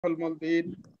টলমল দিন,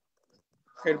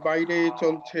 এর বাইরে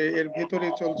চলছে, এর ভেতরে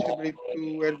চলছে মৃত্যু,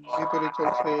 এর ভেতরে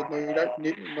চলছে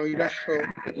নৈরাশ্য,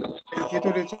 এর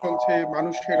ভেতরে চলছে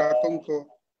মানুষের আতঙ্ক,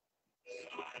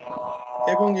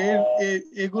 এবং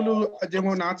এগুলো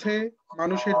যেমন আছে,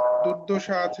 মানুষের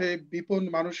দুর্দশা আছে,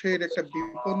 মানুষের একটা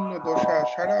বিপন্ন দশা,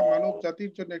 সারা মানব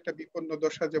জাতির জন্য একটা বিপন্ন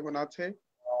দশা যেমন আছে,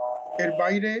 এর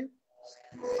বাইরে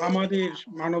আমাদের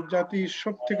মানব জাতির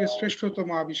সব থেকে শ্রেষ্ঠতম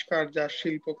আবিষ্কার যা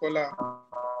শিল্পকলা,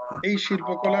 এই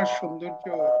শিল্পকলার সৌন্দর্য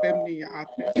তেমনি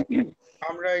আছে।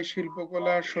 আমরা এই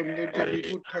শিল্পকলার সৌন্দর্যে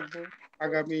বিভোর থাকবো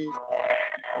আগামী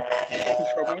কিছু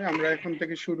সময়। আমরা এখন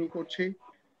থেকে শুরু করছি।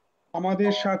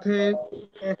 আমাদের সাথে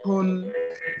এখন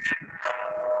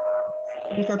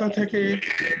কলকাতা থেকে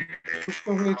যুক্ত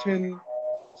হয়েছেন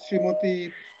শ্রীমতী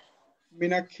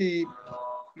মীনাক্ষী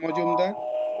মজুমদার।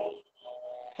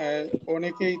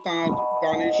 অনেকেই তার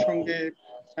গানের সঙ্গে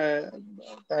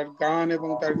তার গান এবং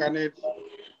তার গানের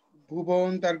ভুবন,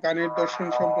 তার গানের দর্শন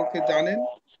সম্পর্কে জানেন।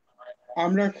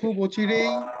 আমরা খুব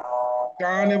অচিরেই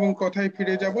গান এবং কথায়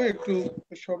ফিরে যাব। একটু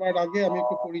সবার আগে আমি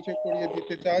একটু পরিচয় করিয়ে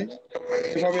দিতে চাই,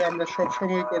 যেভাবে আমরা সব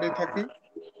সময় করে থাকি।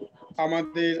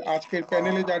 আমাদের আজকের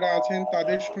প্যানেলে যারা আছেন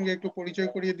তাদের সঙ্গে একটু পরিচয়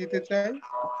করিয়ে দিতে চাই,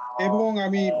 এবং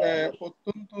আমি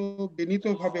অত্যন্ত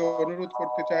বিনীতভাবে অনুরোধ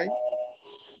করতে চাই,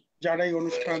 যারা এই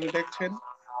অনুষ্ঠান দেখছেন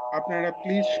আপনারা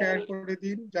প্লিজ শেয়ার করে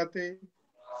দিন, যাতে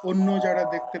অন্য যারা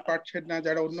দেখতে পাচ্ছেন না,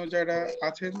 যারা অন্য যারা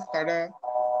আছেন, তারা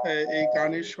এই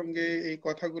গানের সঙ্গে, এই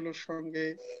কথাগুলোর সঙ্গে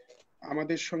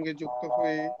আমাদের সঙ্গে যুক্ত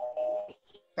হয়ে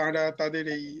তারা তাদের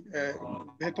এই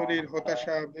ভেতরের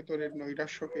হতাশা, ভেতরের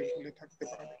নৈরাশ্যকে ভুলে থাকতে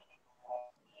পারে।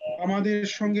 আমাদের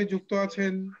সঙ্গে যুক্ত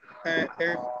আছেন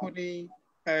এখনই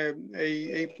এই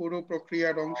এই পুরো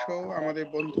প্রক্রিয়ার অংশ আমাদের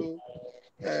বন্ধু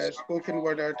স্পোকেন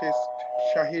ওয়ার্ড আর্টিস্ট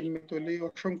শাহিন মিতুলি।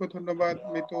 অসংখ্য ধন্যবাদ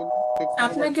মিতুল।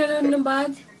 আপনাকে ধন্যবাদ।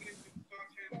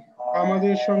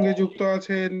 আমাদের সঙ্গে যুক্ত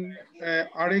আছেন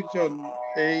আরেকজন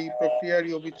এই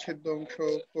প্রক্রিয়ারই অবিচ্ছেদ্য অংশ,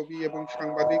 কবি এবং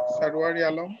সাংবাদিক সারোয়ারি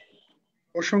আলম।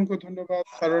 অসংখ্য ধন্যবাদ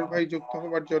সারোয়ার ভাই যুক্ত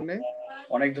হবার জন্য।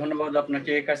 অনেক ধন্যবাদ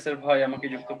আপনাকে কাসের ভাই আমাকে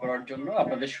যুক্ত করার জন্য।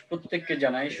 আপনাদের প্রত্যেককে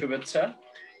জানাই শুভেচ্ছা।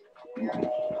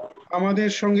 আমাদের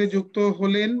সঙ্গে যুক্ত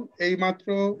হলেন এইমাত্র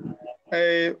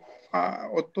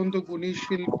অত্যন্ত গুণী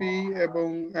শিল্পী এবং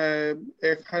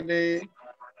এখানে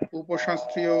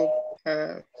উপশাস্ত্রীয়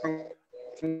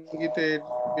সঙ্গীতের,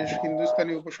 বেশ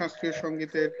হিন্দুস্তানি উপশাস্ত্রীয়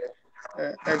সঙ্গীতের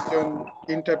একজন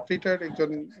ইন্টারপ্রিটার,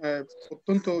 একজন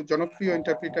অত্যন্ত জনপ্রিয়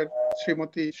ইন্টারপ্রিটার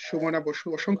শ্রীমতী সুমনা বসু।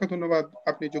 অসংখ্য ধন্যবাদ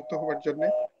আপনি যুক্ত হবার জন্য।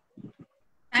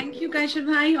 থ্যাংক ইউ কাইসার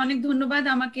ভাই, অনেক ধন্যবাদ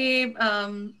আমাকে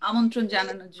আমন্ত্রণ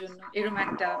জানানোর জন্য এরকম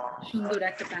একটা সুন্দর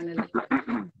একটা প্যানেলে।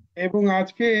 এবং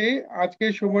আজকে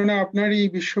সুমনা আপনারই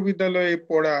বিশ্ববিদ্যালয়ে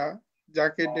পড়া,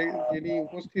 যিনি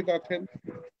উপস্থিত আছেন,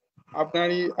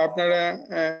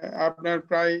 আপনার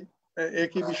প্রায়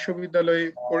একই বিশ্ববিদ্যালয়ে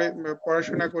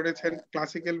পড়াশোনা করেছেন,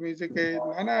 ক্লাসিক্যাল মিউজিকে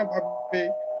নানাভাবে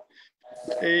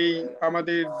এই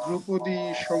আমাদের ধ্রুপদী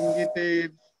সঙ্গীতের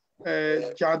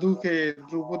জাদুকে,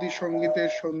 ধ্রুপদী সঙ্গীতের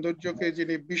সৌন্দর্যকে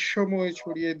যিনি বিশ্বময়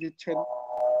ছড়িয়ে দিচ্ছেন,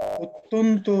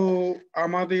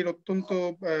 আমাদের অত্যন্ত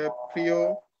প্রিয়।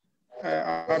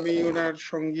 আমি ওনার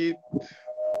সঙ্গীত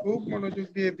খুব মনোযোগ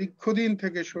দিয়ে দীর্ঘদিন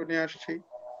থেকে শুনে আসছি।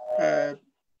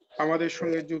 আমাদের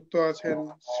সঙ্গে যুক্ত আছেন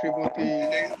শ্রীমতী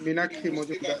মীনাক্ষী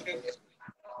মজুমদার।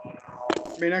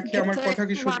 মীনাক্ষী, আমার কথা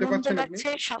কি শুনতে পাচ্ছেন আপনি?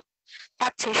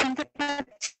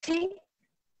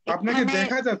 আপনাকে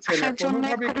দেখা যাচ্ছে না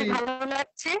কোনোভাবে কি?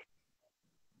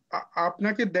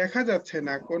 আপনাকে দেখা যাচ্ছে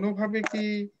না কোনোভাবে কি?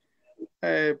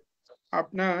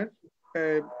 আপনার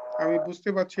আমি বুঝতে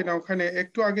পারছি না। ওখানে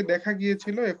একটু আগে দেখা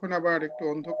গিয়েছিল, এখন আবার একটু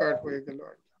অন্ধকার হয়ে গেল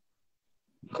আর কি।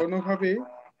 কোনোভাবে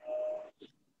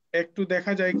একটু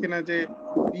দেখা যায় কিনা যে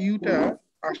ভিউটা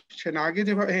আসছে না আগে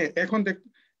যেভাবে। হ্যাঁ,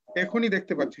 এখনই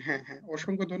দেখতে পাচ্ছি। হ্যাঁ হ্যাঁ,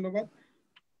 অসংখ্য ধন্যবাদ।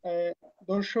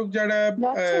 দর্শক যারা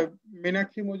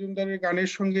মীনাক্ষী মজুমদারের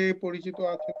গানের সঙ্গে পরিচিত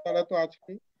আছে তারা তো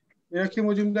আছেই। মীনাক্ষী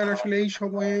মজুমদার আসলে এই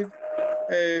সময়ের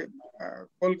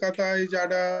কলকাতায়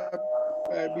যারা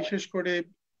বিশেষ করে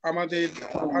আমাদের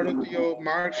ভারতীয়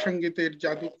মার্গ সঙ্গীতের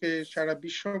জাদুকে সারা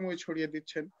বিশ্বময় ছড়িয়ে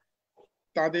দিচ্ছেন,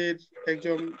 তাদের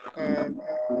একজন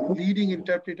লিডিং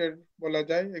ইন্টারপ্রিটার বলা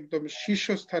যায়, একদম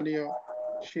শীর্ষস্থানীয়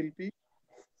শিল্পী।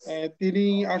 তিনি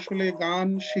আসলে গান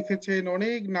শিখেছেন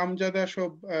অনেক নামজাদা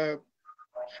সব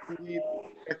সঙ্গীত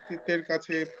ব্যক্তিত্বের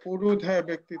কাছে, পুরোধা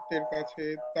ব্যক্তিত্বের কাছে।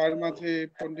 তার মাঝে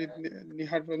পণ্ডিত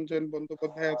নিহার রঞ্জন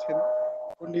বন্দ্যোপাধ্যায় আছেন,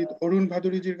 পণ্ডিত অরুণ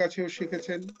ভাদুরীজির কাছেও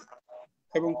শিখেছেন,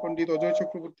 এবং পণ্ডিত অজয়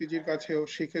চক্রবর্তীজির কাছেও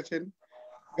শিখেছেন,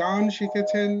 গান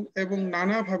শিখেছেন, এবং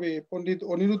নানাভাবে পণ্ডিত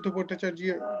অনিরুদ্ধ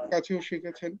ভট্টাচার্যের কাছেও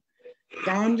শিখেছেন।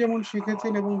 গান যেমন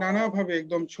শিখেছেন এবং নানাভাবে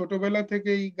একদম ছোটবেলা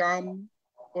থেকেই গান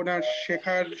ওনার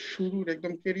শেখার শুরুর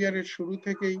একদম কেরিয়ারের শুরু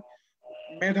থেকেই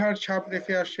মেধার ছাপ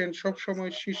রেখে আসছেন, সব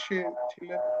সময় শীর্ষে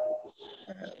ছিলেন।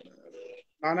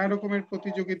 নানা রকমের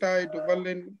প্রতিযোগিতায়,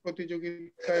 ডুবারল্যান্ড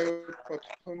প্রতিযোগিতায়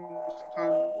প্রথম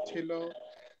স্থান ছিল।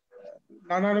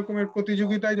 নানা রকমের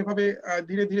প্রতিযোগিতায় যেভাবে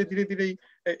ধীরে ধীরে ধীরে ধীরে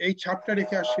এই ছাপটা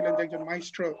রেখে আসছিলেন যে একজন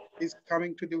Maestro is coming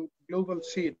to the global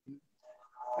scene.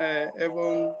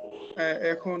 এবং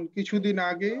এখন কিছুদিন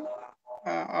আগে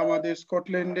আমাদের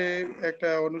স্কটল্যান্ডে একটা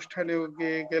অনুষ্ঠানেও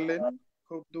গিয়ে গেলেন।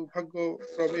 খুব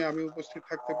দুর্ভাগ্যক্রমে আমি উপস্থিত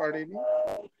থাকতে পারিনি,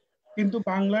 কিন্তু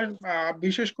বাংলার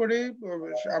বিশেষ করে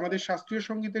আমাদের শাস্ত্রীয়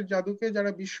সঙ্গীতের জাদুকে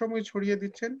যারা বিশ্বময় ছড়িয়ে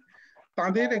দিচ্ছেন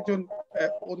তাদের একজন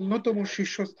অন্যতম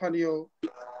শীর্ষস্থানীয়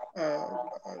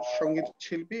সঙ্গীত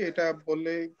শিল্পী, এটা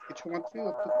বললে কিছুমাত্রই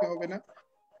অত্যুক্তি হবে না।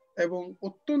 এবং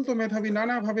অত্যন্ত মেধাবী,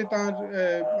 নানাভাবে তার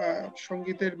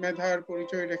সঙ্গীতের মেধার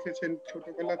পরিচয় রেখেছেন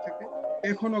ছোটবেলা থেকে।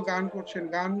 এখনো গান করছেন,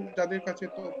 গান যাদের কাছে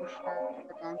তপস্যা,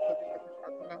 গান যাদের কাছে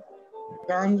সাধনা,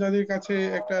 গান যাদের কাছে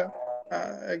একটা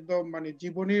একদম মানে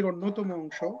জীবনের অন্যতম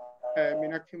অংশ,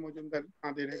 মীনাক্ষী মজুমদার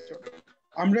তাদের একজন।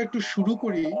 আমরা একটু শুরু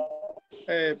করি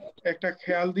একটা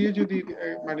খেয়াল দিয়ে, যদি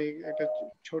মানে একটা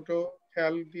ছোট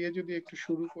খেয়াল দিয়ে যদি একটু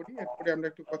শুরু করি, এরপরে আমরা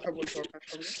একটু কথা বলবো আপনার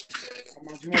সঙ্গে।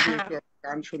 মাঝে মাঝে একটু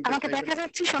গান শুনতে আমাকে চাইবেন। দেখা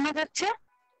যাচ্ছে, শোনা যাচ্ছে?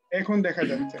 এখন দেখা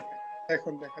যাচ্ছে,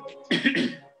 এখন দেখা যাচ্ছে।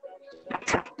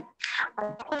 আচ্ছা,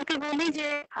 আপনাকে বলি যে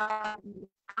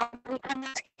আমাদের এখানে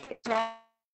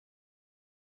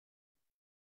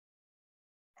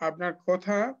আপনার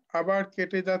কথা আবার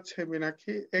কেটে যাচ্ছে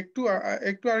মীনাক্ষী। একটু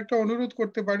একটু আরেকটা অনুরোধ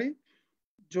করতে পারি,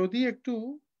 যদি একটু,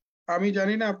 আমি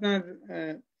জানি না আপনার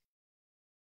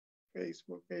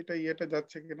ফেসবুকে এটা ইয়েটা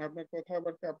যাচ্ছে কিনা, আপনার কথা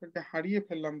আবার আপনাকে হারিয়ে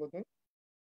ফেললাম বোধহয়।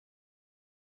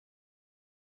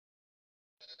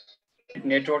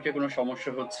 নেটওয়ার্কে কোনো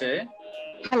সমস্যা হচ্ছে?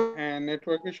 হ্যাঁ,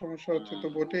 নেটওয়ার্কের সমস্যা হচ্ছে তো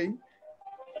বটেই।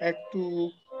 একটু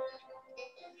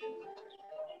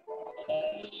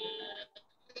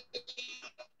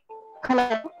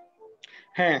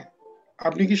হ্যাঁ,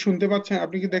 আপনি কি শুনতে পাচ্ছেন?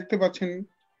 আপনি কি দেখতে পাচ্ছেন?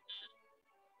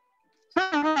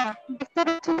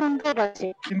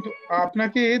 কিন্তু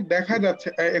আপনাকে দেখা যাচ্ছে,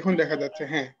 এখন দেখা যাচ্ছে।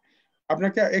 হ্যাঁ,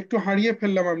 আপনাকে একটু হারিয়ে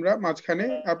ফেললাম আমরা মাঝখানে।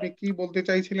 আপনি কি বলতে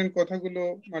চাইছিলেন, কথাগুলো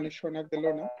মানে শোনা গেল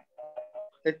না।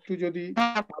 একটু যদি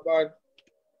আবার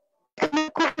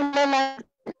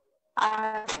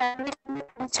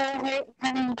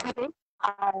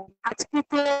আর আজকে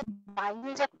তো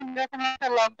বাইরে যখন এরকম একটা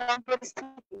লকডাউন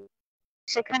পরিস্থিতি,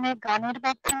 সেখানে গানের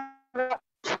মাধ্যমে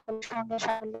সঙ্গে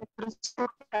সঙ্গে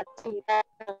করতে পারছি, এটা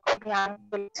খুবই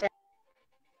আনন্দ লাগছে।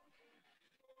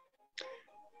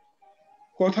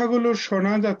 কথাগুলো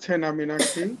শোনা যাচ্ছে না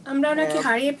মীনাক্ষী। আমরা ওনাকে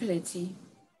হারিয়ে ফেলেছি।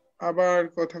 আবার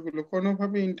কথাগুলো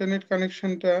কোনোভাবে ইন্টারনেট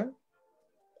কানেকশনটা,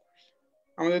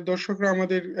 আমাদের দর্শকরা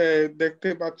আমাদের দেখতে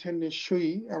পাচ্ছেন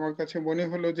নিশ্চয়ই। আমার কাছে মনে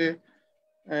হলো যে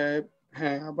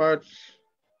হ্যাঁ, আবার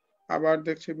আবার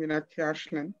দেখছি মীনাক্ষী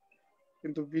আসলেন,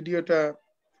 কিন্তু ভিডিওটা,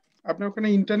 আপনার ওখানে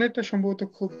ইন্টারনেটটা সম্ভবত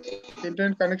খুব,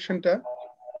 ইন্টারনেট কানেকশনটা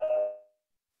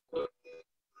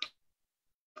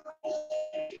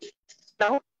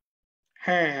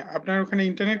হ্যাঁ, আপনার ওখানে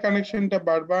ইন্টারনেট কানেকশনটা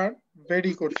বারবার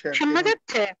ভেরি করছে আর কি। শোনা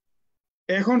যাচ্ছে?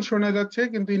 এখন শোনা যাচ্ছে,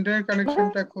 কিন্তু ইন্টারনেট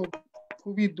কানেকশনটা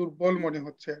খুবই দুর্বল মনে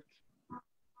হচ্ছে আর কি।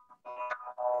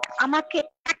 আমাকে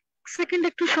এক সেকেন্ড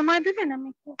একটু সময় দিবেন, আমি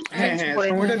হ্যাঁ হ্যাঁ,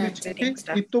 সময়টা দিচ্ছি।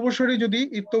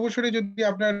 ইত্যবসরে যদি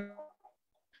আপনার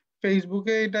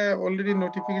ফেসবুকে এটা অলরেডি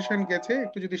নোটিফিকেশন গেছে,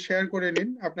 একটু যদি শেয়ার করে নিন,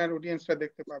 আপনার অডিয়েন্সরা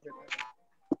দেখতে পাবেন।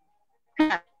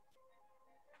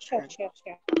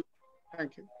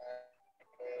 Thank you.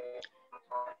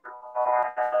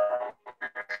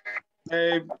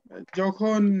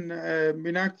 যখন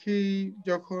মীনাক্ষী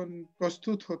যখন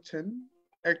প্রস্তুত হচ্ছেন,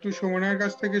 একটু সুমনার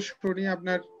কাছ থেকে শুনি।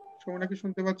 আপনার সুমনাকে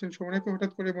শুনতে পাচ্ছেন? সুমনাকে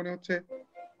হঠাৎ করে মনে হচ্ছে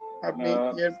আপনি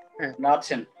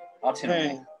আছেন।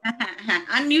 হ্যাঁ হ্যাঁ,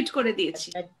 আনমিউট করে দিয়েছি।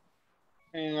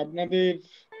 আপনাদের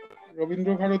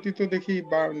রবীন্দ্রভারতী তো দেখি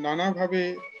নানাভাবে,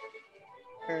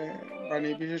 মানে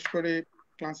বিশেষ করে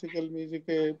ক্লাসিক্যাল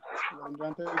মিউজিকে,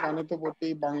 রবীন্দ্রনাথের গানে তো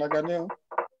বটেই, বাংলা গানেও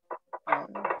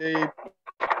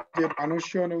যে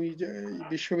মানুষজন ওই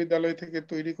বিশ্ববিদ্যালয় থেকে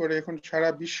তৈরি করে এখন সারা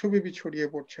বিশ্বব্যাপী ছড়িয়ে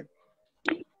পড়ছেন।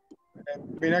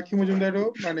 মীনাক্ষী মজুমদারও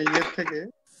মানে ইয়ের থেকে,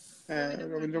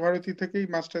 রবীন্দ্রভারতী থেকেই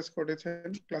মাস্টার্স করেছেন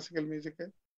ক্লাসিক্যাল মিউজিকে।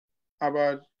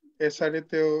 আবার এসআরএ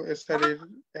তেও এসআর এর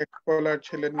এক স্কলার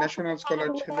ছিলেন, ন্যাশনাল স্কলার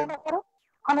ছিলেন।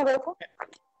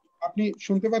 আপনি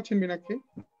শুনতে পাচ্ছেন মীনাক্ষী?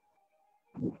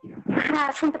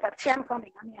 হ্যাঁ, শুনতে পাচ্ছি।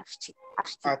 আমি আসছি।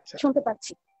 আচ্ছা, শুনতে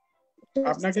পাচ্ছি।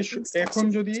 আপনাকে এখন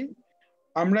যদি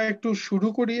আমরা একটু শুরু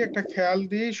করি, একটা খেয়াল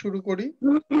দিয়ে শুরু করি,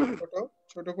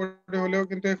 ছোট করে হলেও।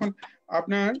 কিন্তু এখন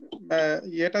আপনার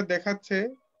ইয়েটা দেখাচ্ছে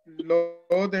লো,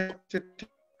 দেখাচ্ছে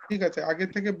ঠিক আছে, আগের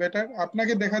থেকে বেটার।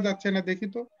 আপনাকে দেখা যাচ্ছে না, দেখি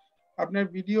তো আপনার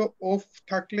ভিডিও অফ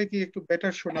থাকলে কি একটু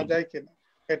বেটার শোনা যায় কিনা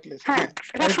অ্যাটলিস্ট। হ্যাঁ, হ্যাঁ,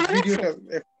 এটা শোনা যাচ্ছে? ভিডিওটা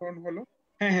এখন হলো।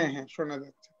 হ্যাঁ হ্যাঁ হ্যাঁ, শোনা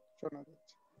যাচ্ছে, শোনা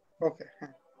যাচ্ছে। ওকে,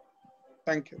 হ্যাঁ,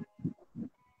 থ্যাংক ইউ।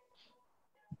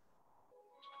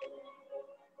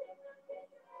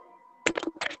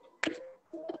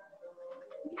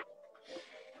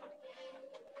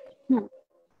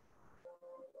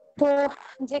 তো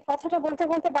যে কথাটা বলতে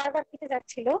বলতে বারবার কেটে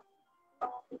যাচ্ছিল।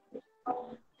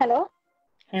 হ্যালো,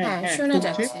 হ্যাঁ হ্যাঁ হ্যাঁ, শোনা শুনছি।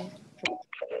 যাচ্ছে।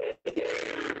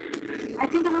 আই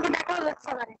থিঙ্ক আমাকে দেখা যাচ্ছে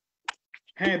এবারে।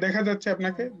 হ্যাঁ, দেখা যাচ্ছে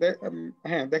আপনাকে।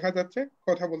 হ্যাঁ, দেখা যাচ্ছে,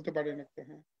 কথা বলতে পারেন একটু।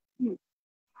 হ্যাঁ, হুম,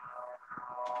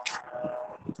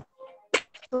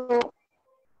 তো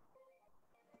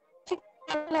ঠিক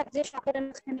ভালো লাগছে সকলের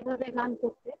মাঝখানে এভাবে গান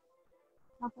করতে,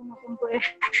 নতুন নতুন করে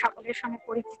সকলের সঙ্গে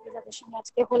পরিচিত যাদের সঙ্গে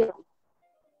আজকে হলাম।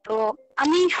 তো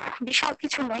আমি বিশাল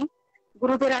কিছু নই,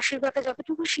 গুরুদের আশীর্বাদে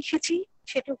যতটুকু শিখেছি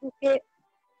সেটুকুকে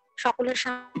সকলের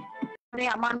সামনে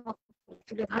আমার মতো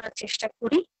তুলে ধরার চেষ্টা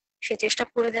করি। সে চেষ্টা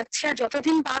করে যাচ্ছি, আর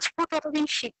যতদিন বাঁচবো ততদিন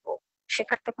শিখবো,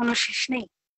 শেখার তো কোনো শেষ নেই।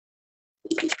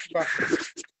 বাহ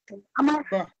আমার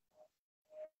বাহ।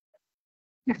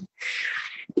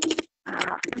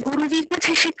 গুরুজির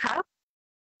কাছে শেখা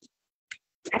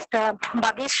একটা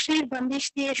বাগেশ্রীর বন্দিশ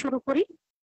দিয়ে শুরু করি।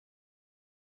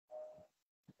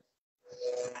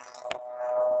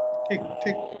 ঠিক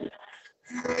ঠিক।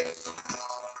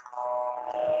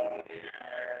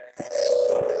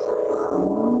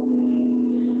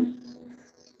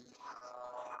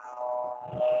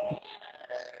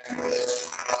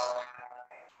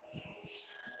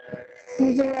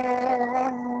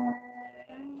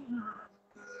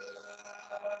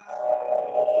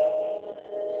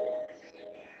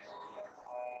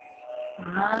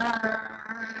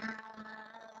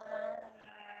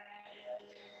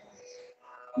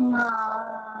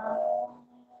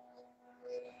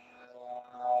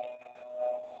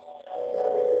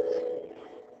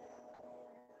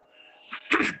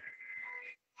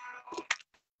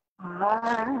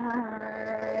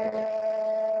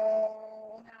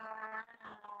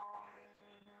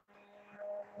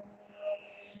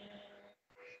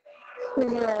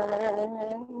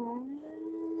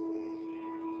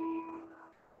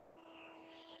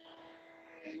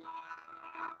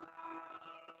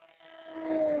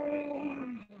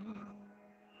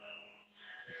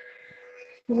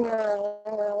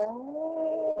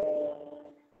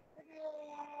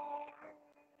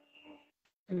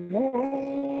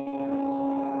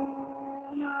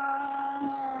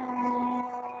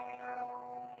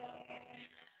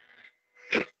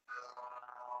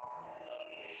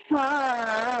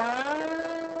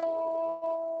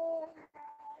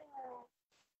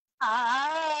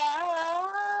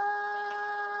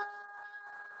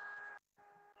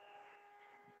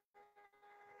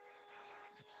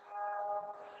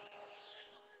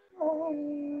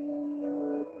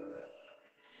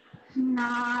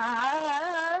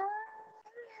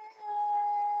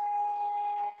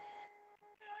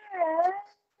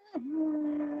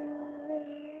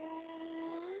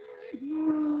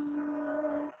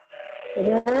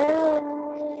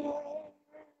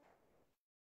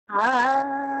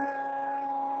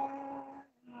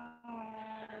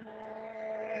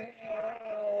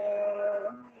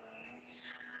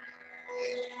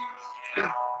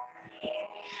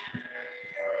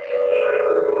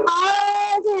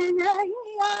 आज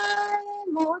नहीं आए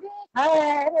मोरे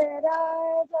घर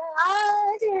राज,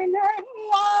 आज नहीं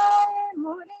आए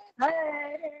मोरे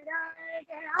घर राज,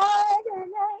 आज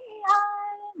नहीं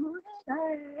आए मोरे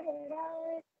घर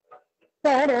राज,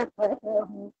 तड़पत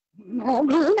हूँ मैं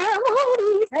बिना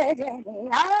मोरी सजने,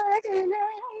 आज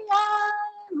नहीं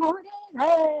आए मोरे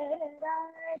घर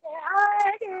राज,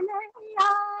 आज नहीं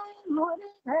आए मोरे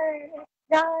घर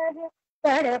राज,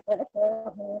 तड़पत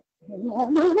हूँ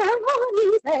बिना मोरी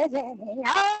सजने,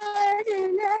 आज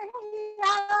नहीं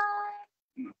आए।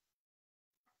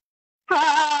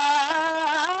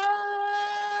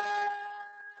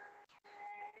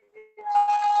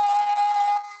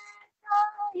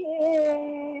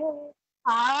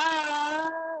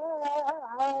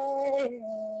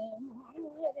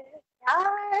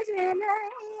 आज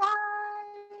नहीं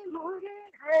आए मोरे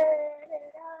घर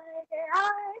राज,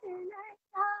 आज नहीं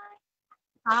आए,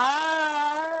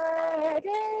 आज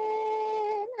नहीं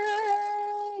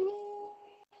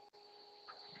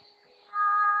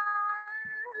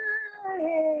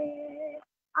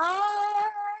आए, आए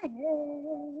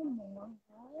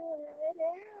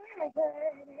मोरे घर,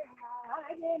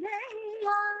 आज नहीं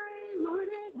आए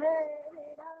मोरे घर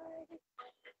राज,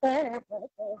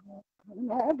 तड़पत हूँ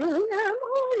मैं बिना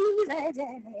मोरी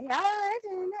सजने, आज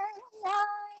नहीं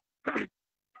आए।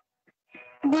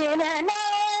 दिन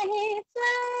नाही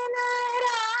चैन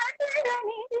रात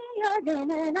रणी दिया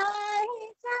दिन नाही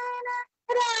चैन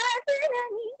रात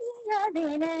रणी दिया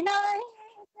दिन नाही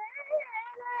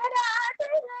चैन रात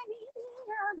रणी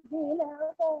दिया दिल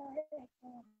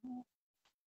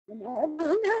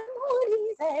धुन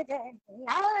मोरी सजन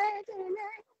आज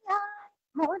नैया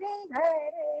मोरे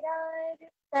घर राज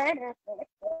तड़प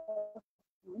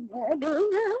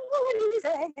धुन मोरी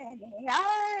सजन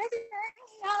आज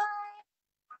नैया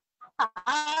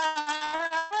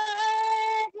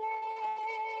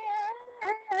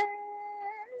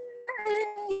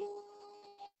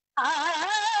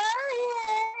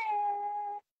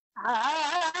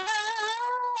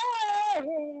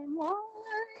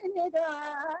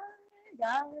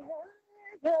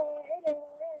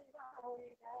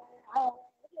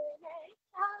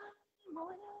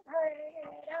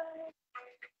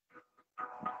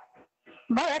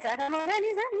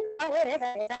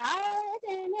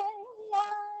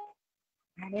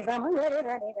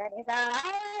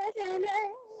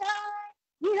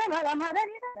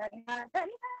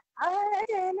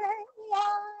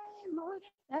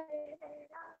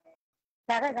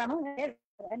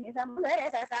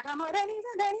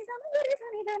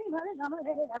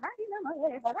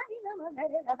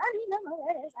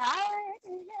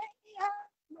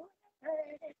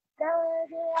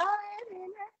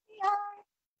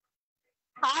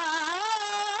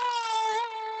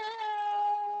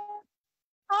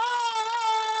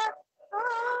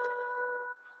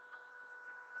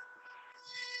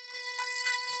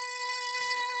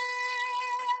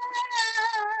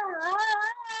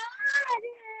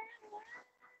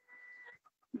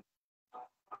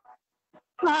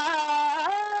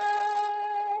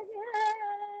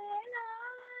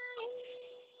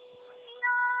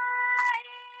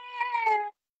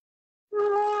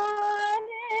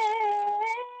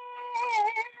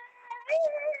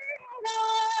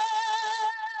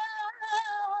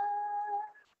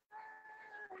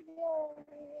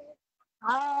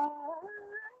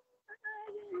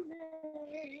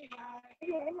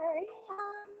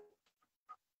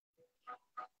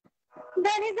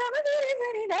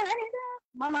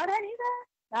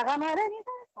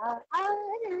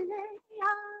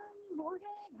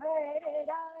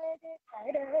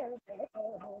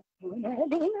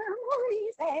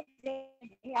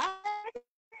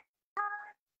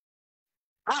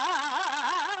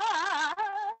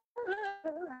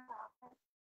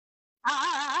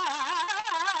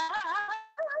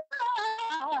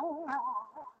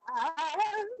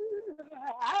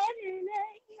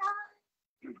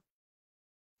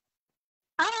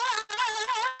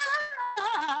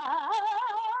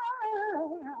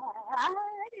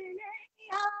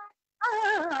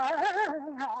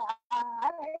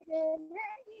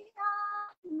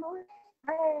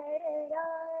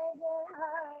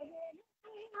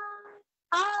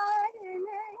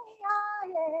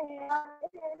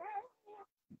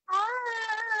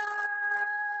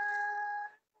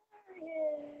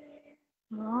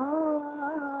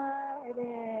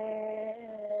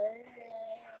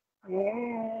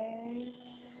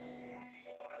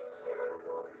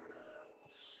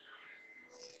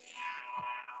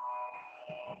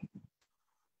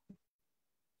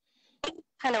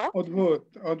হ্যালো অদ্ভুত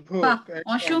অদ্ভুত বাহ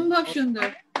একদম অসম্ভব সুন্দর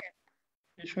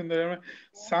কি সুন্দর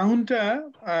সাউন্ডটা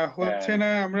হচ্ছে না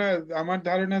আমরা আমার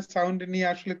ধারণা সাউন্ড নিয়ে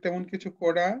আসলে তেমন কিছু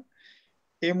করা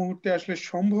এই মুহূর্তে আসলে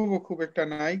সম্ভবও খুব একটা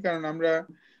নাই কারণ আমরা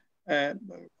আহ,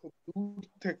 খুব দূর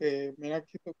থেকে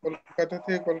মীনাক্ষী তো কলকাতা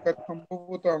থেকে কলকাতা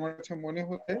সম্ভবত আমার কাছে মনে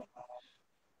হতে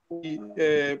ওই,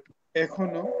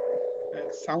 এখনো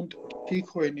সাউন্ড ঠিক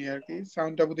হয়নি আর কি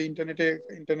সাউন্ডটা বোধহয়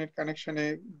ইন্টারনেট কানেকশনে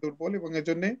দুর্বল এবং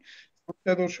এজন্য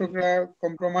সাউন্ডটা দর্শকরা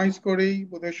কম্প্রোমাইজ করেই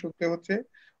বোধহয় শুনতে হচ্ছে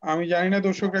আমি জানি না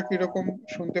দর্শকরা কিরকম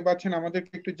শুনতে পাচ্ছেন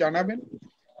আমাদেরকে একটু জানাবেন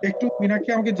একটু মীনাক্ষী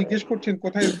আমাকে জিজ্ঞেস করছেন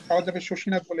কোথায় পাওয়া যাবে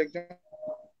শশীনাথ বলে একজন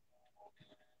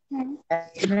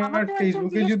আপনার আমাকে একজন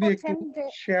ফেসবুকে জিজ্ঞেস যদি একটু করছেন যে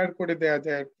শেয়ার করে দেওয়া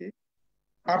যায় আর কি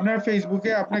আপনার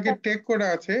ফেসবুকে আপনাকে আচ্ছা ট্যাগ করা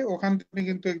আছে ওখান থেকে আপনি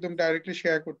কিন্তু একদম ডাইরেক্টলি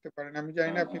শেয়ার করতে পারেন আমি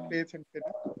জানি না আপনি পেয়েছেন কিনা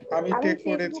আমি আমি ট্যাগ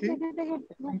করেছি ফেসবুকে থেকে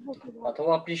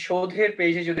অথবা আপনি শোধের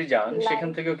পেজে যদি যান সেখান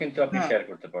লাইভ থেকেও কিন্তু আপনি না শেয়ার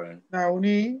করতে পারেন। না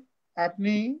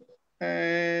আপনি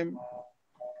আহ,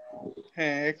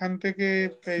 হ্যাঁ এখান থেকে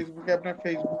আপনার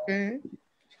ফেসবুকে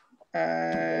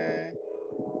আহ,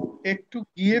 একটু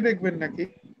গিয়ে দেখবেন নাকি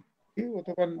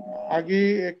অথবা আগে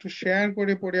একটু শেয়ার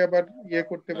করে পরে আবার ইয়ে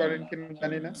করতে পারেন কিনা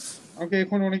জানি না আমাকে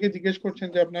এখন অনেকে জিজ্ঞেস করছেন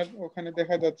যে আপনার ওখানে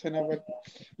দেখা যাচ্ছে না আবার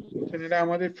বলছেন এরা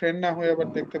আমাদের ফ্রেন্ড না হয়ে আবার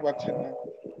দেখতে পাচ্ছেন না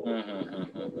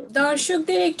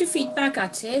দর্শকদের একটু ফিডব্যাক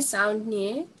আছে সাউন্ড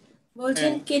নিয়ে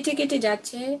বলছেন হ্যাঁ কেটে কেটে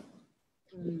যাচ্ছে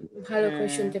ভালো করে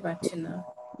হ্যাঁ শুনতে পাচ্ছেন না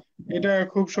এটা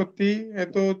খুব সত্যি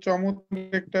এত চমৎকার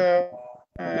একটা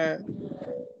আহ,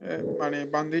 মানে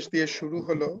বাংলাদেশ দিয়ে শুরু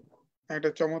হলো, একটা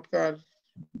চমৎকার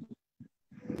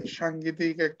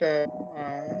সাংগীতিক একটা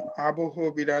আবহ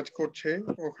বিরাজ করছে।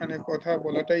 ওখানে কথা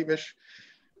বলাটাই বেশ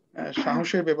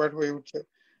সাহসের ব্যাপার হয়ে উঠছে।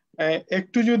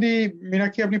 একটু যদি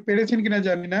মীনাক্ষী আপনি পেরেছেন কিনা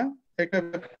জানি না, একটা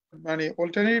মানে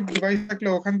অল্টারনেটিভ ডিভাইস থাকলে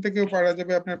ওখান থেকেও পারা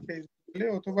যাবে আপনার ফেসবুকে,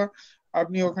 অথবা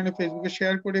আপনি ওখানে ফেসবুকে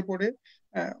শেয়ার করে পড়ে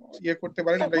আহ, ইয়ে করতে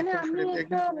পারেন। আমরা এখানে একটু আমি শুনে একটা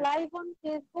একদিন শুনে লাইভ অন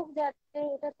ফেসবুক যাচ্ছে,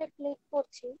 এটাতে ক্লিক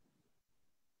করছি,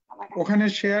 আমার ওখানে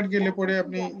শেয়ার গেলে কেন পরে কি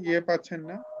আপনি জানি না। ইয়ে পাচ্ছেন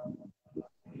না,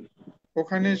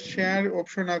 ওখানে শেয়ার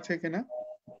অপশন আছে কিনা।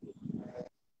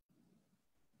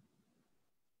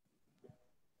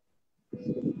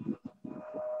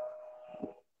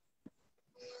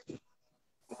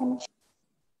 এখানে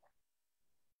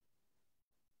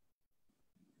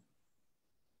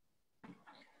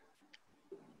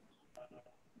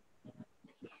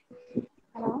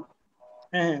হ্যালো,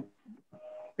 হ্যাঁ,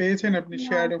 পেয়েছেন আপনি না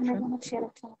শেয়ার এখানে অপশন? কোনো শেয়ার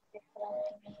অপশন দেখতে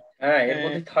পাচ্ছি না। হ্যাঁ, এর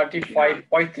মধ্যে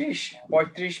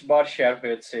 35 বার শেয়ার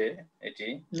হয়েছে এটি।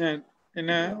 হ্যাঁ,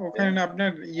 না ওখানে না,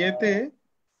 আপনার ইয়েতে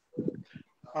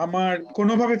আমার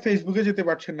কোনোভাবে ফেসবুকে যেতে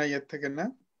পারছেন না ইয়ের থেকে না।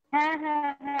 হ্যাঁ হ্যাঁ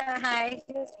হ্যাঁ হ্যাঁ, এই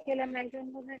just পেলাম, একজন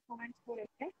বোধহয় কমেন্টস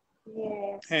করেছে।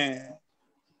 ইয়েস, হ্যাঁ,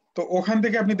 তো ওখান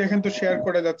থেকে আপনি দেখেন তো শেয়ার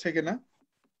করা যাচ্ছে কিনা।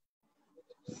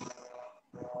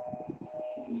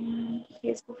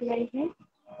 ফেসবুক লাইভে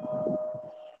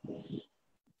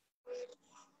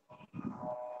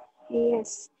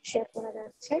ইয়েস শেয়ার করা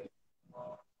যাচ্ছে।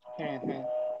 হ্যাঁ হ্যাঁ,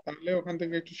 তাহলে ওখান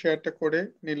থেকে একটু শেয়ারটা করে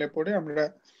নিলে পরে আমরা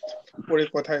পরে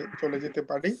কথায় চলে যেতে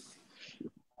পারি।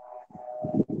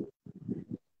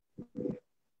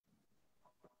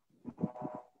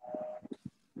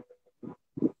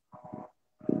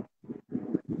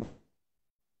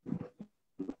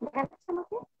 দেখা যাচ্ছে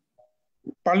আমাকে?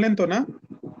 পারলেন তো না?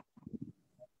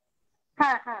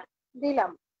 হ্যাঁ হ্যাঁ,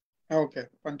 দিলাম। ওকে,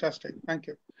 ফ্যান্টাস্টিক, থ্যাংক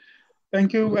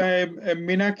ইউ।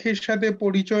 মীনাক্ষীর সাথে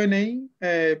পরিচয় নেই।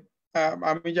 আহ,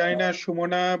 আমি জানি না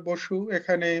সুমনা বসু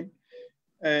এখানে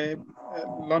আহ,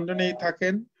 লন্ডনেই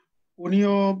থাকেন।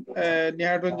 উনিও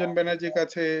নিহাররঞ্জন ব্যানার্জির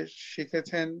কাছে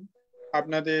শিখেছেন,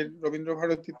 আপনাদের রবীন্দ্র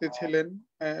ভারতীতে ছিলেন,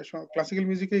 ক্লাসিক্যাল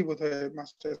মিউজিকেই বোধহয়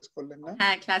মাস্টার্স করলেন না?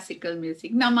 হ্যাঁ, ক্লাসিক্যাল মিউজিক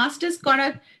না, মাস্টার্স করা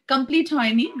কমপ্লিট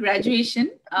হয়নি, গ্রাজুয়েশন।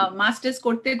 মাস্টার্স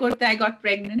করতে করতে আই গট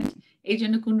প্রেগনেন্ট, এই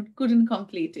জন্য couldn't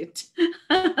complete it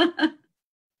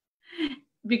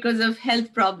because of health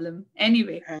problem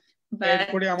anyway, হ্যাঁ, but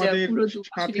এরপরে আমাদের পুরো 2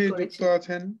 সাথে বছরই যুক্ত করেছিলাম।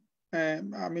 আছেন,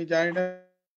 আমি জানি না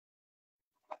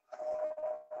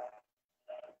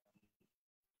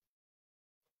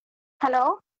হ্যালো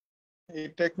এই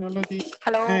টেকনোলজি।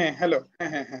 হ্যালো, হ্যাঁ, হ্যালো,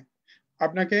 হ্যাঁ হ্যাঁ হ্যাঁ,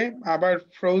 আপনাকে আবার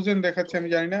ফ্রোজেন দেখাচ্ছে, আমি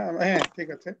জানি না। হ্যাঁ, ঠিক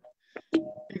আছে,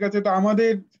 ঠিক আছে, তো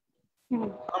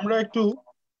আমরা একটু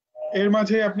এর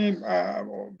মাঝে আপনি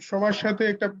সবার সাথে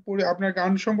একটা আপনার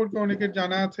গান সম্পর্কে অনেকের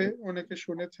জানা আছে, অনেকে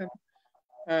শুনেছেন।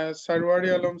 সারওয়ারি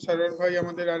আলম সারোয়ার ভাই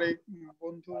আমাদের আরেক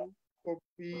বন্ধু,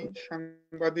 কবি,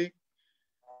 সাংবাদিক।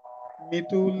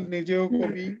 মিতুল নিজেও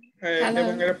কবি, হ্যালো।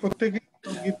 এবং এরা প্রত্যেকে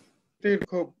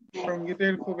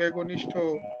সঙ্গীতের খুব একনিষ্ঠ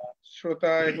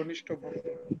শ্রোতা, একনিষ্ঠ ভক্ত।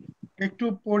 একটু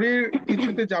পরে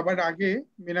কিছুতে যাবার আগে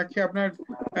মীনাক্ষী, আপনার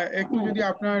একটু যদি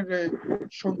আপনার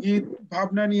সঙ্গীত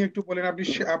ভাবনা নিয়ে একটু বলেন। আপনি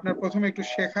আপনার প্রথমে একটু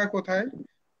শেখা কোথায়,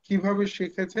 কিভাবে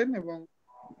শিখেছেন, এবং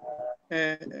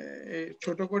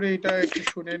ছোট করে এটা একটু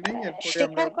শুনে নেই, এরপরে আমরা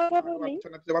শেখার কথা আরো বলি।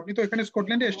 আলোচনাতে যাবো। আপনি তো এখানে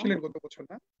স্কটল্যান্ডে এসেছিলেন গত বছর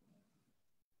না?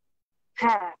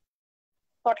 হ্যাঁ,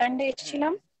 স্কটল্যান্ডে হ্যাঁ,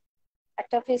 এসেছিলাম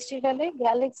একটা ফেস্টিভ্যালে,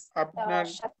 গ্যালেক্স আপনার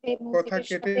সাথে কথা মিউজিকের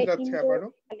কেটে সাথে যাচ্ছে আবারও।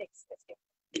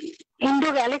 ইন্ডো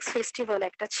গ্যালেক্স ফেস্টিভ্যাল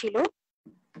একটা ছিল।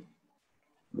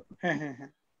 হ্যাঁ হ্যাঁ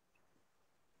হ্যাঁ,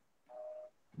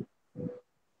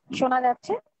 শোনা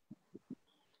যাচ্ছে?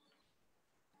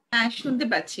 হ্যাঁ, শুনতে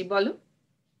পাচ্ছি, বলো।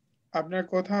 আপনার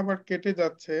কথা আবার কেটে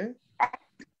যাচ্ছে।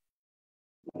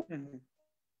 হুম, হুম।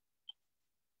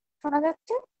 শোনা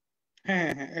যাচ্ছে? হ্যাঁ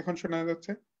হ্যাঁ হ্যাঁ, এখন শোনা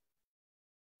যাচ্ছে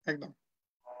একদম।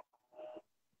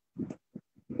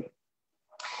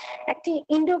 একটি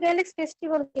ইন্ডো গ্যালেক্স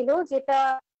ফেস্টিভ্যাল ছিল, যেটা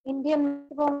ইন্ডিয়ান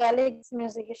এবং গ্যালেক্স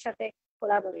মিউজিকের সাথে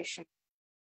কোলাবোরেশন।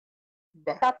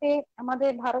 বাহ, তাতে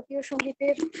আমাদের ভারতীয়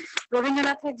সঙ্গীতের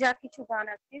রবীন্দ্রনাথের যা কিছু গান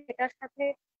আছে, সেটার সাথে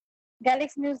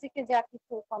গ্যালেক্স মিউজিকে যা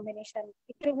কিছু কম্বিনেশন,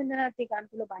 রবীন্দ্রনাথ যে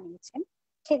গানগুলো বানিয়েছেন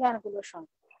সেই গানগুলোর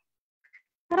সঙ্গে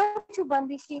আরো কিছু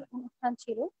বান্দিশি অনুষ্ঠান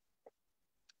ছিল।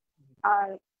 আর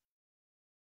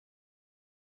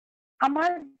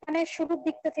আমার মানে শুরুর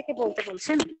দিকটা থেকে বলতে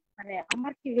বলছেন, মানে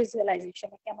আমার কি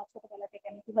ভিজুয়ালাইজেশন, কি আমার ছোটবেলা থেকে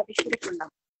আমি কিভাবে শুরু করলাম।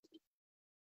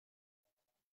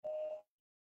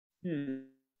 হুম,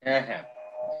 হ্যাঁ হ্যাঁ,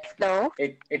 হ্যালো,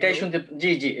 এটাই হ্যালো। শুনতে,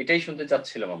 জি জি, এটাই শুনতে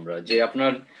চাচ্ছিলাম আমরা, যে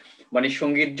আপনার মানে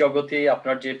সঙ্গীত জগতে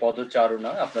আপনার যে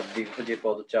পদচারণা, আপনার দীর্ঘ যে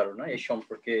পদচারণা, এই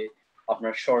সম্পর্কে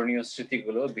আপনার স্মরণীয়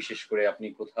স্মৃতিগুলো, বিশেষ করে আপনি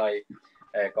কোথায়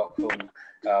কখন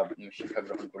শিক্ষা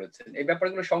গ্রহণ করেছেন, এই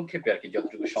ব্যাপারগুলো সংক্ষেপে আর কি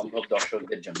যতটুকু সম্ভব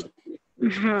দর্শকদের জন্য।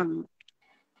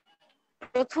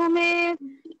 প্রথমে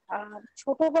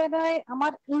ছোটবেলায়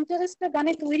আমার ইন্টারেস্টটা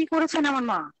গানে তৈরি করেছেন আমার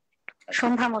মা,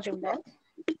 সন্ধ্যা মজুমদার।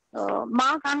 মা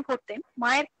গান করতেন,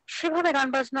 মায়ের সেভাবে গান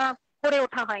বাজনা করে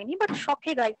ওঠা হয়নি, বাট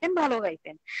শখে গাইতেন, ভালো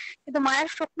গাইতেন। কিন্তু মায়ের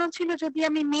স্বপ্ন ছিল যদি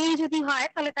আমি মেয়ে যদি হয়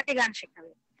তাহলে তাকে গান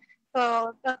শেখাবে। তো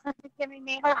যথারীতি আমি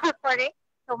মেয়ে হওয়ার পরে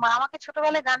তো মা আমাকে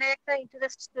ছোটবেলায় গানের একটা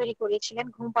ইন্টারেস্ট তৈরি করিয়েছিলেন,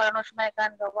 ঘুম পাড়ানোর সময়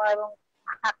গান গাওয়া এবং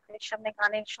হাতের সামনে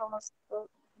গানের সমস্ত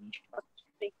জিনিসপত্র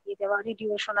দেখিয়ে দেওয়া,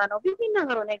 রেডিও শোনানো, বিভিন্ন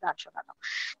ধরনের গান শোনানো।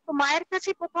 তো মায়ের কাছে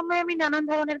প্রথমে আমি নানান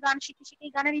ধরনের গান শিখে শিখে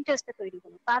গানের ইন্টারেস্টটা তৈরি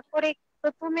হলো। তারপরে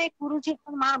প্রথমে গুরুজি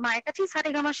মায়ের কাছেই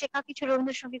সারেগামা শেখা, কিছু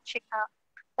রবীন্দ্রসঙ্গীত শেখা,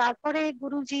 তারপরে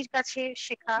গুরুজির কাছে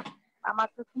শেখা। আমার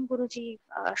প্রথম গুরুজি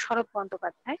শরৎ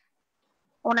বন্দ্যোপাধ্যায়,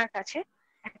 ওনার কাছে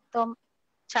একদম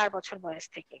 4 বছর বয়স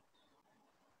থেকে।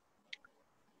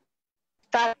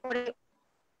 তারপরে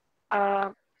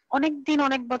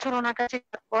অনেক বছর ওনার কাছে,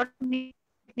 তারপর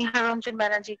নিহার রঞ্জন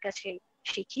ব্যানার্জির কাছে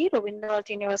শিখি। রবীন্দ্রনাথ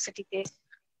ইউনিভার্সিটিতে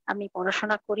আমি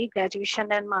পড়াশোনা করি, গ্রাজুয়েশন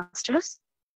এন্ড মাস্টার্স।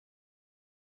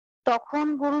 তখন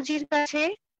গুরুজির কাছে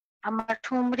আমার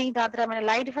ঠুমরি দাদরা, মানে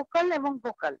লাইট ভোকাল এবং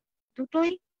ভোকাল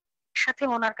দুটোই সাথে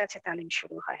ওনার কাছে তালিম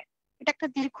শুরু হয়। এটা একটা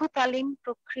দীর্ঘ তালিম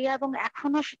প্রক্রিয়া এবং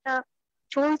এখনো সেটা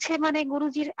চলছে। মানে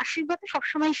গুরুজির আশীর্বাদে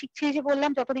সবসময় শিখছি, যে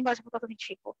বললাম যতদিন বাঁচবো ততদিন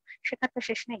শিখবো, শেখার তো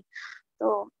শেষ নেই। তো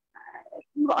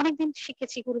অনেকদিন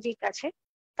শিখেছি গুরুজির কাছে।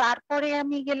 তারপরে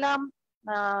আমি গেলাম,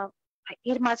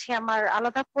 এর মাঝে আমার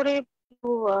আলাদা করে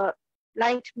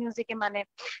লাইট মিউজিকে, মানে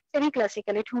সেমি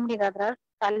ক্লাসিক্যালি ঠুমরি দাদরার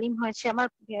তালিম হয়েছে আমার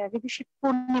বিদুষী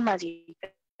পূর্ণিমা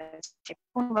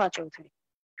চৌধুরী।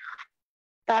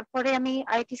 তারপরে আমি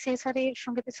ITCSR এর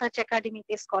সঙ্গীত রিসার্চ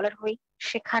একাডেমিতে স্কলার হই,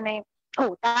 সেখানে।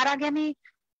 তার আগে আমি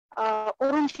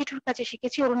অরুণ শিঠুর কাছে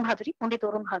শিখেছি, পণ্ডিত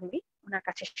অরুণ ভাদুরী, ওনার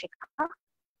কাছে শেখা।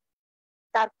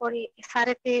 তারপরে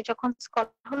SRA-তে যখন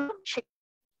স্কলার হলাম, সে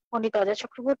পণ্ডিত অজয়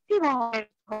চক্রবর্তী এবং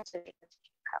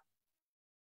শেখা।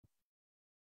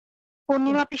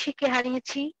 পূর্ণিমা পিসিকে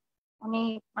হারিয়েছি, উনি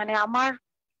মানে আমার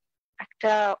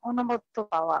একটা অনবদ্য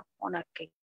পাওয়া ওনাকে।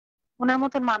 ওনার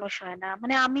মতন মানুষ হয় না।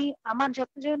 মানে আমার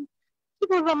যতজন, কি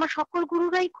বলবো, আমার সকল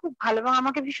গুরুরাই খুব ভালো এবং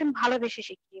আমাকে ভীষণ ভালোবেসে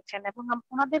শিখিয়েছেন, এবং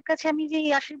ওনাদের কাছে আমি যে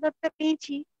এই আশীর্বাদটা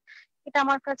পেয়েছি, এটা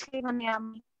আমার কাছে মানে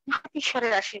আমি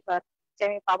ঈশ্বরের আশীর্বাদ যে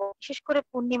আমি পাবো। বিশেষ করে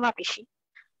পূর্ণিমা পিসি,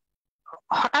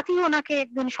 হঠাৎই ওনাকে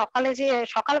একদিন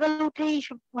সকালবেলা উঠেই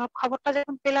খবরটা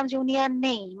যখন পেলাম যে উনি আর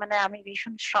নেই, মানে আমি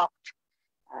ভীষণ শকড।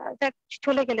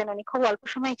 চলে গেলেন, উনি খুব অল্প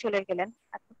সময় চলে গেলেন,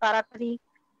 এত তাড়াতাড়ি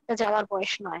যাওয়ার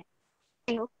বয়স নয়।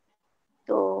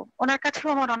 তো ওনার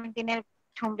কাছেও আমার অনেক দিনের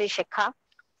ঠুমরি শেখা।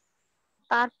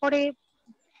 তারপরে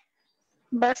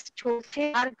ব্যাস চলছে।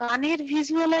 আর গানের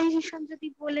ভিজুয়ালাইজেশন যদি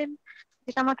বলেন,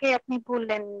 যেটা আমাকে আপনি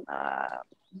বললেন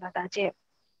দাদা, যে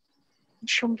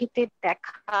সঙ্গীতের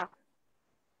দেখা,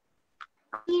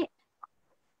 আমি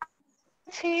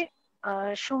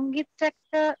সঙ্গীতটা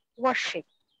একটা ওয়ার্শিপ।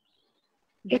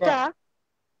 এটা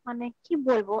মানে কি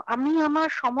বলবো, আমি আমার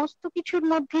সমস্ত কিছুর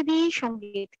মধ্যে দিয়েই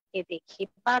সঙ্গীতকে দেখি,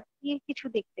 বাদ দিয়ে কিছু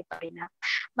দেখতে পারি না।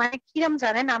 মানে কিরম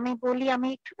জানেন, আমি বলি আমি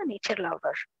একটু না নেচার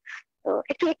লাভার। তো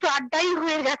একটু একটু আড্ডাই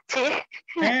হয়ে যাচ্ছে,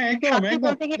 সত্যি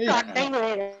বলতে গিয়ে একটু আড্ডাই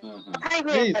হয়ে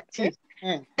যাচ্ছে,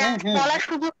 বলার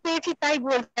সুযোগ পেয়েছি তাই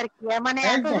বলছি আর কি। মানে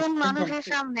এতজন মানুষের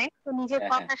সামনে তো নিজের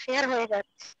কথা শেয়ার হয়ে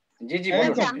যাচ্ছে।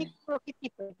 আমি প্রকৃতি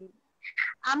তৈরি,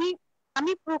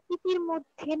 আমি প্রকৃতির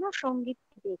মধ্যে না সঙ্গীত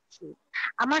দেখি।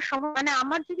 মানে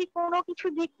আমার যদি কোনো কিছু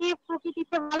দেখে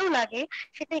প্রকৃতিতে ভালো লাগে,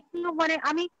 সেটা একটু মানে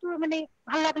আমি একটু মানে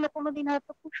ভালো লাগলো, কোনোদিন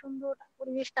হয়তো খুব সুন্দর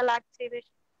পরিবেশটা লাগছে, বেশ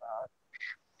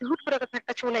হুট করে কোথাও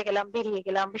একটা চলে গেলাম, বেরিয়ে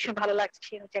গেলাম, ভীষণ ভালো লাগছে,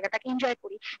 সেই জায়গাটাকে এনজয়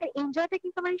করি। এনজয়টা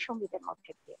কিন্তু আমার এই সঙ্গীতের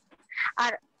মধ্যে দিয়ে।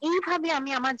 আর এইভাবে আমি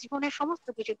আমার জীবনের সমস্ত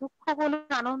কিছু, দুঃখ বলুন,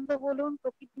 আনন্দ বলুন,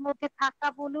 প্রকৃতির মধ্যে থাকা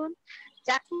বলুন,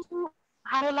 যা কিছু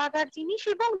ভালো লাগার জিনিস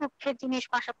এবং দুঃখের জিনিস,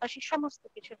 পাশাপাশি সমস্ত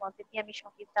কিছুর মধ্যে দিয়ে আমি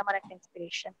সঙ্গীতটা আমার একটা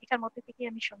ইন্সপিরেশন, এটার মধ্যে থেকে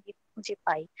আমি সঙ্গীত খুঁজে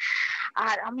পাই।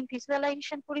 আর আমি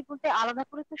ভিজুয়ালাইজেশন করি বলতে আলাদা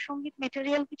করে তো সঙ্গীত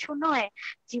মেটেরিয়াল কিছু নয়,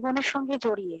 জীবনের সঙ্গে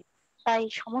জড়িয়ে। তাই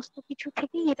সমস্ত কিছু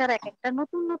থেকেই এটার এক একটা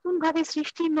নতুন নতুন ভাবে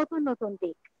সৃষ্টির নতুন নতুন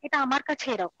দিক। এটা আমার কাছে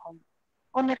এরকম,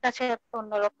 অন্যের কাছে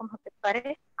অন্যরকম হতে পারে,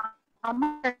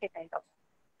 আমার কাছে এটাই এরকম।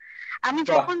 আমি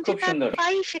যখন যেটা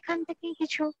পাই সেখান থেকে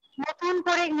কিছু নতুন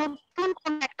করে নতুন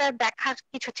কোন একটা দেখার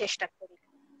কিছু চেষ্টা করি।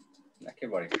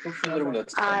 খুব সুন্দর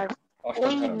বলেছেন। আর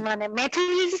ওই মানে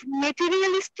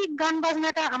মেটেরিয়ালিস্টিক গান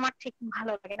বাজনাটা আমার ঠিক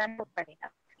ভালো লাগে না, করতে পারি না।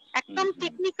 একদম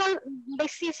টেকনিক্যাল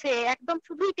বেসিসে একদম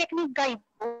শুধুই টেকনিক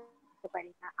গাইতে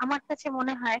পারি না। আমার কাছে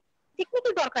মনে হয়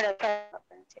টেকনিকের দরকার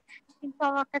আছে, কিন্তু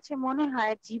আমার কাছে মনে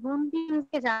হয় জীবন দিয়ে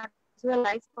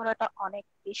ভিজুয়ালাইজ করাটা অনেক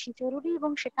বেশি জরুরি,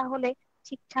 এবং সেটা হলে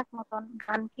ঠিকঠাক মতন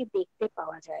গানকে দেখতে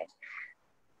পাওয়া যায়।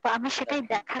 তো আমি সেটাই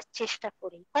দেখার চেষ্টা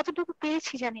করি, কতটুকু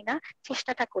পেরেছি জানি না,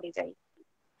 চেষ্টাটা করে যাই।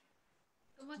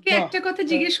 তোমাকে একটা কথা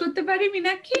জিজ্ঞেস করতে পারি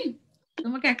মীনাক্ষী?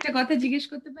 তোমাকে একটা কথা জিজ্ঞেস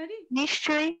করতে পারি?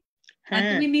 নিশ্চয়ই।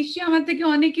 তুমি নিশ্চয়ই আমার থেকে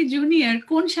অনেকই জুনিয়র।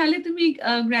 কোন সালে তুমি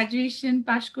গ্রাজুয়েশন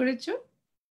পাশ করেছো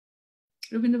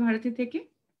রবীন্দ্র ভারতী থেকে?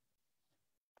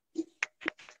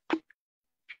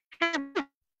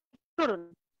 করুন।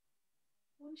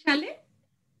 কোন সালে?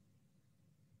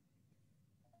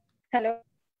 হ্যালো,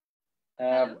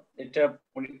 এটা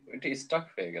এটা স্টাক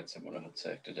হয়ে গেছে মনে হচ্ছে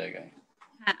একটা জায়গায়।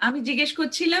 হ্যাঁ, আমি জিজ্ঞেস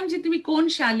করছিলাম যে তুমি কোন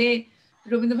সালে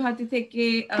রবীন্দ্র ভারতী থেকে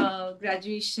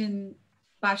গ্রাজুয়েশন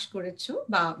পাশ করেছো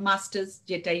বা মাস্টার্স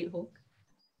যেটাই হোক।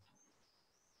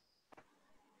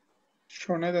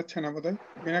 শোনা যাচ্ছে না বোধহয়।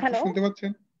 মীনাক্ষী শুনতে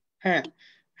পাচ্ছেন? হ্যাঁ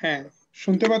হ্যাঁ,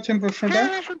 শুনতে পাচ্ছেন প্রশ্নটা?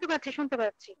 হ্যাঁ শুনতে পাচ্ছি।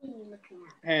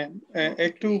 হ্যাঁ,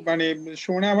 একটু মানে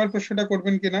শোনা আবার প্রশ্নটা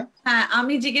করবেন কিনা? হ্যাঁ,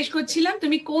 আমি জিজ্ঞেস করছিলাম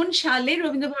তুমি কোন সালে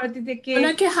রবীন্দ্র ভারতী থেকে?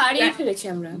 ওনাকে হারিয়ে ফেলেছি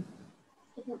আমরা।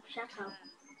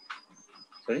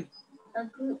 সরি,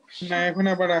 না এখন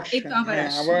আবার আসছে।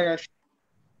 হ্যাঁ আবার আসছে।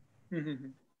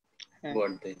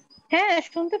 হ্যাঁ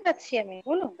শুনতে পাচ্ছি আমি,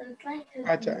 বলুন।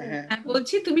 আচ্ছা হ্যাঁ,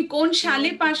 বলছি তুমি কোন সালে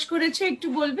পাশ করেছো একটু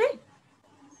বলবে?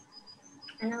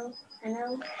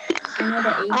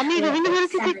 আমি রবীন্দ্র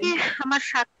ভারতী থেকে আমার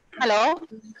হ্যালো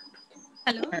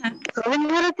হ্যালো, হ্যাঁ রবীন্দ্র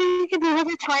ভারতী থেকে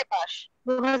 2006 পাস।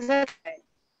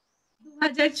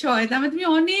 2006, তার মানে তুমি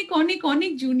অনেক অনেক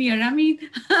অনেক জুনিয়র। আমি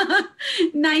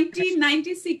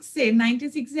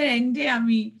 96 এর এন্ডে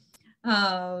আমি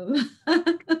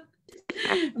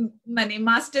মানে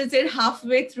মাস্টার্স এর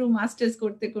হাফওয়ে থ্রু মাস্টার্স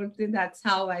করতে করতে দ্যাটস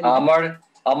হাউ আই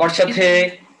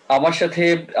আমার সাথে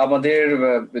আমাদের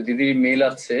দিদির মেল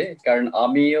আছে, কারণ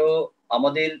আমিও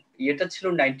আমাদের ইয়েটা ছিল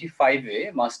 95-এ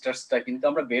মাস্টার্সটা, কিন্তু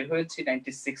আমরা বের হয়েছি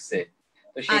 96-এ।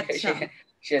 তো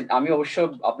আমি অবশ্য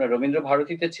আপনার রবীন্দ্র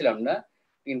ভারতীতে ছিলাম না,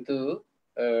 কিন্তু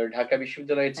ঢাকা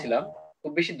বিশ্ববিদ্যালয়ে ছিলাম।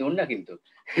 খুব বেশি দূর না, কিন্তু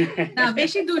না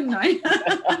বেশি দূর নয়।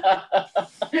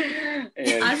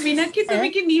 আর মীনাক্ষী, তুমি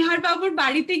কি নিহার বাবুর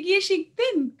বাড়িতে গিয়ে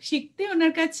শিখতে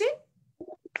ওনার কাছে,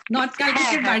 নর্থ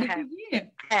ক্যালকাটার বাড়িতে গিয়ে?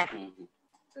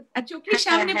 চোখের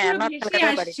সামনে পুরো ভেসে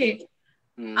আসছে।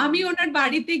 আমি ওনার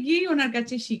বাড়িতে গিয়ে ওনার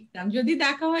কাছে শিখতাম। যদি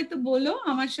দেখা হয় তো বলো,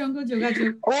 আমার সঙ্গে যোগাযোগ।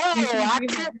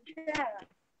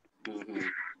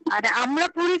 আর আমরা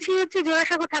পড়েছি হচ্ছে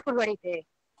জোড়াসাঁকো ঠাকুর বাড়িতে।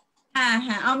 হ্যাঁ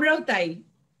হ্যাঁ,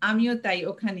 আমিও তাই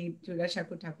ওখানে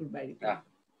জোড়াসাঁকো ঠাকুর বাড়িতে।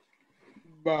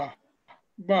 বাহ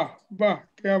বাহ বাহ,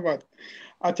 क्या बात।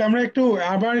 আচ্ছা আমরা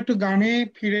আবার একটু গানে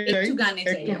ফিরে যাই।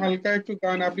 একটু হালকা একটু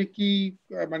গান। আপনি কি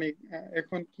মানে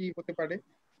এখন কি হতে পারে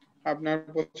আপনার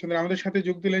পছন্দের? আমাদের সাথে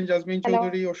যোগ দিলেন জাজমিন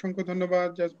চৌধুরী। অসংখ্য ধন্যবাদ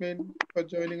জাজমিন ফর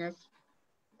জয়নিং আস।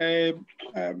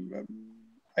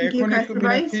 এখন একটু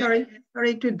সরি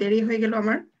একটু দেরি হয়ে গেল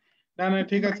আমার। না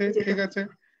ঠিক আছে ঠিক আছে,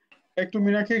 একটু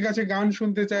মীনাক্ষীর কাছে গান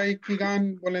শুনতে চাই। কি গান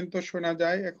বলেন তো শোনা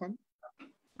যায় এখন?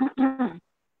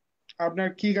 আপনার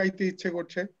কি গাইতে ইচ্ছে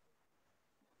করছে?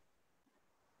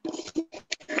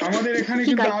 আমাদের এখানে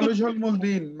কিন্তু আলো ঝলমল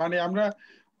দিন, মানে আমরা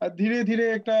ধীরে ধীরে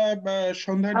একটা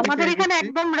সন্ধ্যার দিকে এগোচ্ছি।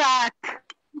 একদম রাত,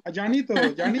 জানি তো,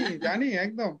 জানি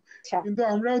একদম, কিন্তু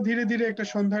আমরাও ধীরে ধীরে একটা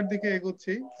সন্ধ্যার দিকে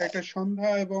এগোচ্ছি। একটা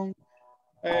সন্ধ্যা এবং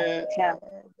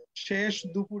শেষ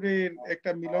দুপুরের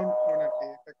একটা মিলন ক্ষণ আর কি,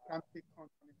 একটা ক্রান্তিক ক্ষণ।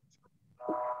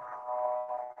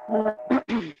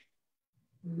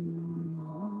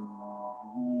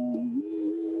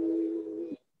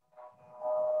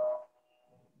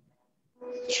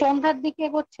 সন্ধ্যার দিকে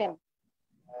এগোচ্ছেন?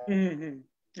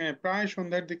 হ্যাঁ, প্রায়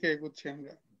সন্ধ্যার দিকে এগোচ্ছি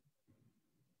আমরা।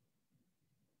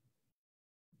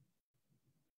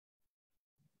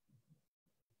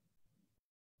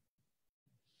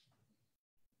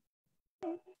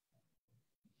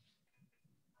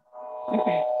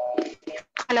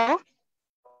 হ্যালো,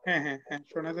 হ্যাঁ হ্যাঁ হ্যাঁ,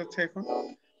 শোনা যাচ্ছে এখন?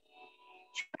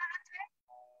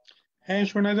 হ্যাঁ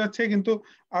শোনা যাচ্ছে, কিন্তু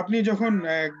আপনি যখন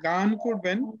গান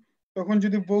করবেন তখন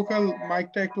যদি ভোকাল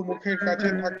মাইকটা একটু মুখের কাছে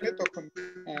থাকলে তখন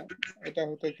এটা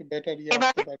হয়তো একটু বেটার ইয়ে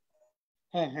আসতে পারে।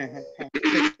 হ্যাঁ হ্যাঁ হ্যাঁ হ্যাঁ, ঠিক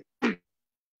ঠিক।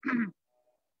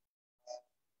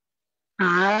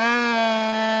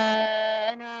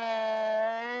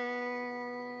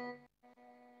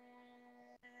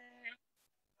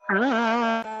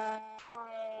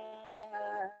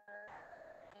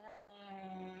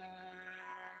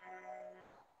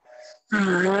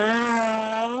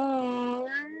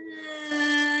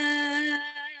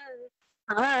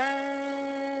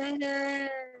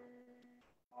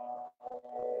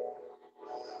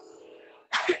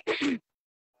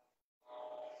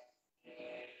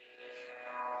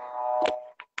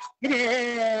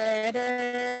 re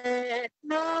re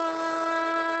no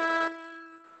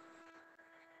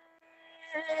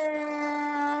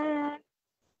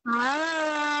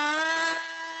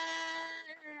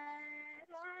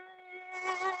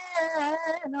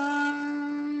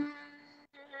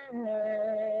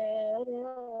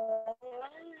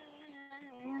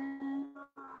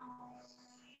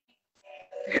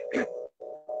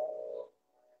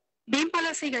ডিম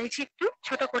পলাশি গাইছি একটু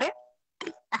ছোট করে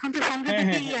এখন তো সঙ্গে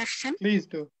দিতেই আসছেন প্লিজ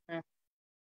ডু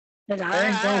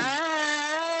একদম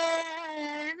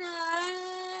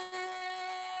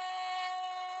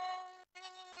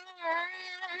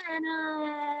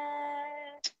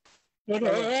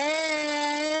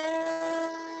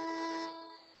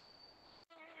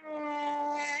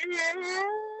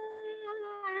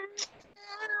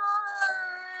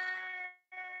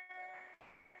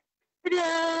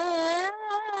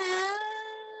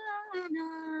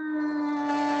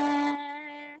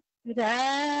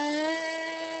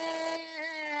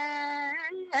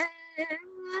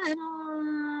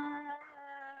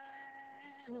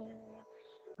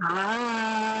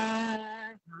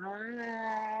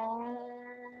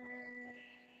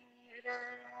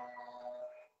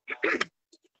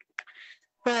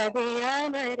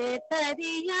Tadiyanare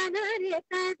tadiyanare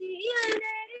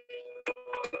tadiyanare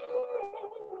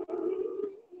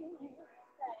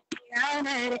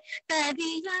tadiyanare tadiyanare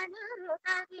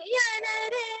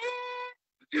tadiyanare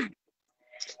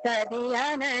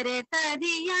tadiyanare tadiyanare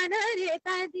tadiyanare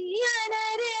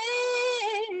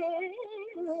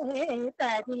tadiyanare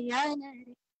tadiyanare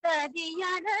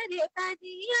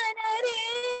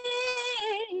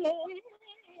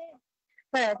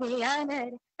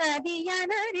tadiyanare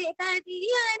tadiyanare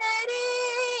tadiyanare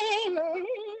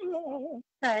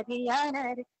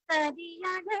tadiyanare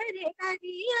tadiyanare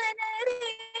tadiyanare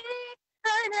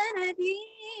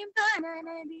tananadim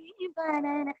tananadim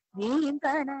tananadim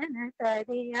tanana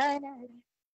tadiyanare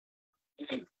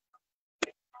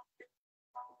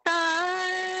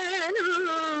tanu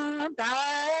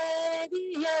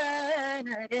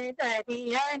tadiyanare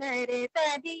tadiyanare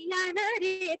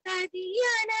tadiyanare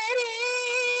tadiyanare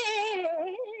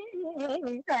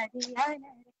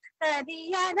tadiyanare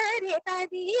tadiyanare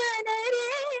tadiyanare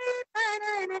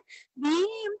tanana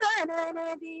dim tanana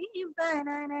dim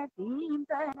tanana dim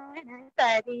tanana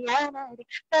tadiyanare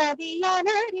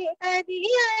tadiyanare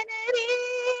tadiyanare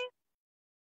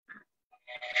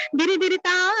diri diri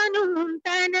tanum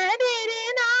tanadere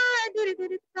na diri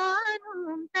diri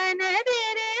tanum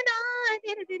tanadere na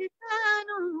diri diri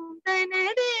tanum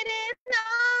tanadere na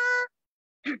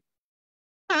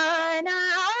ana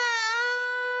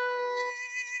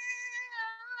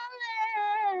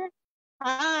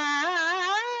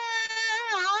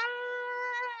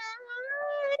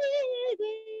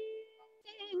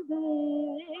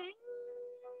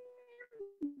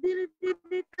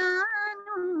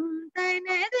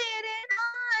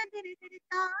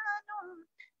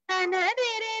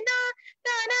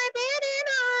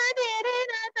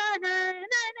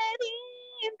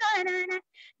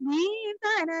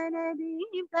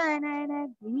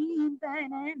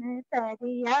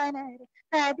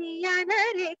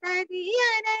tadiyanare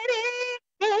tadiyanare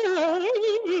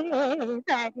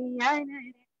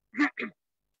tadiyanare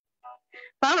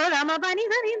Pama gama pani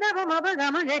dani da pama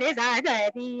gama gare da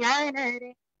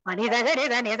tadiyanare pani da gare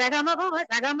da ne da gama pama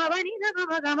da gama pani da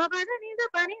pama gama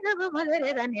pani da pama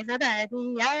gare da ne da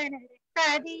tadiyanare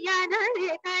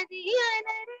tadiyanare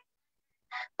tadiyanare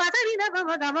Patani da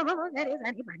pama gama gare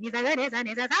da ni pani da gare da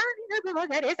ne da tani da pama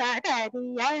gare da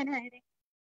tadiyanare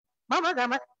Mama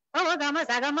gama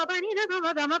sagama pani da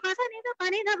gama pasani da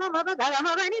pani da mama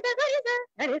gama pani da gare da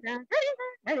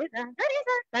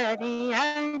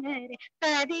tadiyanare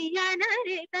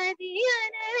tadiyanare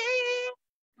tadiyanare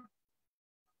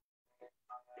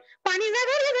pani da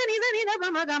gare da ni da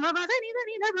mama gama pasani da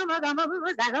ni da mama gama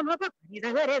sagama pani da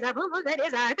gare da mama gare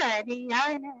da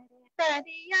tadiyanare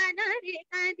tadiyanare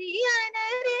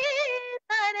tadiyanare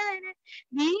tarana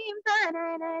dim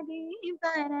tarana dim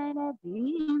tarana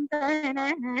dim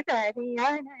tarana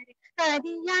tadiyanare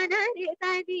tadiyanare tadiyanare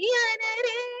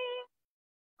tadiyanare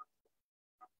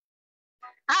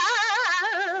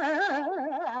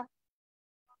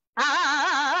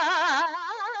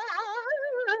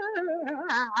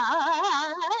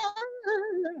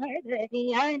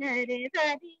tadiyanare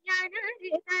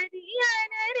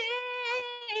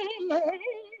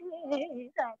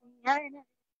tadiyanare tadiyanare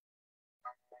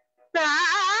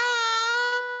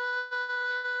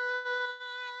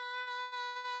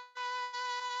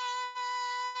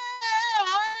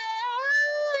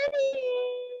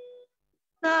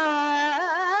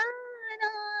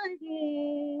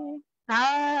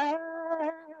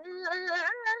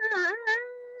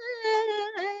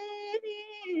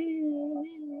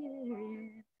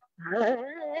This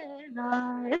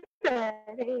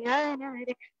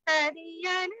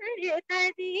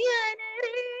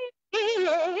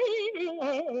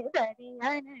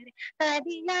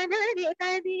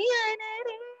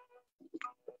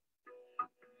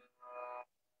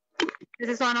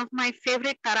is one of my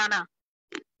favorite tarana.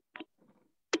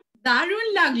 দারুণ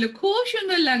লাগলো, খুব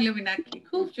সুন্দর লাগলো মীনাক্ষী,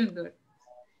 খুব সুন্দর,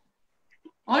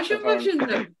 অসম্ভব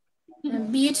সুন্দর।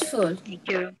 Beautiful. Thank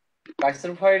you.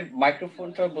 Kaiser ভাইয়ের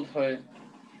মাইক্রোফোনটা বোধহয়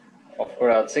অফ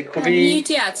করা আছে, খুবই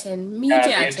মিউটে আছেন,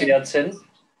 মিউটে আছেন। আছেন।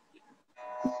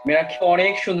 মীনাক্ষী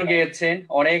অনেক সুন্দর গেয়েছেন,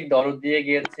 অনেক দরদ দিয়ে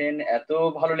গেয়েছেন, এত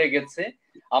ভালো লেগেছে।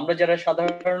 আমরা যারা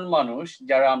সাধারণ মানুষ,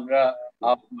 যারা আমরা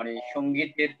মানে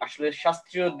সঙ্গীতের আসলে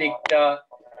শাস্ত্রীয় দিকটা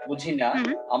বুঝি না,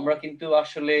 আমরা কিন্তু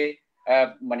আসলে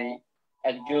মানে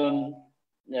একজন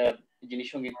যিনি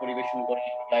সঙ্গীত পরিবেশন করেন,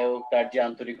 গায়ক, তার যে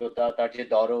আন্তরিকতা, তার যে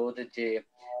দরদ, যে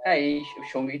এই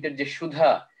সঙ্গীতের যে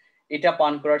সুধা, এটা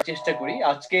পান করার চেষ্টা করি।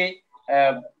 আজকে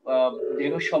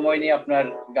দীর্ঘ সময় নিয়ে আপনার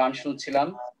গান শুনছিলাম,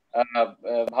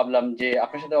 ভাবলাম যে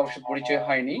আপনার সাথে অবশ্য পরিচয়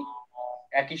হয়নি,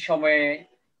 একই সময়ে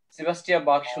সেবাস্টিয়া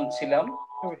বাক শুনছিলাম।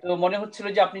 তো মনে হচ্ছিল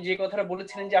যে আপনি যে কথাটা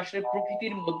বলেছিলেন যে আসলে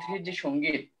প্রকৃতির মধ্যে যে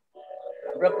সঙ্গীত,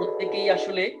 আমরা প্রত্যেকেই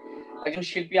আসলে একজন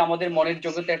শিল্পী আমাদের মনের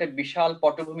জগতে একটা বিশাল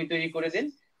পটভূমি তৈরি করে দেন,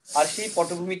 আর সেই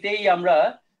পটভূমিতেই আমরা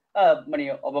মানে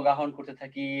অবগাহন করতে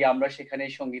থাকি, আমরা সেখানে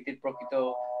সঙ্গীতের প্রকৃত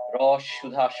রস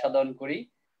সুধা আস্বাদন করি।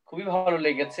 খুবই ভালো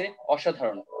লেগেছে,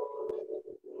 অসাধারণ।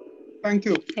 Thank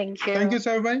you. Thank you. Thank you,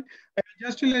 Sarvai.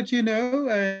 Just to let you know,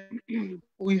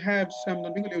 we have some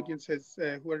non-Bengali audiences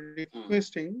who are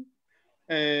requesting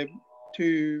to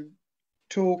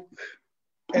talk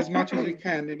as much as we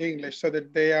can in English, so that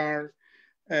they are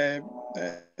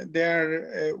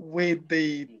with the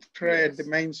thread, the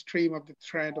mainstream of the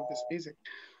thread of this music.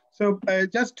 So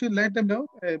just to let them know,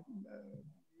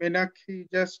 Minakshi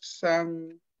just sang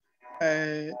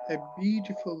a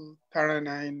beautiful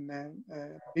tarana in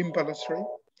Bimpalasri.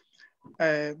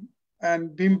 And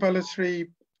Bimpalasri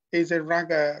is a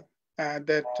raga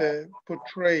that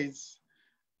portrays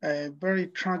a very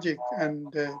tragic and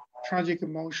tragic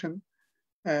emotion,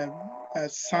 a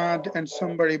sad and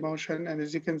somber emotion. And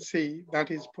as you can see, that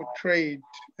is portrayed,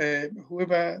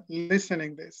 whoever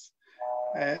listening this,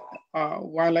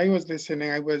 while I was listening,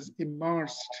 I was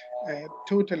immersed,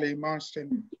 totally immersed in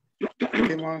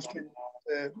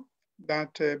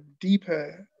that deeper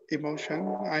emotion.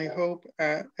 I hope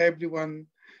everyone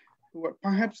who are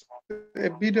perhaps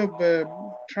a bit of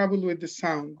trouble with the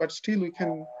sound, but still we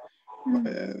can,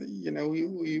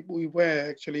 we were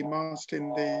actually immersed in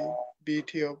the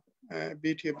beauty of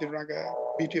the raga,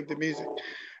 beauty of the music.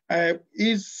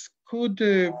 Could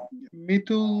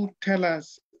Mitul tell us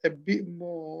a bit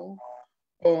more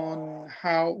on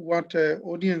what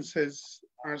audiences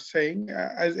are saying?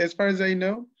 As far as I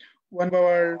know, one of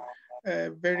our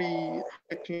very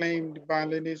acclaimed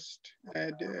violinist,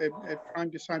 a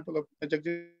prime disciple of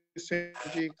Jagdish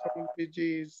Singh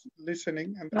is listening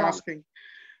and asking,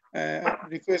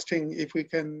 requesting if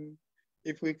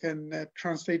we can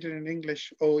translate it in English,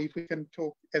 or if we can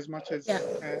talk as much as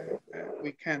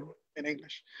we can in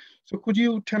English. So could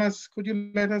you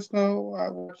let us know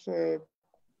what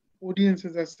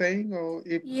audiences are saying, or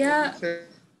if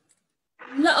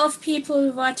a lot of people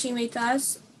watching with us.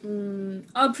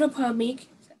 Abra Parmik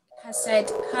has said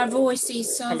her voice is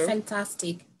so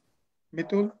fantastic.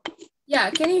 Mitul? Yeah,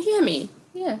 can you hear me?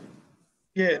 Yeah,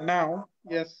 now,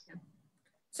 yes.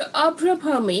 So Abra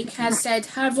Parmik has said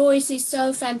her voice is so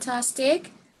fantastic.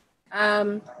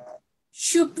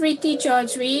 Shupriti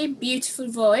Chaudhary, beautiful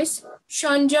voice.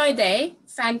 Shanjoy Day,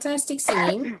 fantastic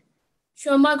singing.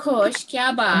 Shoma Ghosh, kya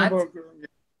baat.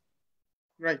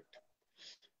 Right.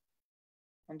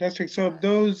 Fantastic. So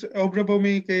those, Obra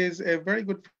Bhomik is a very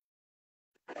good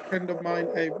friend of mine,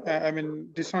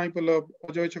 disciple of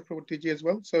Ajoy Chakraborty ji as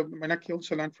well. So Minakshi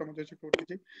also learned from Ajoy Chakraborty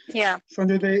ji. Yeah.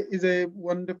 Sanjay Dey is a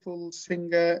wonderful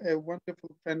singer, a wonderful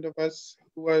friend of us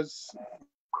who were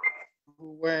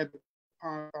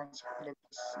part of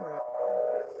this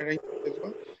arrangement as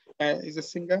well. Is a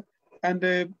singer, and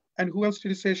who else did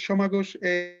you say? Shoma Ghosh,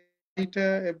 a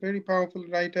writer, a very powerful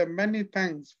writer. Many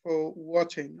thanks for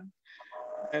watching.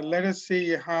 And let us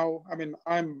see how,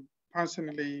 I'm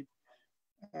personally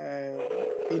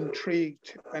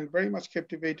intrigued and very much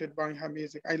captivated by her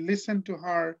music. I listened to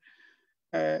her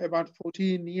about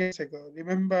 14 years ago.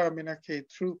 Remember, Minakshi,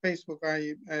 through Facebook,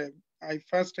 I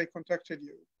contacted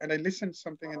you and I listened to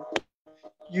something on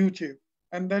YouTube.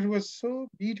 And that was so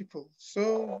beautiful,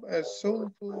 so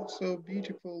soulful, so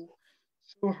beautiful,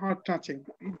 so heart-touching.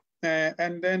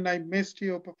 And then I missed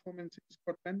your performance in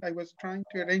Scotland. I was trying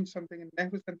to arrange something in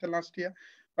Nehru Center last year,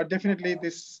 but definitely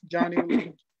this journey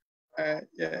will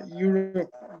Europe,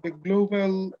 the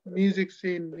global music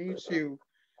scene needs you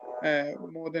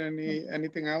more than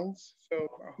anything else. So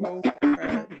I hope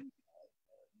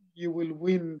you will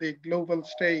win the global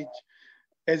stage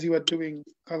as you are doing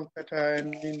Kolkata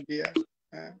and India.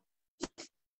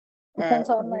 Depends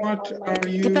on What my are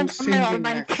you depends on my singing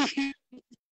almighty.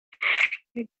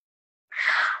 next?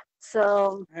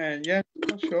 So Yeah,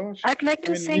 sure. I'd like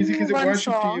to sing music is a one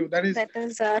worship to you. song That is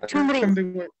Thumri.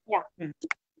 something. Yeah, Mhm.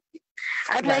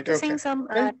 I'd like Right. to Okay. sing some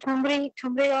Well, Thumri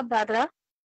or Dadra.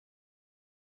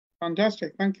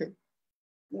 fantastic. Thank you.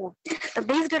 Yeah. The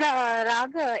based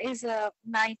raga is a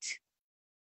night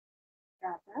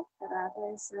raga. The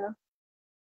raga is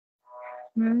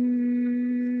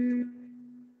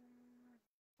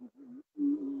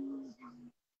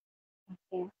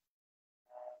okay.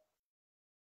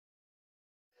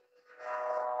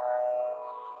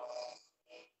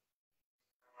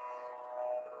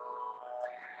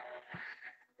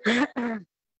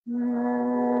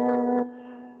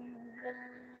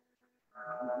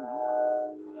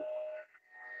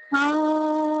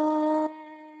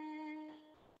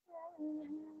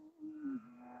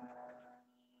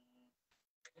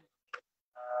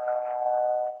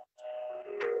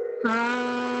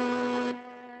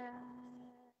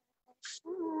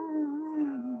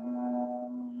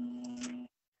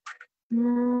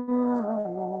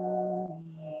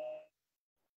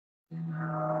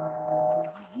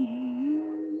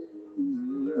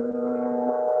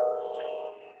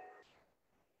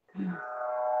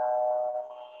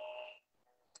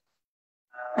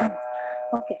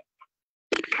 Okay.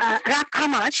 Rag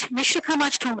Khamaj, Mishra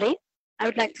Khamaj Thumri. I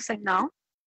would like to sing now.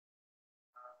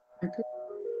 Okay.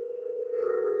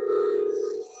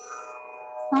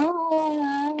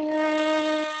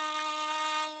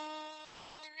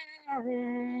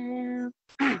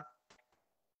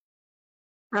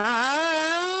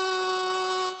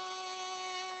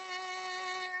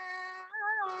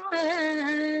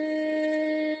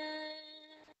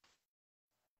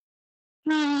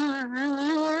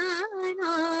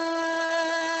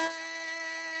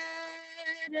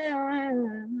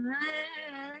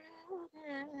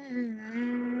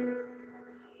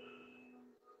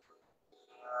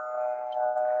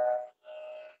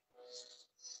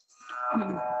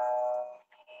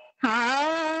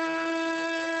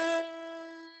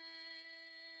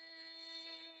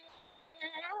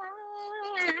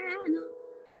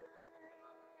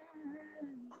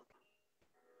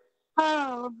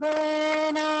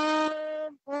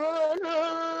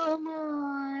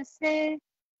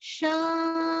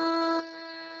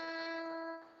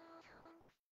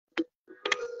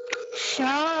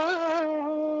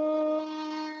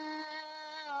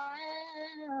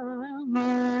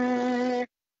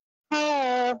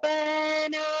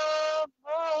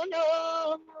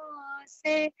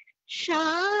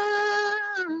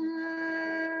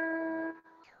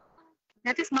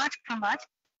 That is much from much.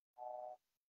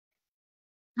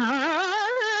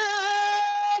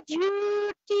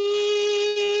 झूठी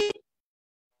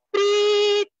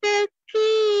प्रीत की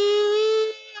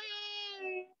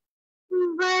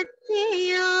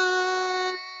बतिया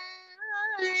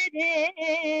रे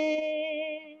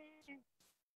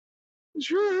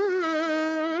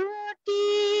झूठी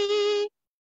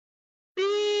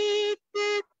प्रीत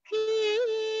की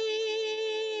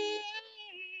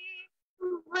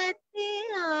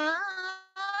बतिया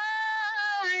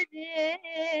रे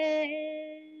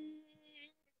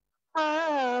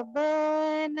अब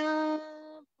ना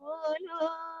बोलो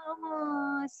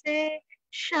मुझसे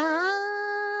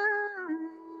शाम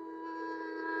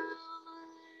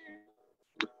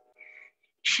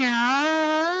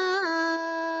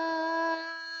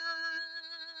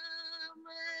शाम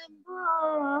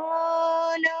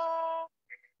बोलो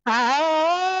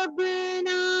अब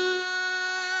ना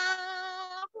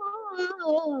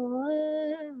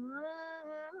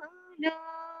बोलो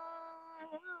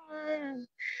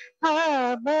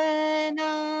अब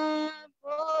ना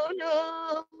बोलो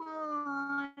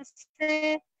मुझसे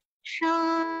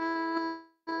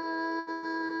शाम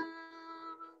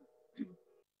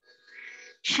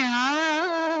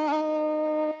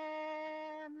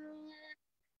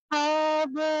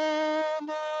अब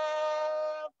ना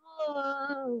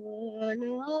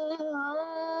बोलो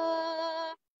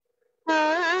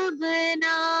अब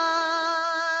ना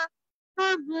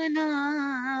अब ना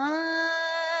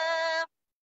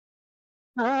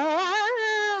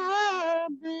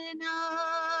अब ना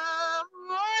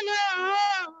बोलो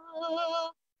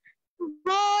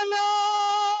बोलो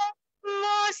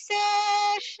मुझसे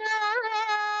शाम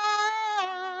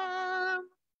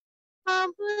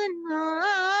अब ना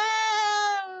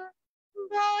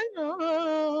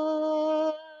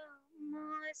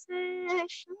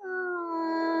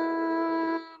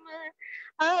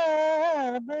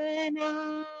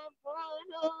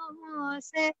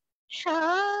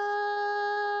श्याम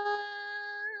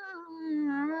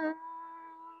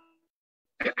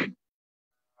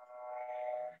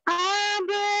अब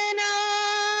ना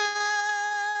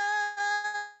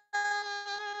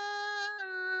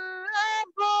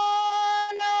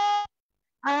बोलो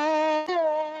अब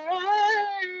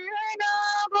ना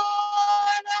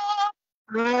बोलो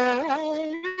अब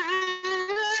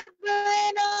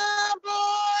ना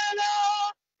बोलो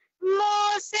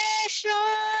मुझसे श्याम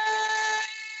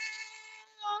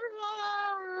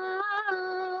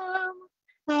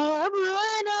अब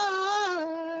ना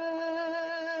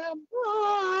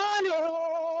बोलो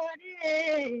रे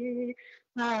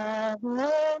अब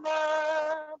ना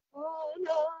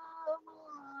बोलो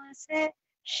मुझसे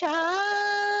श्याम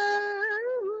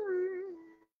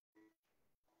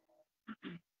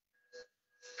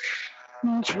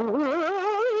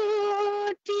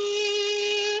झूठी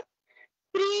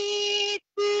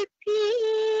प्रीत की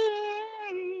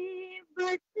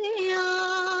बतिया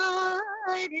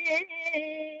रे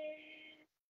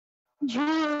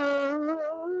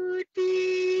झूठी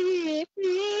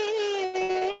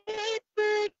प्रीत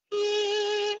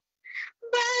की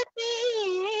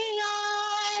बतिया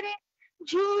रे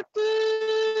झूठी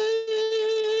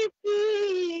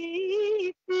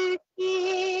प्रीत की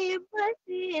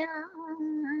बतिया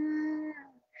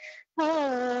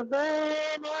अब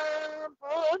ना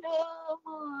बोलो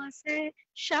मुझसे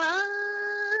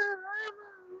श्याम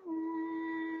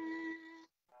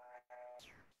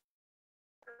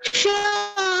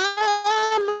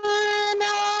श्याम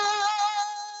ना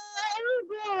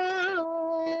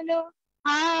बोलो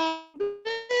अब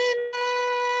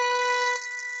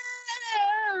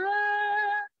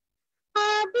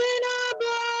ना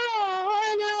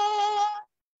बोलो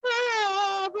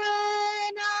अब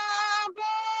ना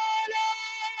बोलो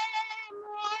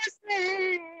मुझसे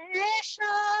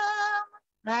श्याम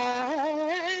अब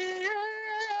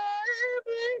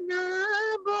ना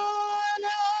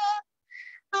बोलो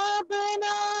अब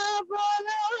ना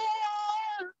बोलो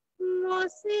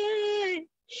मुझसे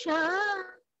श्याम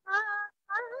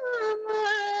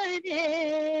रे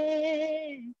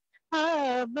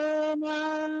अब ना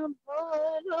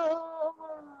बोलो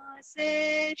मुझसे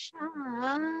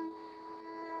श्याम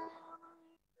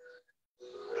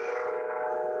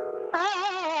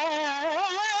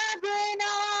अब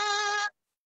ना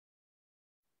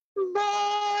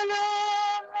बोलो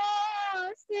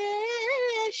मुझसे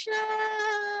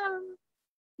श्याम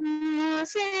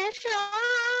मुझसे श्याम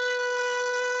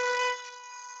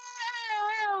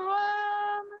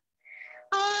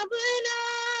अब ना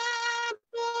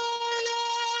बोलो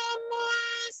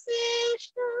मुझसे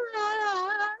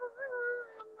श्याम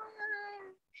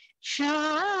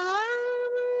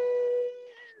श्याम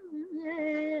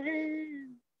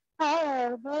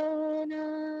अब ना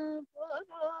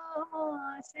बोलो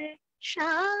मुझसे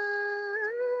श्याम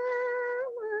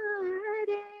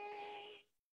रे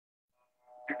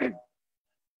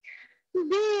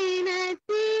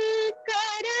विनती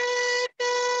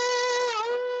करता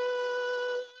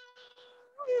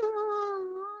हूँ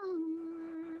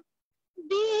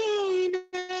विनती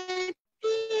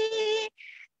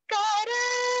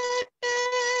करता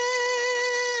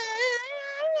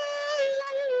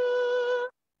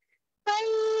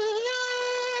पैया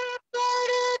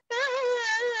पड़ता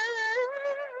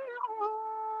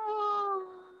हूँ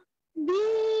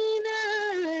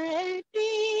विनती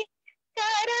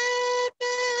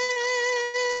करता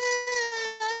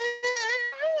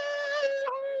हूँ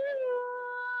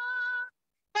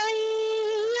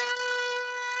पैया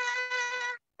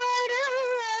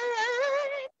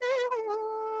पड़ता हूँ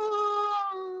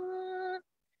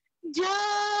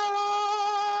जाओ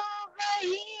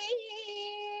वहीं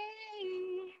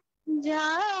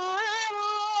जाओ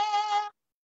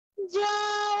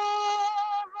जाओ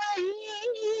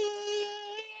वहीं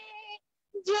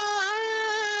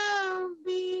जाओ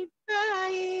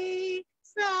बिताए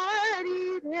सारी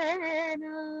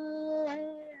रहना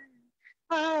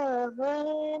अब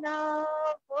ना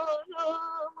बोलो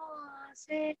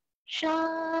मुझसे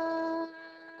श्याम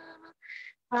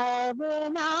अब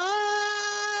ना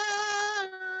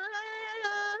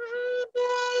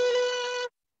बोलो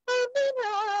अब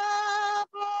ना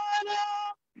बोलो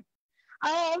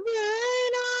अब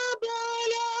ना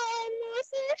बोलो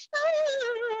मुझसे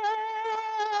श्याम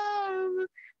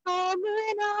अब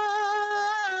ना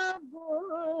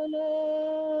बोलो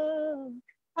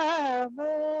अब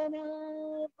ना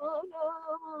बोलो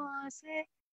मुझसे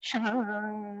श्याम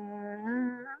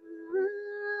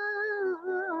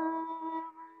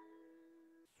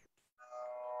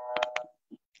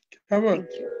क्या बात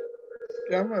Thank you.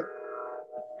 क्या बात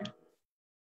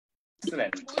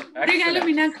Excellent. পড়ে গেল Excellent.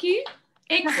 মিনাক্ষী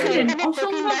Excellent.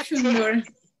 অসম্ভব সুন্দর।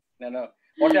 No.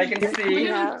 What I can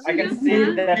see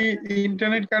that the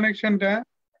internet connection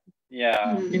yeah.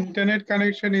 Internet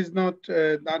connection is not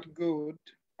that good,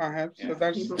 perhaps. Yeah. So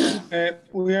that's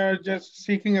we are just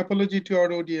seeking apology to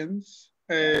our audience,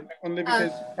 only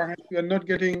because perhaps we are not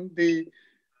getting the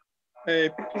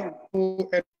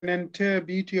an entire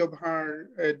beauty of her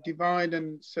divine and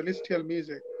celestial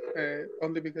music,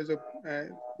 only because of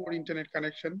poor internet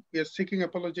connection. We are seeking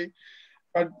apology,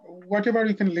 but whatever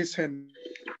you can listen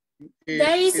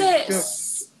There is a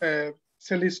just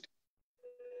celestial.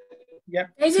 Yeah,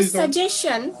 there's a please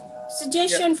don't.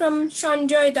 suggestion from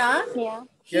Sangeet. Yeah.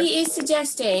 He is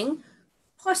suggesting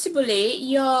possibly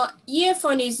your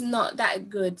earphone is not that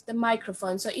good, the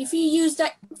microphone. So if you use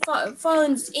that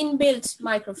phone's inbuilt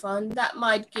microphone, that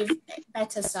might give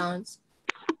better sounds.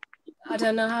 I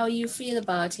don't know how you feel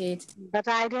about it. But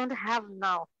I don't have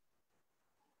now.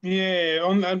 Yeah,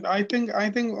 I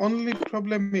think only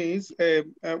problem is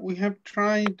we have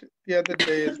tried the other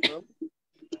day as well.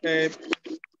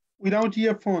 Without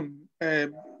earphone,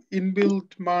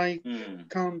 inbuilt mic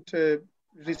can't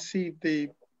receive the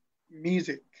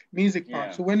music part.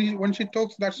 So when she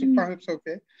talks, that's perhaps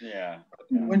okay. Yeah.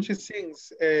 When she sings,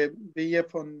 the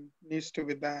earphone needs to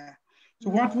be there. So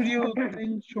what would you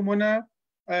think, Shumona?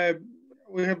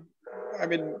 We have, I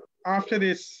mean, after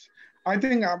this, I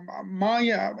think my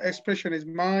expression is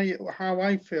how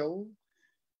I feel.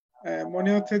 মনে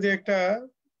হচ্ছে যে একটা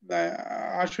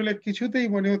আসলে কিছুতেই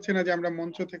মনে হচ্ছে না যে আমরা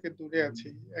মঞ্চ থেকে দূরে আছি,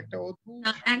 একটা অদ্ভুত।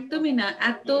 একদমই না,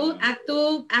 এত এত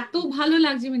এত ভালো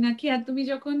লাগছে মিনাক্ষী। আর তুমি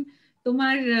যখন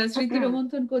তোমার স্মৃতি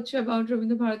রোমন্থন করছো about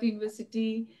রবীন্দ্র ভারতী ইউনিভার্সিটি,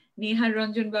 নিহার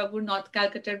রঞ্জন বাবুর নর্থ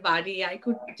ক্যালকাটার বাড়ি, I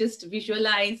could just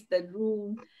visualize the room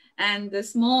and the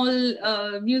small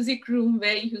music room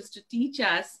where you used to teach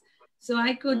us. So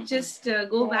I could just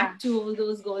go back to all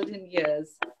those golden years.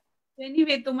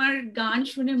 Anyway, তোমার গান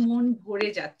শুনে মন ভরে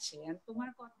যাচ্ছে, and তোমার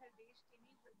কথা বেশ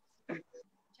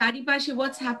চারিপাশে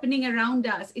what's happening around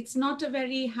us. It's not a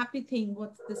very happy thing,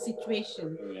 what's the situation.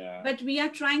 But we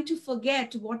are trying to forget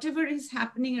whatever is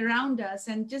happening around us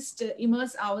and just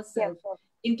immerse ourselves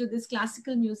into this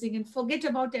classical music and forget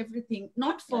about everything,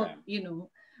 not for,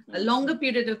 a longer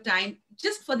period of time,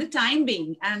 just for the time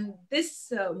being. And this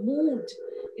mood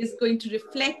is going to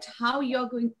reflect how we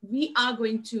are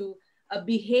going to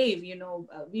behave,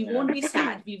 we won't be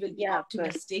sad, we will be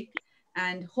optimistic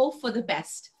and hope for the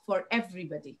best for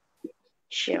everybody.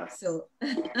 Sure. So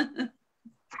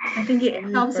I think it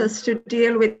helps us to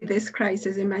deal with this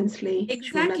crisis immensely.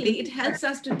 Exactly, it helps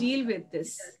us to deal with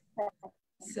this.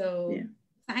 So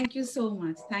thank you so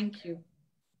much. Thank you.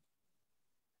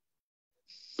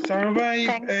 Sarvai,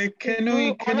 can we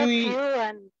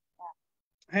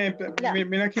hey,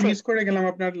 Minakshi miss করে গেলাম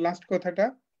আপনার last কথাটা।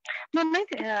 No,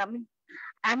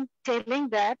 I'm telling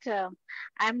that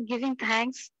I'm giving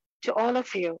thanks to all of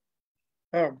you.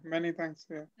 Oh, many thanks.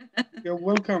 Yeah. You're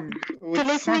welcome. With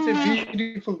such a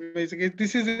beautiful music.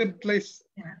 This is a place.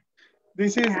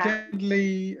 This is definitely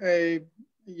a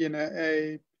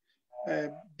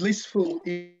blissful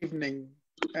evening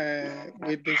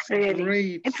with this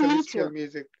great celestial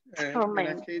music.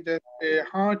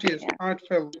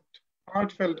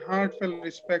 Heartfelt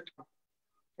respect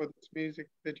for this music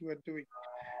that you are doing.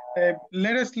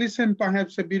 Let us listen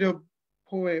perhaps a bit of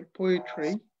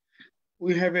poetry.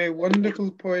 We have a wonderful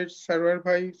poet,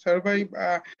 Sarvai,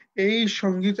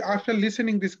 Sangeet, after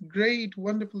listening this great,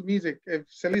 wonderful music,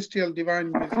 celestial, divine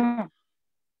music,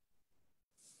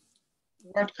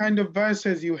 what kind of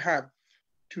verses you have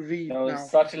to read now?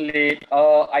 Certainly,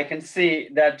 I can see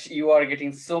that you are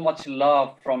getting so much love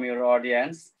from your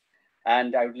audience, and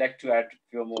I would like to add a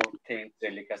few more things,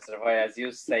 really, Sarvai. As you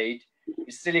said,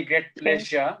 it's really great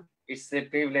pleasure. It's a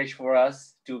privilege for us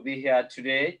to be here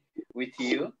today with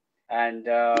you. And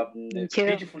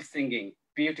beautiful singing.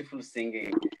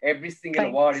 Every single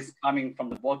word is coming from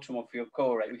the bottom of your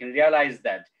core. Right? We can realize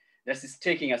that this is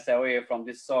taking us away from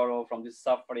this sorrow, from these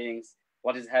sufferings,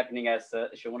 what is happening, as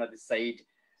Shumona said.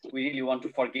 We really want to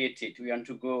forget it. We want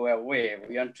to go away.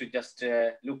 We want to just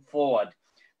look forward.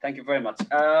 Thank you very much.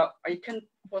 I can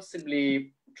possibly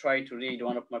try to read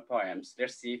one of my poems.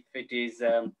 Let's see if it is,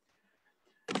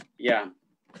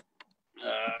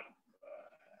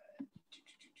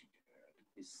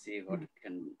 see what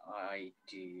can I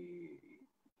do.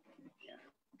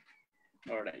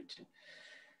 All right.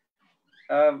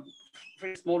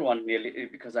 Very small one, really,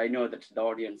 because I know that the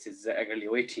audience is eagerly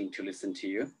waiting to listen to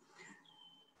you.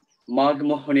 মাঘ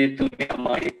মোহনে তুমি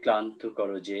আমায় ক্লান্ত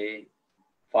করো যে,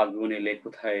 ফাল্গুন এলে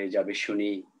কোথায় যাবে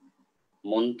শুনি,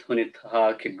 মন্থনে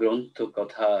থাকে গ্রন্থ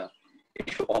কথা,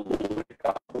 এসো অমর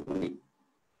কাব্যগুনি।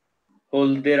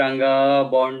 হলদে রাঙা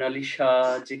বর্ণালী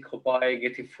সাজ খোপায়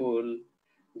গেথে ফুল,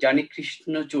 জানি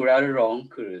কৃষ্ণ চূড়ার রং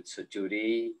করেছ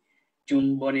চুরি,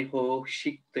 চুম্বনে হোক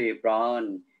সিক্ত এ প্রাণ,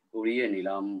 উড়িয়ে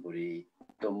নিলাম বুড়ি।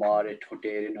 তোমার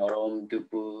ঠোঁটের নরম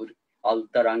দুপুর,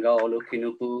 আলতা রাঙা অলকে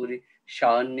নুপুর,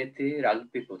 সান্নেতে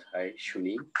রাখবে কোথায়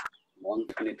শুনি,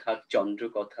 মন্থনে থাক চন্দ্র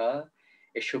কথা,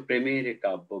 এসো প্রেমের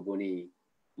কাব্য বনি।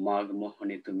 মাঘ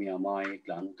মোহনে তুমি আমায়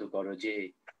ক্লান্ত করো যে,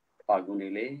 ফাগুন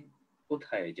এলে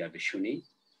কোথায় যাবে শুনি।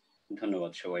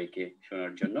 ধন্যবাদ সবাইকে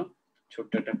শোনার জন্য।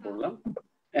 ছোট্ট একটা পড়লাম।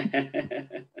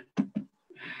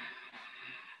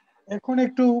 এখন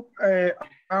একটু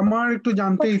আমার একটু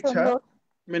জানতে খুব ইচ্ছা সুন্দর।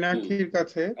 মীনাক্ষীর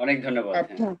কাছে অনেক ধন্যবাদ।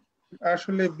 আপনার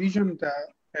আসলে ভিশনটা,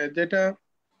 যেটা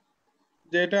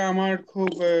যেটা আমার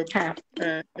খুব হ্যাঁ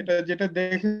এটা যেটা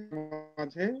দেখে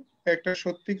মাঝে একটা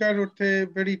সত্যিকার অর্থে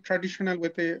ভেরি ট্র্যাডিশনাল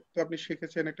ওয়েতে তো আপনি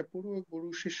শিখেছেন, একটা পুরো গুরু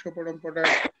শিষ্য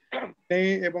পরম্পরার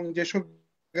এবং যেসব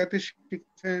জায়গাতে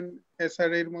শিখছেন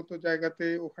এসআর এর মতো জায়গাতে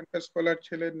ওখানকার স্কলার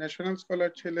ছিলেন, ন্যাশনাল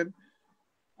স্কলার ছিলেন।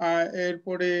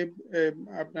 এরপরে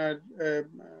আপনার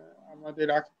আমাদের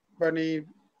আকিবাণীর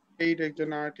এই একজন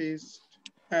আর্টিস্ট,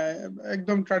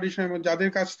 একদম ট্র্যাডিশনাল,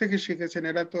 যাদের কাছ থেকে শিখেছেন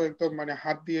এরা তো একদম মানে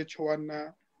হাত দিয়ে ছোঁয়ার না,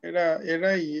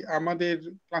 এরাই আমাদের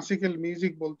ক্লাসিক্যাল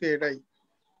মিউজিক বলতে এরাই।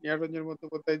 নিহাররঞ্জন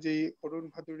বন্দ্যোপাধ্যায় জি, অরুণ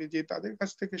ভাদুড়ী জি, তাদের কাছ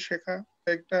থেকে শেখা,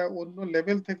 একটা অন্য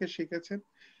লেভেল থেকে শিখেছেন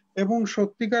এবং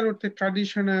সত্যিকার অর্থে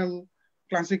ট্র্যাডিশনাল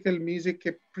ক্লাসিক্যাল মিউজিককে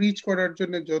প্রিচ করার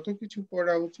জন্য যত কিছু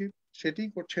করা উচিত সেটাই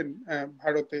করছেন।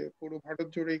 ভারতে, পুরো ভারত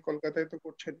জুড়েই, কলকাতায় তো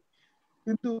করছেন।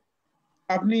 কিন্তু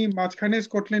আপনি মাঝখানে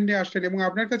স্কটল্যান্ডে আসলেন এবং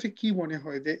আপনার কাছে কি মনে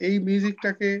হয় যে এই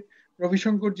মিউজিকটাকে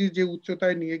রবিশঙ্করজি যে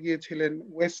উচ্চতায় নিয়ে গিয়েছিলেন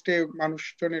ওয়েস্টে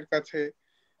মানুষজনের কাছে,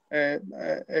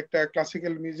 একটা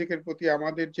ক্লাসিক্যাল মিউজিকের প্রতি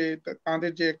আমাদের যে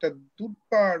তাদের যে একটা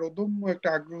দুর্বার অদম্য একটা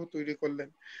আগ্রহ তৈরি করলেন,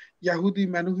 ইয়াহুদি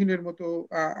ম্যানুহিনের মতো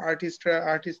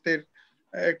আর্টিস্টদের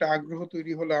একটা আগ্রহ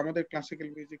তৈরি হলো আমাদের ক্লাসিক্যাল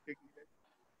মিউজিককে ঘিরে।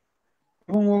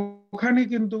 এবং ওখানে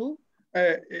কিন্তু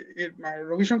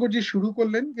রবিশঙ্করজি শুরু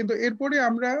করলেন, কিন্তু এরপরে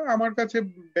আমরা, আমার কাছে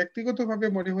ব্যক্তিগতভাবে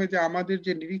মনে হয় যে আমাদের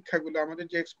যে নিরীক্ষাগুলো, আমাদের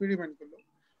যে এক্সপেরিমেন্ট গুলো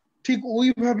ঠিক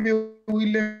ওইভাবে ওই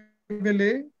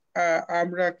লেভেলে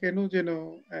আমরা কেন যেন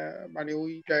মানে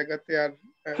ওই জায়গাতে আর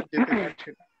যেতে পারছি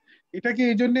না। এটা কি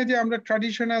এই জন্য যে আমরা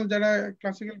ট্র্যাডিশনাল যারা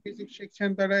ক্লাসিক্যাল মিউজিক শিখছেন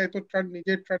তারা এত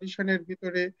নিজের ট্র্যাডিশনের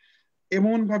ভিতরে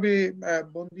এমন ভাবে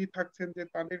বন্দী থাকছেন যে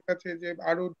তাদের কাছে যে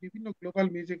আরো বিভিন্ন গ্লোবাল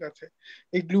মিউজিক আছে,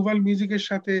 এই গ্লোবাল মিউজিকের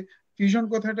সাথে ফিউশন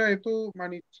কথাটা এত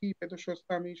মানে চিপ, এত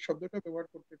সস্তা, আমি শব্দটা ব্যবহার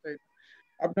করতে চাই না।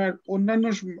 আপনার অন্যান্য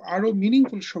আরো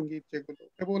মিনিংফুল সঙ্গীত যেগুলো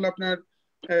কেবল আপনার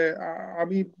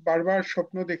আমি বারবার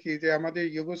স্বপ্ন দেখি যে আমাদের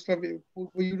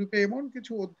পূর্ব ইউরোপে এমন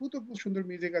কিছু অদ্ভুত অদ্ভুত সুন্দর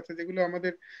মিউজিক আছে যেগুলো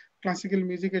আমাদের ক্লাসিক্যাল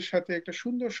মিউজিকের সাথে একটা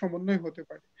সুন্দর সমন্বয় হতে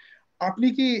পারে। আপনি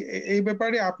কি এই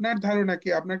ব্যাপারে আপনার ধারণা কি?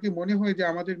 আপনার কি মনে হয় যে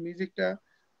আমাদের মিউজিকটা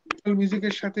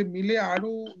মিউজিকের সাথে মিলে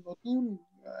আরো নতুন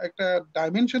একটা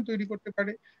ডাইমেনশন তৈরি করতে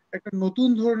পারে, একটা নতুন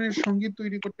ধরনের সঙ্গীত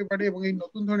তৈরি করতে পারে এবং এই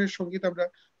নতুন ধরনের সঙ্গীত আমরা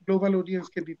গ্লোবাল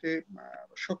অডিয়েন্সকে দিতে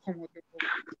সক্ষম হতে পারবো?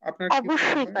 আপনার কি মনে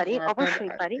অবশ্যই হয় পারি, এবং আপনার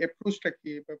অবশ্যই পারি। অ্যাপ্রোচটা কি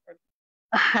এই ব্যাপারে?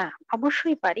 হ্যাঁ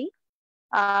অবশ্যই পারি।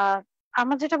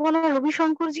 আমার যেটা বলা হয়,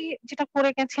 রবিশঙ্করজি যেটা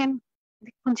করে গেছেন,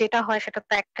 দেখুন যেটা হয় সেটা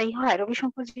তো একটাই হয়,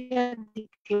 রবিশঙ্করজি আর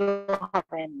দ্বিতীয়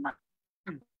হবেন না,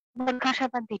 হুম,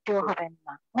 ভাষাবার দ্বিতীয় হবেন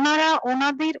না।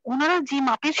 ওনারা যে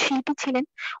মাপের শিল্পী ছিলেন,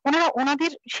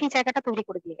 ওনাদের সেই জায়গাটা তৈরি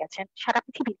করে দিয়ে গেছেন সারা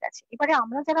পৃথিবীর কাছে। এবারে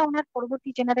আমরা যারা ওনার পরবর্তী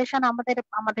জেনারেশন,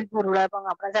 আমাদের বড়রা এবং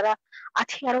আমরা যারা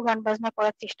আছি আরো গান বাজনা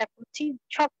করার চেষ্টা করছি,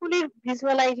 সকলের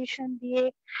ভিজুয়ালাইজেশন দিয়ে,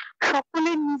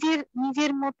 সকলের নিজের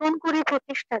নিজের মতন করে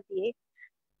প্রচেষ্টা দিয়ে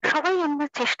সবাই আমরা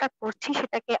চেষ্টা করছি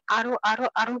সেটাকে আরো আরো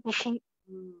আরো বেশি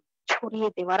ছড়িয়ে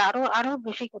দেওয়ার, আরো আরো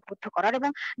বেশি উদ্বুদ্ধ করার, এবং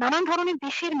নানান ধরনের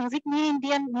দেশের মিউজিক নিয়ে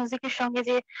ইন্ডিয়ান মিউজিকের সঙ্গে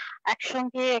যে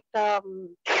একসঙ্গে একটা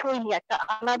শৈলী, একটা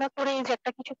আলাদা করে যে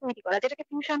একটা কিছু তৈরি করা, যেটাকে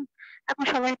ফিউশন, এখন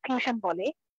সবাই ফিউশন বলে,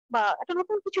 বা একটা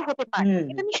নতুন কিছু হতে পারে, হুম,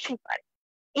 এটা নিশ্চয়ই পারে।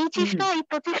 হুম, এই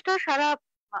প্রচেষ্টা সারা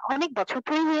অনেক বছর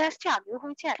ধরে হয়ে আসছে, আগেও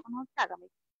হয়েছে, এখনো হচ্ছে, আগামী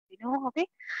দিনেও হবে।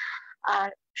 আর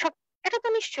সব, এটা তো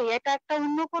নিশ্চয়ই এটা একটা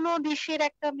অন্য কোনো দেশের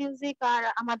একটা মিউজিক আর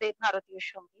আমাদের ভারতীয়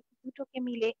সঙ্গীত দুটোকে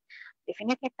মিলে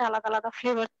ডেফিনেটলি একটা আলাদা আলাদা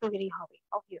ফ্লেভার তৈরি হবে,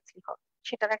 অবভিয়াসলি হবে।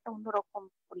 সেটার একটা অন্যরকম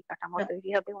পরিকাঠামো তৈরি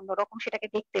হবে, অন্যরকম সেটাকে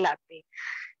দেখতে লাগবে,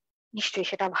 নিশ্চয়ই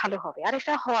সেটা ভালো হবে, আর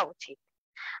এটা হওয়া উচিত।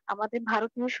 আমাদের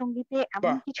ভারতীয় সঙ্গীতে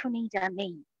এমন বাহ, কিছু নেই যা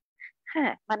নেই।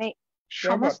 হ্যাঁ মানে ক্যা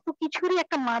বাত। সমস্ত কিছুরই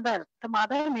একটা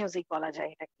মাদার মিউজিক বলা যায়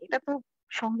এটাকে, এটা তো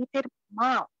সঙ্গীতের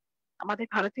মা। আমাদের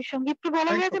ভারতীয় সঙ্গীতকে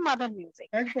বলা যায় যে একদম, মাদার মিউজিক।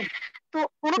 একদম, তো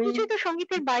কোনো কিছুই তো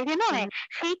সঙ্গীতের বাইরে নয়,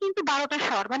 সেই কিন্তু 12টা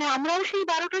স্বর, মানে আমরাও সেই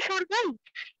 12টা স্বর গাই,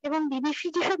 এবং বিদেশি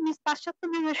যেসব পাশ্চাত্য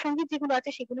সঙ্গীত যেগুলো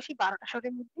আছে সেগুলো সেই 12টা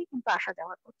স্বরের মধ্যেই কিন্তু আসা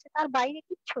যাওয়া করছে, তার বাইরে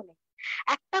কিচ্ছু নেই।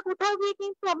 একটা কোথাও গিয়ে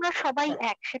কিন্তু আমরা সবাই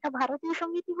এক, সেটা ভারতীয়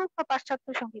সঙ্গীতই হোক বা পাশ্চাত্য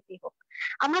সঙ্গীতই হোক,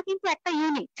 আমরা কিন্তু একটা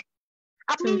ইউনিট।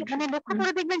 আপনি মানে লক্ষ্য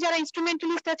করে দেখবেন যারা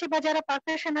ইনস্ট্রুমেন্টালিস্ট আছে বা যারা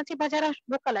পারকাশন আছে বা যারা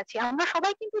ভোকাল আছে, আমরা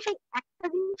সবাই কিন্তু সেই একটা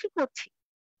জিনিসই করছি।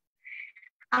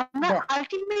 আমরা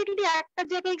আলটিমেটলি একটা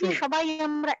জায়গায় গিয়ে সবাই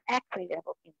আমরা এক হয়ে যাব,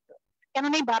 কিন্তু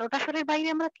কেননা এই 12টা স্বরের বাইরে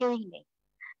আমরা কেউই নেই।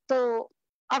 তো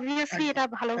অবভিয়াসলি এটা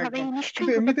ভালোভাবেই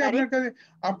নিশ্চয়ই হতে পারে।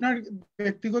 আপনার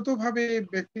ব্যক্তিগতভাবে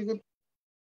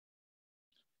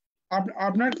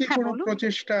আপনার কি কোনো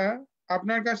প্রচেষ্টা,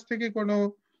 আপনার কাছ থেকে কোনো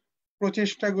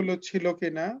প্রচেষ্টাগুলো ছিল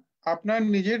কিনা, আপনার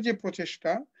নিজের যে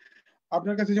প্রচেষ্টা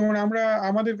আপনার কাছে, যেমন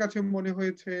আমাদের কাছে মনে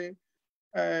হয়েছে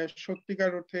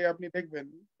সত্যিকার অর্থে আপনি দেখবেন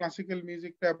ক্লাসিক্যাল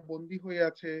মিউজিকটা বন্দী হয়ে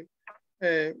আছে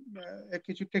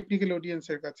কিছু টেকনিক্যাল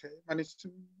অডিয়েন্সের কাছে, মানে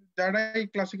যারা এই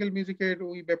ক্লাসিক্যাল মিউজিকের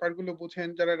ওই ব্যাপারগুলো বোঝেন,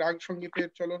 যারা রাগ সঙ্গীতের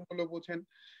চলনগুলো বোঝেন,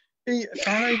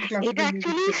 এটা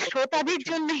অ্যাকচুয়ালি শ্রোতাদের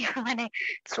জন্য, মানে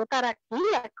শ্রোতারা কি,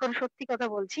 এখন সত্যি কথা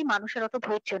বলছি, মানুষের অত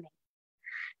ধৈর্য নেই।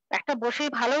 একটা বসে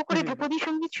ভালো করে ধ্রুপদী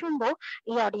সঙ্গীত শুনবো,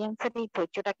 এই অডিয়েন্সের এই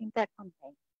ধৈর্যটা কিন্তু এখন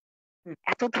নেই,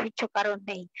 এত ধৈর্য কারণ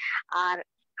নেই। আর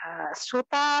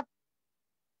শ্রোতা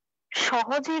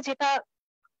সহজে যেটা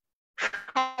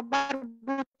সবার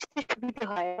বুঝতে সুবিধে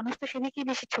হয়, মানুষ তো সেদিকেই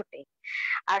বেশি ছোটে।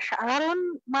 আর সাধারণ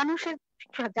মানুষের,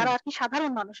 যারা আর কি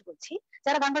সাধারণ মানুষ বলছি,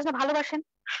 যারা গান বাজনা ভালোবাসেন,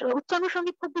 উচ্চাঙ্গ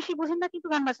সঙ্গীত খুব বেশি বোঝেন না কিন্তু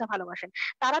গান বাজনা ভালোবাসেন,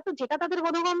 তারা তো যেটা তাদের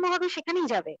বোধগম্য হবে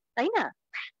সেখানেই যাবে, তাই না?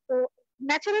 তো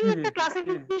ন্যাচারালি একটা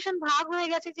ক্লাসিফিকেশন ভাগ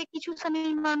হয়ে গেছে যে কিছু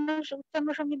শ্রেণীর মানুষ উচ্চাঙ্গ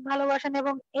সঙ্গীত ভালোবাসেন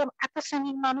এবং এত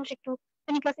শ্রেণীর মানুষ একটু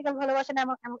সেমি ক্লাসিক্যাল ভালোবাসেন,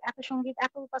 এবং এত সঙ্গীত,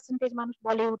 এত পার্সেন্টেজ মানুষ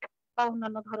বলিউড বা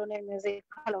অন্যান্য ধরনের মিউজিক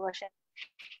ভালোবাসেন।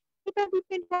 এটা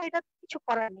ডিপেন্ড করে, এটা কিছু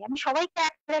করার নেই। আমি সবাইকে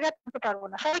এক জায়গায় তুলতে পারবো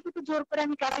না, সবাইকে তো জোর করে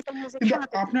আমি ক্লাসিক্যাল মিউজিক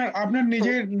শোনাতে। আপনার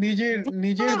নিজের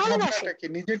ভাবনাটা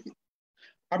কি,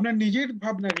 আপনার নিজের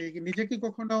ভাবনা কি, নিজে কি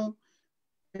কখনো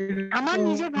আমার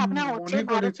নিজের ভাবনা হচ্ছে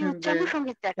ভারতীয় উচ্চাঙ্গ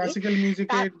সঙ্গীতটাকে ক্লাসিক্যাল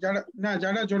মিউজিকের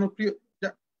যারা জনপ্রিয়,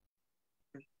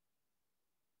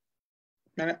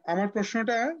 মানে আমার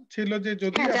প্রশ্নটা ছিল যে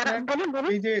যদি আপনার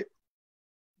এই যে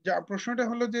প্রশ্নটা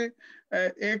হলো যে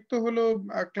এক তো হলো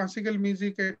ক্লাসিক্যাল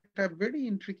মিউজিক একটা ভেরি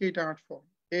ইন্ট্রিকেট আর্ট ফর্ম,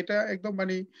 এটা একদম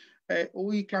মানে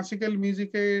ওই ক্লাসিক্যাল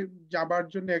মিউজিকে যাবার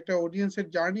জন্য একটা অডিয়েন্সের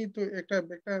জার্নি, তো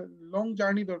একটা লং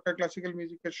জার্নি দরকার ক্লাসিক্যাল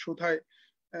মিউজিকের সুধায়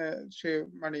সে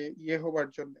মানে হবার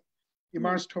জন্য,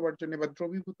 ইমার্সড হবার জন্য বা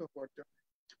দ্রবীভূত হবার জন্য।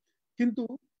 কিন্তু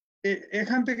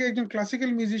এখান থেকে একজন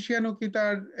ক্লাসিক্যাল মিউজিশিয়ানও কি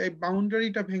তার এই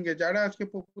বাউন্ডারিটা ভেঙে, যারা আজকে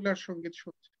পপুলার সঙ্গীত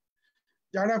শুনছে,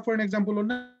 যারা ফর এক্সাম্পল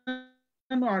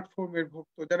অন্যান্য আর্ট ফর্মের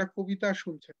ভক্ত, যারা কবিতা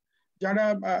শুনছেন, যারা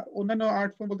অন্যান্য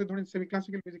আর্ট ফর্ম বলতে ধরেন সেমি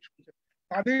ক্লাসিক্যাল মিউজিক শুনছেন,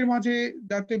 তাদের মাঝে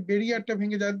যাতে ব্যারিয়ারটা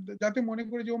ভেঙে যাতে মনে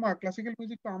করে যে ওমা ক্লাসিক্যাল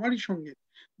মিউজিক তো আমারই সঙ্গীত,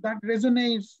 that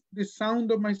রেজোনেটস the sound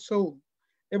of my soul,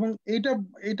 এবং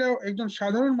এটা একজন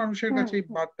সাধারণ মানুষের কাছে এই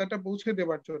বার্তাটা পৌঁছে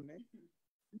দেওয়ার জন্য,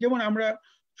 যেমন আমরা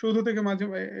সৌধ থেকে মাঝে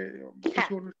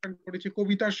কিছু অনুষ্ঠান করেছি,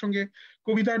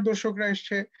 কবিতার দর্শকরা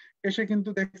এসে কিন্তু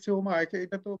দেখছে ওমা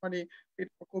এটা তো মানে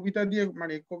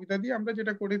কবিতা দিয়ে আমরা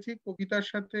যেটা করেছি, কবিতার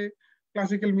সাথে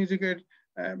ক্লাসিক্যাল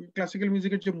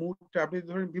মিউজিকের যে মুডটা, আপনি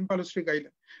ধরেন ভীমপালশ্রী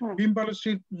গাইলেন,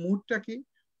 ভীমপালশ্রীর মুডটা কি,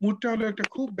 মুডটা হলো একটা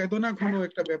খুব বেদনা ঘন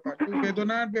একটা ব্যাপার, ওই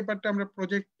বেদনার ব্যাপারটা আমরা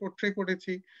পোর্ট্রে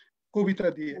করেছি কবিতা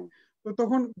দিয়ে। তো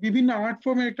তখন বিভিন্ন আর্ট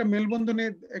ফর্মের একটা মেলবন্ধনে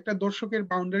একটা দর্শকের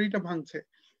বাউন্ডারিটা ভাঙছে।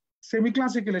 সেমি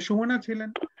ক্লাসিক্যালে সুমনা ছিলেন,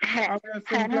 আমরা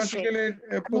সেমি ক্লাসিক্যালের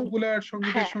পপুলার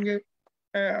সঙ্গীতের সঙ্গে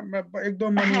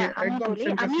একদম মানে একদম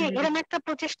আমি এরকম একটা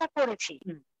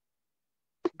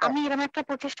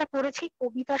প্রচেষ্টা করেছি,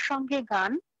 কবিতার সঙ্গে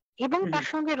গান এবং তার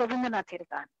সঙ্গে রবীন্দ্রনাথের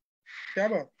গান,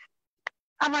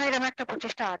 আমার এরকম একটা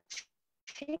প্রচেষ্টা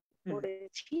আছে,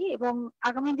 করেছি, এবং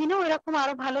আগামী দিনেও এরকম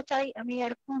আরো ভালো চাই, আমি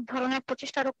এরকম ধরনের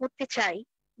প্রচেষ্টা আরো করতে চাই,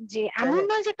 যে এমন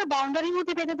নয় যে একটা বাউন্ডারির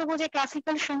মধ্যে বেঁধে দেবো যে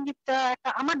ক্লাসিক্যাল সঙ্গীতটা একটা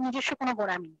আমার নিজস্ব কোনো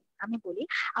গোড়ামি নেই। আমি বলি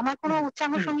আমার কোনো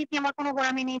উচ্চাঙ্গ সঙ্গীত নিয়ে আমার কোনো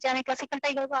গোড়ামি নেই যে আমি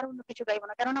ক্লাসিক্যালটাই গাইবো আর অন্য কিছু গাইবো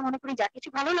না, কেননা মনে করি যা কিছু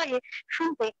ভালো লাগে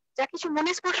শুনতে, যা কিছু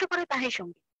মনে স্পর্শ করে তাই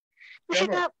সঙ্গীত, তো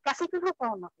সেটা ক্লাসিক্যাল হোক বা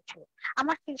অন্য কিছু,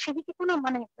 আমার সেদিকে কোনো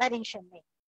মানে ভ্যারিয়েশন নেই।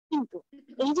 কিন্তু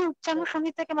এই যে উচ্চাঙ্গ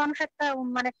সঙ্গীতটাকে মানুষ একটা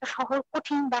মানে একটা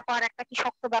কঠিন ব্যাপার, একটা কি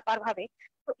শক্ত ব্যাপার ভাবে,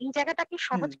 তো এই জায়গাটাকে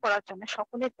সহজ করার জন্য,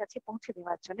 সকলের কাছে পৌঁছে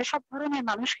দেওয়ার জন্য, সব ধরনের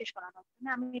মানুষকে শোনানোর জন্য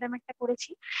আমি এরকম একটা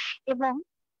করেছি, এবং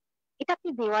এটাকে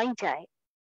দেওয়াই যায়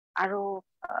আরো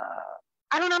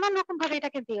নানান রকম ভাবে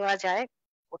এটাকে দেওয়া যায়,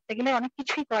 করতে গেলে অনেক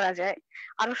কিছুই করা যায়,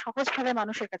 আরো সহজ ভাবে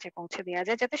মানুষের কাছে পৌঁছে দেওয়া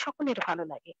যায় যাতে সকলের ভালো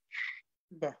লাগে।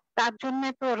 তার জন্য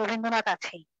তো রবীন্দ্রনাথ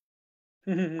আছেই,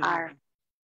 আর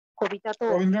কবিতা তো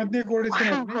রবীন্দ্রনাথ নিয়ে করেছেন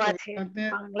আপনি? অসংখ্য আছে, রবীন্দ্রনাথ নিয়ে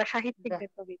বাংলা সাহিত্যিকদের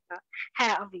কবিতা।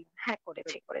 হ্যাঁ হ্যাঁ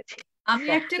করেছি। আমি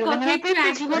একটা কথা একটু রবীন্দ্রনাথের তো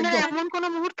অ্যাড জীবনের একদম এমন কোনো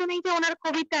মুহূর্ত নেই যে ওনার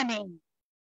কবিতা নেই।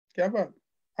 क्या बात।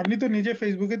 আপনি তো নিজে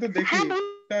ফেসবুকে তো দেখি হ্যাঁ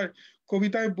তার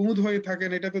কবিতায় বুঁদ হয়ে থাকেন,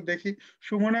 এটা তো দেখি।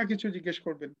 সুমনা কিছু জিজ্ঞেস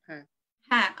করবেন? হ্যাঁ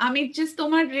হ্যাঁ, আমি জাস্ট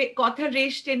তোমার কথা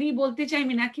রেশ টেনেই বলতে চাই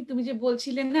মীনাক্ষী, তুমি যে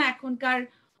বলছিলেন না এখনকার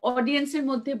অডিয়েন্সের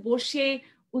মধ্যে বসে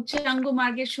উচ্চাঙ্গ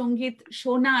মার্গের সঙ্গীত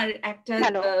শোনার একটা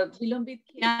হ্যালো বিলম্বিত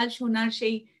খেয়াল শোনার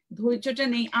সেই ধৈর্যটা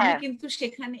নেই, আমি হ্যাঁ কিন্তু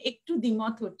সেখানে একটু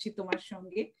দ্বিমত হচ্ছি তোমার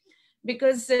সঙ্গে।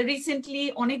 বিকজ রিসেন্টলি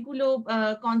অনেকগুলো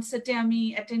কনসার্টে আমি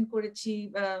অ্যাটেন্ড করেছি,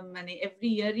 মানে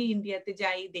এভরি ইয়ারই ইন্ডিয়াতে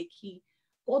যাই, দেখি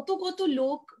কত কত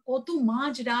লোক কত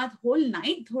মাঝ রাত হোল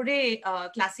নাইট ধরে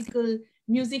ক্লাসিক্যাল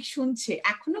মিউজিক শুনছে।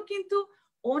 এখনো কিন্তু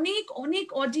অনেক অনেক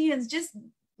অডিয়েন্স জাস্ট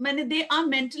মানে দে আর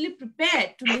মেন্টালি প্রিপেয়ার্ড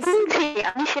টু লিসেন শুনছি,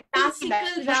 আমি সেটাই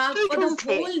ক্লাসিক্যাল রাগ নিশ্চয়ই ফর দ্য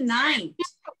শুনছে। Whole night.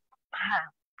 হ্যাঁ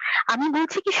আমি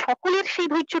বলছি কি সকলের সেই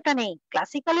ধৈর্যটা নেই,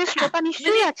 ক্লাসিক্যালের শ্রোতা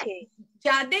নিশ্চয়ই আছে,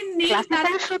 যাদের নেই তারা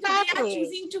ক্লাসিক্যালের কিন্তু শ্রোতা দে আর আছে।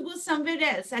 Choosing to go somewhere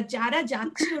else, আর যারা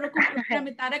যাচ্ছে ওরকম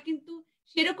প্রোগ্রামে তারা কিন্তু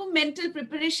সেরকম মেন্টাল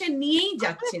প্রিপারেশন নিয়েই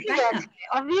যাচ্ছে, তাই না?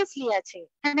 অবভিয়াসলি আছে,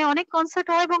 এখানে অনেক কনসার্ট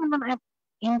হয় এবং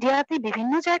ইন্ডিয়াতে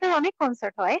বিভিন্ন জায়গায় অনেক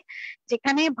কনসার্ট হয়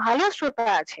যেখানে ভালো শ্রোতা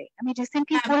আছে। আমি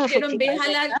রিসেন্টলি পড়ে যেরকম এসেছি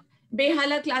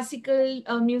বেহালা ক্লাসিক্যাল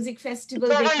মিউজিক ফেস্টিভ্যাল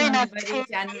দেখলাম এবারে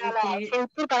জানুয়ারিতে,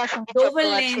 উত্তরপাড়া সঙ্গীত চক্র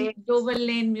আছে, ডোভার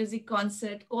লেন মিউজিক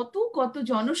কনসার্ট, কত কত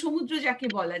জনসমুদ্র যাকে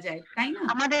বলা যায়, তাই না?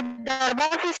 আমাদের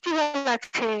দরবার ফেস্টিভ্যাল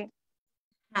আছে।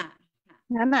 হ্যাঁ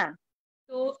না না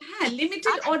তো হ্যাঁ,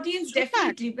 লিমিটেড আছে, অডিয়েন্স সেটা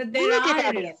definitely, but there limited R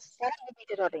audience,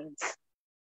 limited audience.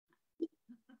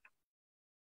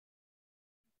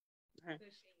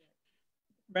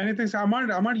 many things।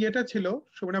 আমার ইয়েটা ছিল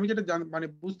সুমন, আমি যেটা মানে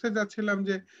বুঝতে যাচ্ছিলাম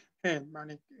যে হ্যাঁ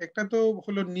মানে একটা তো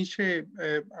হলো নিশে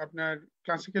আপনার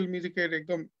ক্লাসিক্যাল মিউজিকের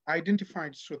একদম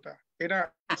আইডেন্টিফাইড শ্রোতা, এরা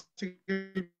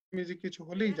ক্লাসিক্যাল মিউজিক কিছু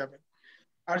হলেই যাবে।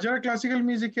 আর যারা ক্লাসিক্যাল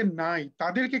মিউজিকে নাই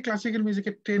তাদেরকে ক্লাসিক্যাল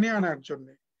মিউজিকে টেনে আনার জন্য,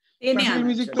 ক্লাসিক্যাল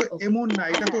মিউজিক তো এমন না,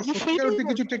 এটা তো সত্যিকার অর্থে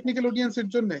কিছু টেকনিক্যাল অডিয়েন্সের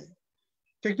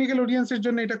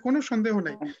জন্য, এটা কোনো সন্দেহ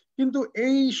নাই। কিন্তু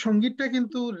এই সঙ্গীতটা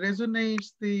কিন্তু রেজোনেটস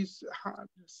this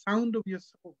sound of your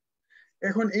soul.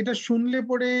 এখন এটা শুনলে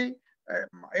পরে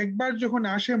একবার যখন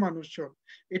আসে মানুষজন,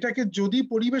 এটাকে যদি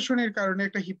পরিবেশনের কারণে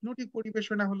একটা হিপনোটিক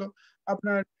পরিবেশনা হলো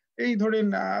আপনার, এই ধরেন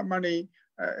মানে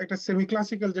একটা সেমি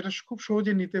ক্লাসিক্যাল যেটা খুব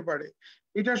সহজে নিতে পারে,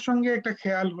 এটার সঙ্গে একটা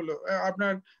খেয়াল হলো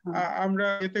আপনার আমরা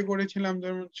এতে করেছিলাম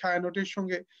যেমন ছায়ানটের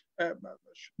সঙ্গে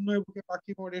শূন্য বুকে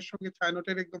পাখি মোড়ের সঙ্গে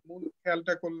ছায়ানটের একদম মূল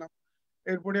খেয়ালটা করলাম।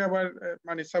 এরপরে আবার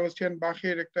মানে সেবাস্টিয়ান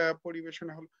বাখের একটা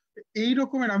পরিবেশনা হলো। এই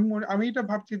রকমের আমি এটা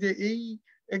ভাবছি যে এই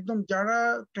একদম যারা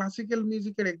ক্লাসিক্যাল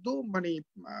মিউজিকের একদম মানে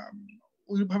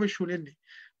ওইভাবে শুনেননি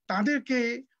তাদেরকে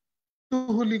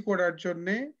কৌতূহলী করার জন্য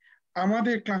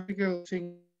আমাদের ক্লাসিক্যাল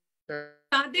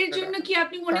তাদের জন্য কি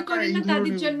আপনি মনে করেন না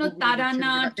তাদের জন্য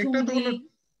তারানা ঠুমরি,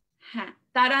 হ্যাঁ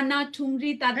তারানা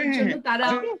ঠুমরি তাদের জন্য তারা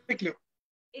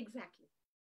এক্স্যাক্টলি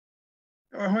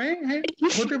হ্যাঁ হ্যাঁ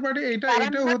হতে পারে,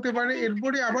 এটাও হতে পারে।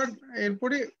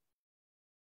 এরপরে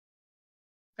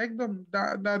একদম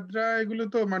দাদরা এগুলো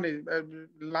তো মানে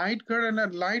লাইট ঘরানা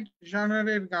লাইট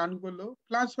জানারের গানগুলো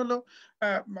প্লাস হলো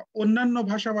অন্যান্য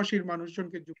ভাষাভাষীর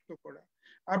মানুষজনকে যুক্ত করা।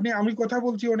 আমি কথা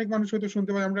বলছি, অনেক মানুষ হয়তো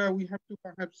শুনতে পায়, আমরা we have to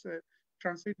perhaps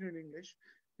translate in English,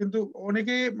 কিন্তু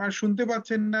অনেকে শুনতে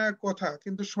পাচ্ছেন না কথা।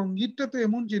 কিন্তু সঙ্গীতটা তো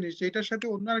এমন জিনিস যে এটার সাথে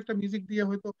অন্য একটা মিউজিক দিয়ে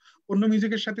হয়তো অন্য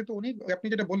মিউজিকের সাথে তো অনেক, আপনি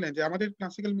যেটা বললেন যে আমাদের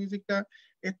ক্লাসিক্যাল মিউজিকটা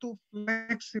এত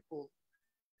ফ্লেক্সিবল,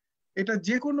 এটা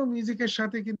যে কোনো মিউজিকের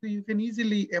সাথে কিন্তু ইউ ক্যান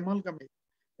ইজিলি অ্যামালগামেট,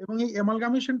 এবং এই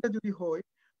অ্যামালগামেশনটা যদি হয়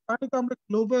তাহলে তো আমরা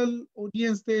গ্লোবাল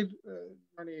অডিয়েন্সদের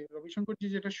মানে রবিশঙ্কর জি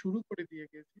যেটা শুরু করে দিয়ে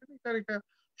গিয়েছিলেন এটার একটা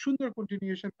সুন্দর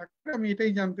কন্টিনিউশন থাকবে। আমি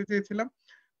এটাই জানতে চেয়েছিলাম।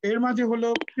 এর মাঝে হলো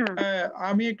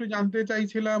আমি একটু জানতে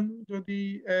চাইছিলাম যদি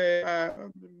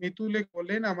মিতুলে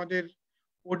বলেন আমাদের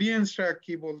অডিয়েন্সরা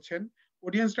কি বলছেন।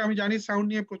 অডিয়েন্সরা আমি জানি সাউন্ড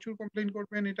নিয়ে প্রচুর কমপ্লেইন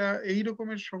করবেন, এটা এই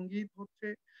রকমের সঙ্গীত হচ্ছে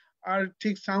আর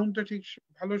ঠিক সাউন্ডটা ঠিক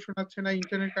ভালো শোনাচ্ছে না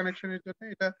ইন্টারনেট কানেকশনের জন্য,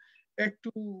 এটা একটু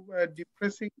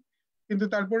ডিপ্রেসিং। কিন্তু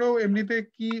তারপরেও এমনিতে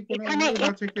কি কোনো অনুরোধ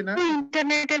আছে কিনা?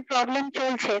 ইন্টারনেটের প্রবলেম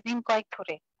চলছে দিন কয়েক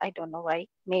ধরে, I don't know Y,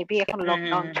 maybe এখন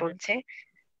লকডাউন চলছে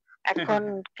এখন,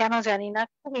 কেন জানি না,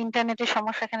 খুব ইন্টারনেটের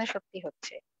সমস্যা এখানে সত্যি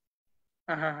হচ্ছে।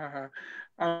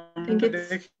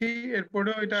 দেখি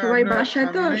এরপরেও এটা সবাই বাসায়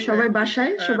তো, সবাই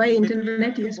বাসায়, সবাই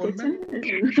ইন্টারনেট ইউজ করছেন,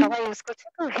 সবাই ইউজ করছে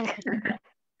তো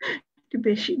একটু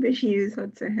বেশি ইউজ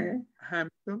হচ্ছে। হ্যাঁ হ্যাঁ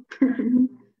তো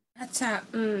अच्छा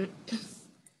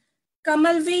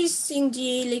कमलवीर सिंह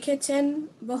जी लिखेছেন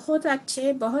बहुत अच्छे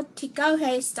बहुत टिकाऊ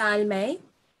है स्टाइल में,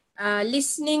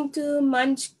 listening to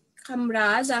Munch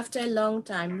Khamraz after a long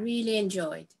time, really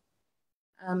enjoyed.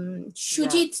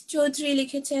 Sujit Chowdhury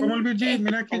লিখেছেন Komalbiji,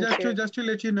 Minakshi, just to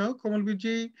let you know,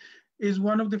 Komalbiji is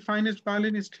one of the finest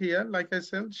violinists here. Like I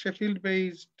said,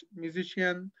 Sheffield-based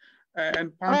musician and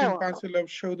part and parcel of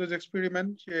Saudha's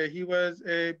experiment. He was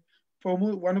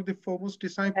one of the foremost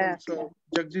disciples of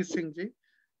Jagjit Singh Ji,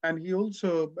 and he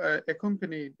also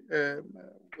accompanied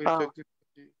with Jagjit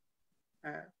Singh Ji.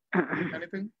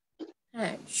 Anything?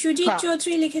 Sujit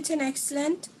Chowdhury লিখেছেন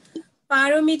excellent.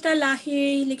 Paromita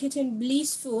Lahiri লিখেছেন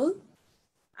blissful.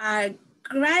 আর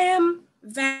Graham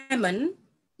Vaman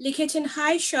লিখেছেন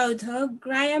hi Saudha,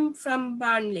 Graham from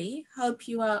Burnley. Hope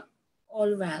you are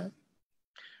all well.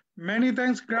 Many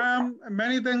thanks, Graham.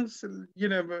 Many thanks. You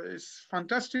know, it's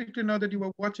fantastic to know that you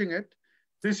were watching it.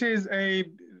 This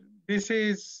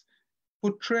is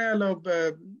portrayal of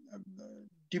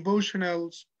devotional,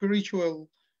 spiritual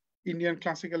Indian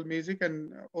classical music and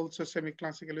also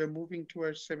semi-classical. We're moving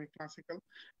towards semi-classical.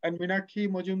 And Minakshi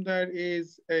Majumdar is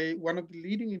one of the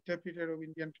leading interpreters of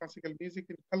Indian classical music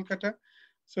in Kolkata.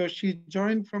 So she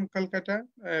joined from Kolkata.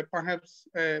 Perhaps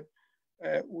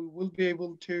we will be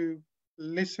able to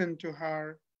listen to her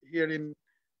here in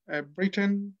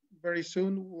Britain very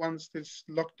soon once this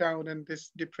lockdown and this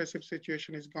depressive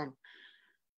situation is gone.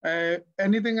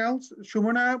 Anything else?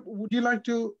 Shumana, would you like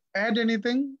to add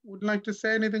anything? Would you like to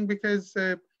say anything? Because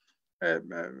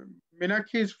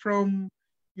Minakshi is from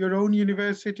your own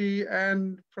university and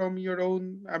from your own,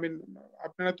 I mean,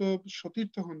 apnara to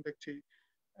shotirtho hon dekhchi.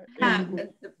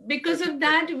 Because of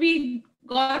that, we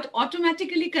got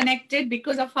automatically connected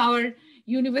because of our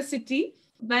university,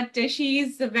 but she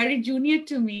is very junior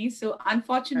to me, so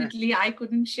unfortunately I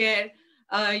couldn't share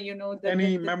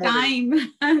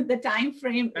the time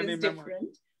frame is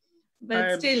different, but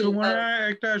still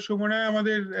Sumana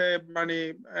আমাদের মানে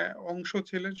অংশ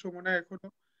ছিলেন। সুমনা এখনো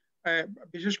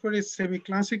বিশেষ করে semi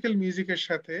classical মিউজিকের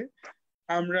সাথে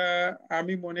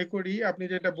আমি মনে করি আপনি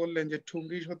যেটা বললেন যে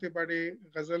ঠুমরি হতে পারে,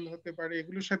 গজল হতে পারে,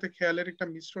 এগুলোর সাথে খেয়ালের একটা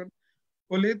মিশ্রণ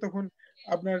হলে তখন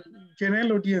আপনার জেনারেল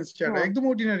অডিয়েন্স যারা একদম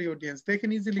ordinary audience they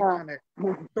can easily connect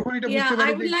তখন এটা বুঝতে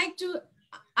পারে।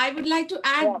 I would like to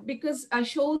add because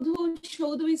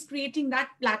Saudha is creating that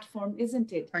platform, isn't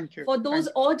it? Thank you. For those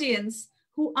audience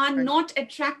who are not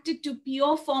attracted to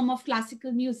pure form of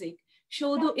classical music,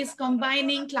 Saudha is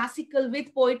combining classical with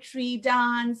poetry,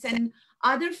 dance, and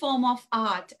other form of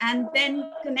art, and then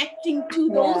connecting to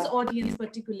those audience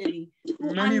particularly who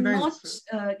are not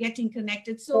getting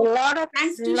connected. So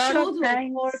thanks to Saudha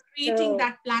for creating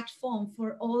that platform for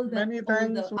all the many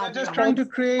thanks. We're just trying to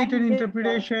create an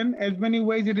interpretation as many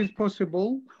ways it is possible.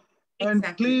 And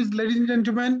please, ladies and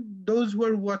gentlemen, those who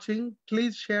are watching,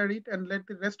 please share it and let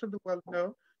the rest of the world know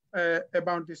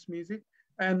about this music.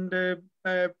 And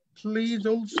please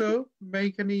also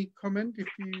make any comment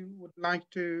if you would like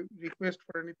to request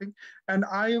for anything. And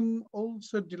I am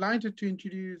also delighted to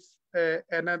introduce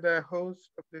another host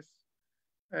of this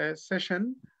session.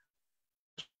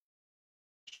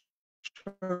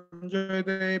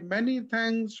 Many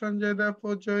thanks, Sanjay,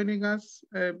 for joining us.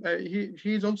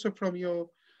 He is also from your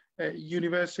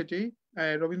university,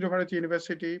 Rabindra Bharati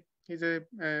University. He's a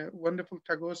wonderful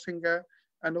Tagore singer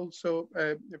and also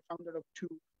the founder of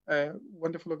two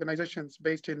wonderful organizations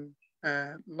based in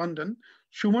London.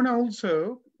 Shumana also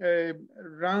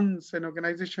runs an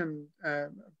organization,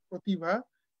 Pratibha,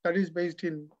 that is based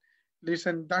in Leeds,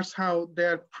 and that's how they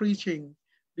are preaching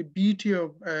the beauty of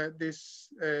this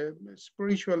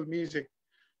spiritual music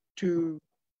to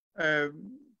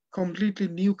completely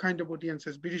new kind of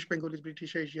audiences, British Bengalis,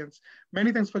 British Asians. Many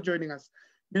thanks for joining us.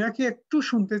 Minakshi, একটু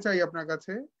শুনতে চাই আপনার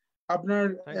কাছে। আপনার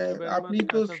আপনি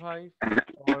তো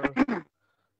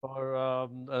for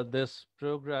this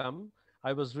program.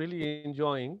 I was really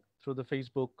enjoying through the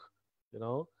Facebook,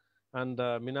 and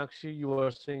Minakshi, you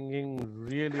were singing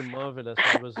really marvelous.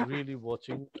 I was really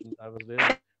watching, and I was there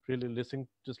really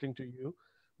listening to you.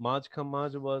 Maj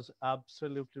Khamaj was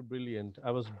absolutely brilliant.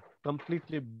 I was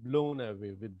completely blown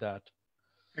away with that.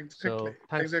 So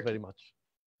thanks very much.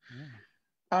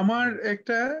 আমার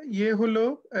একটা হলো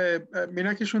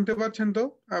মিনাক্ষী শুনতে পাচ্ছেন তো?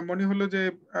 মনে হলো যে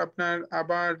আপনার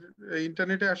আবার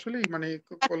ইন্টারনেটে আসলে মানে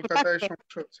কলকাতায়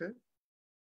সমস্যা হচ্ছে,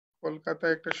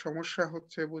 কলকাতায় একটা সমস্যা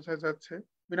হচ্ছে বোঝা যাচ্ছে।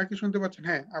 মিনাক্ষী শুনতে পাচ্ছেন?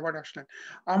 হ্যাঁ, আবার আসলেন।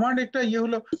 আমার একটা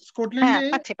হলো স্কটল্যান্ডে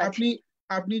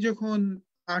আপনি যখন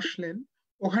আসলেন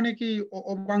ওখানে কি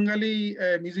বাঙালি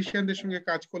মিউজিশিয়ানদের সঙ্গে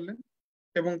কাজ করলেন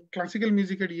এবং ক্লাসিক্যাল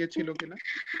মিউজিকের ছিল কিনা?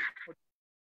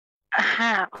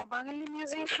 হ্যাঁ, বাঙালি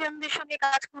মিউজিশিয়ানদের সঙ্গে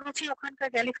কাজ করেছি, ওখানকার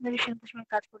গ্যালিক্স মিউজিশিয়ানদের সঙ্গে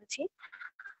কাজ করেছি।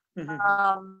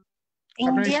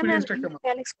 ইন্ডিয়ান আর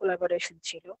গ্যালিক্স কোলাবোরেশন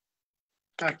ছিল।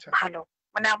 আচ্ছা, ভালো,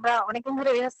 মানে আমরা অনেকদিন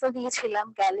ধরে রিহার্সাল দিয়েছিলাম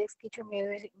গ্যালিক্স কিছু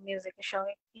মিউজিকের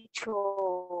সঙ্গে, কিছু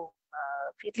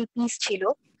লিটল পিস ছিল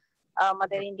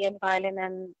আমাদের ইন্ডিয়ান ভায়োলিন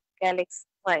এন্ড গ্যালেক্স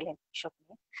ভায়োলিন সব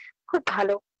নিয়ে। খুব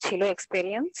ভালো ছিল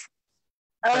এক্সপেরিয়েন্স,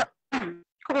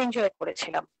 খুব এনজয়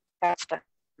করেছিলাম কাজটা।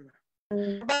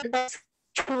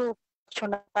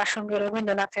 তার সঙ্গে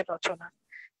রবীন্দ্রনাথের রচনা,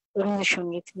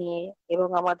 রবীন্দ্রসঙ্গীত নিয়ে এবং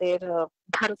আমাদের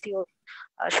ভারতীয়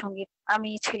সঙ্গীত। আমি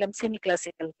ছিলাম সেমি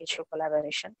ক্লাসিক্যাল কিছু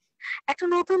কোলাবোরেশন, একটা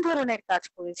নতুন ধরনের কাজ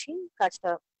করেছি, কাজটা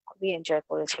খুবই এনজয়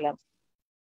করেছিলাম।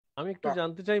 আমি একটু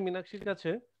জানতে চাই মীনাক্ষীর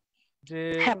কাছে যে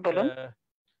হ্যাঁ বলুন।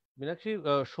 মীনাক্ষী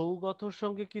সৌগতর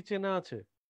সঙ্গে কি চেনা আছে?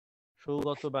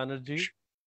 সৌগত ব্যানার্জি।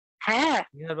 হ্যাঁ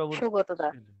নিহার বাবুর সৌগত দা,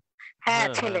 হ্যাঁ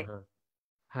ছেলে।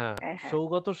 হ্যাঁ,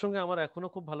 সৌগতর সঙ্গে আমার এখনো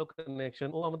খুব ভালো কানেকশন।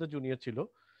 ও আমাদের জুনিয়র ছিল,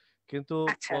 কিন্তু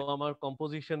ও আমার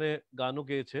কম্পোজিশনে গানও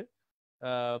গেয়েছে,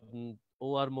 ও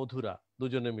আর মধুরা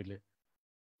দুজনে মিলে।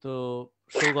 তো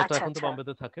সৌগত এখন তো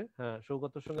বম্বেতে থাকে। হ্যাঁ,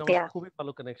 সৌগতর সঙ্গে আমার খুবই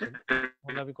ভালো কানেকশন,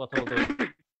 তাহলে আমি কথা বলতে পারি।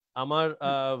 আমার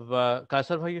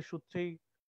কায়সার ভাইয়ের সূত্রেই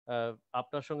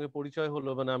আপনার সঙ্গে পরিচয় হলো,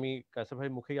 মানে আমি কায়সার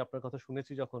ভাইয়ের মুখেই আপনার কথা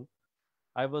শুনেছি যখন,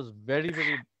 I was very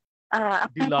very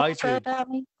delighted.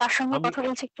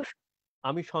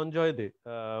 আমি সঞ্জয় দে।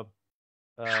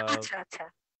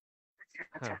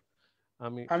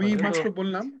 আমি মাত্র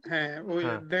বললাম। হ্যাঁ, ওই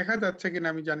দেখা যাচ্ছে কিনা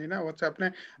আমি জানি না। আচ্ছা,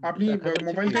 আপনি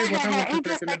মোবাইল থেকে কথা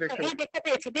বলছেন,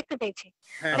 দেখতে পেয়েছি।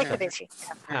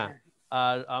 হ্যাঁ,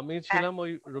 আর আমি ছিলাম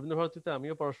ওই রবীন্দ্রভারতীতে,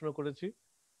 আমিও পড়াশোনা করেছি।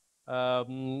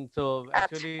 তো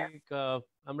অ্যাকচুয়ালি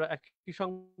আমরা একই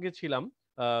সঙ্গে ছিলাম।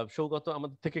 সৌগত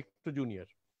আমাদের থেকে একটু জুনিয়র।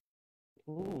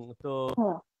 তো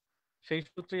সেই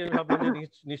সূত্রে আমি ভাবলাম যে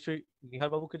নিশ্চয়ই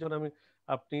নিহার বাবুকে যখন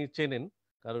আপনি চেনেন,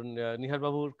 কারণ নিহার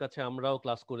বাবুর কাছে আমরাও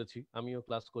ক্লাস করেছি, আমিও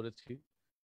ক্লাস করেছি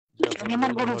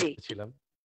ছিলাম।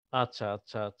 আচ্ছা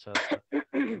আচ্ছা আচ্ছা আচ্ছা,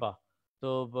 বাহ। তো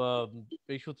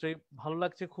এই সূত্রেই ভালো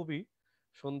লাগছে খুবই,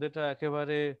 সন্ধ্যেটা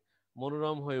একেবারে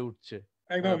মনোরম হয়ে উঠছে।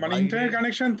 একদম, মানে ইন্টারনেট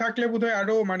কানেকশন থাকলে বোধহয়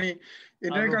আরো, মানে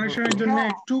ইন্টারনেট কানেকশনের জন্য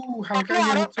একটু হালকা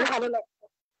ইয়ে হচ্ছে।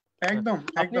 একদম।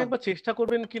 আপনি একবার চেষ্টা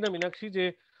করবেন কিনা মীনাক্ষী, যে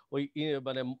ওই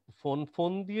মানে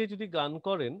ফোন দিয়ে যদি গান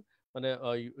করেন, মানে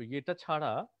ইয়েটা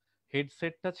ছাড়া,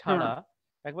 হেডসেটটা ছাড়া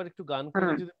একবার একটু গান করে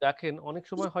যদি দেখেন, অনেক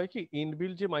সময় হয় কি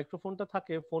ইনবিল্ট যে মাইক্রোফোনটা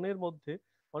থাকে ফোনের মধ্যে,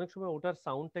 অনেক সময় ওটার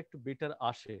সাউন্ডটা একটু বেটার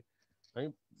আসে। আমি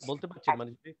বলতে পারছি,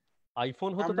 মানে যদি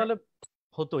আইফোন হতো তাহলে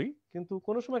হতোই, কিন্তু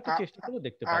কোনো সময় একটা চেষ্টা করে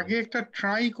দেখতে পারেন। আগে একটা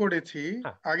ট্রাই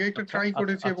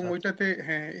করেছি, এবং ওইটাতে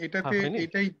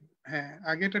এটাই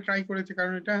আগে এটা ট্রাই করেছি,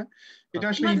 কারণ এটা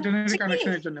আসলে ইন্টারনেট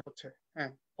কানেকশনের জন্য হচ্ছে।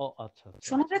 হ্যাঁ, ও আচ্ছা,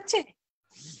 শোনা যাচ্ছে?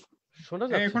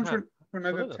 এখন শোনা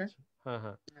যাচ্ছে।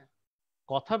 হ্যাঁ,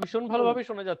 কথা ভীষণ ভালোভাবে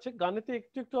শোনা যাচ্ছে, গানেতে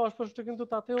একটু একটু অস্পষ্ট, কিন্তু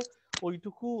তাতেও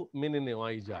ওইটুকু মেনে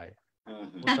নেওয়াই যায়।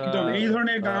 একদম এই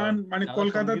ধরনের গান, মানে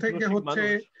কলকাতা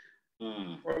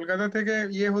থেকে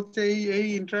ইয়ে হচ্ছে, এই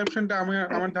ইন্টারাপশনটা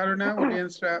আমার ধারণা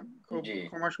অডিয়েন্সরা খুব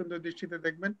ক্ষমা সুন্দর দৃষ্টিতে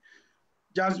দেখবেন।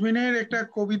 জাজমিনের একটা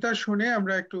কবিতা শুনে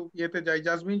আমরা একটু ইয়েতে যাই।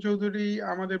 জাজমিন চৌধুরী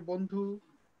আমাদের বন্ধু,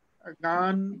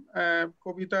 গান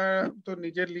কবিতা তো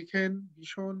নিজের লিখেন,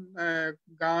 ভীষণ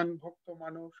গান ভক্ত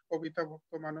মানুষ, কবিতা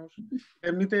ভক্ত মানুষ।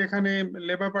 এমনিতে এখানে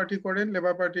লেবার পার্টি করেন,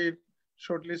 লেবার পার্টির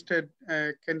শর্টলিস্টেড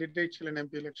ক্যান্ডিডেট ছিলেন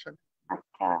এমপি ইলেকশন।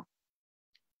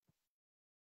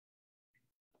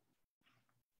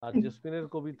 আর জেসমিনের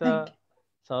কবিতা,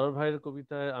 সারোর ভাইয়ের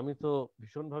কবিতায় আমি তো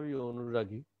ভীষণভাবে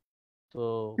অনুরাগী, তো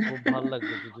খুব ভালো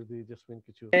লাগবে যদি জেসমিন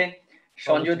কিছু।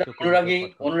 সঞ্জয় দা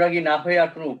অনুরাগী না হয়ে আর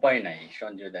কোনো উপায় নাই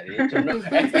সঞ্জয় দার, এর জন্য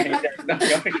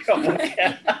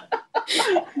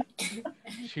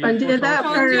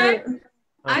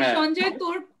আর সঞ্জয়,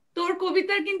 তোর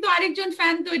কবিতার কিন্তু আরেকজন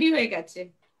ফ্যান তৈরি হয়ে গেছে।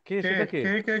 কে সেটা? কে?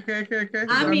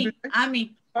 আমি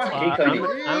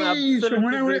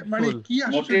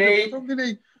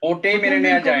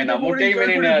মোটেই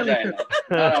মেনে নেওয়া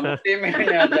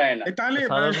যায় না, তাহলে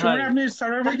আপনি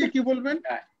সার্ভার ভাইকে কি বলবেন?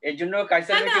 এর জন্য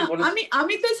কায়সার ভাইকে বলেছি,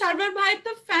 আমি তো সার্ভার ভাইয়ের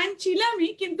তো ফ্যান ছিলামই,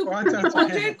 কিন্তু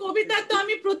সঞ্জয়ের কবিতা তো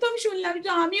আমি প্রথম শুনলাম, তো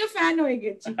আমিও ফ্যান হয়ে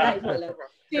গেছি, তাই বলার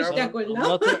চেষ্টা করলাম।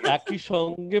 আমরা তো একই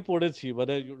সঙ্গে পড়েছি,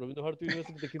 মানে রবীন্দ্রভারতী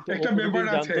ইউনিভার্সিটিতে, কিন্তু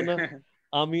জানতো না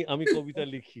আমি কবিতা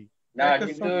লিখি। না,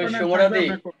 কিন্তু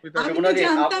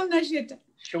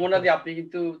সুমনাদি আপনি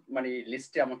কিন্তু মানে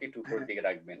লিস্টে আমাকে একটু উপর দিকে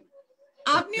রাখবেন।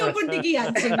 আপনি উপর দিকেই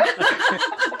আছেন।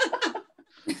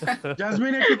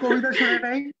 জাজমিন একটু কবিতা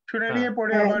শুনে নিয়ে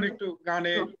পরে আবার একটু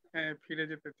গানে ফিরে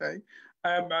যেতে চাই।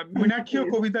 মীনাক্ষীও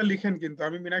কবিতা লিখেন, কিন্তু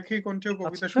আমি মীনাক্ষী কণ্ঠেও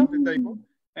কবিতা শুনতে চাইবো।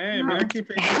 হ্যাঁ, মীনাক্ষী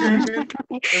ফেসবুকে লিখেন,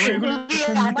 এবং এগুলো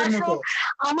সঙ্গীতের মতো।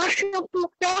 আমার সব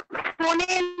টুকটাক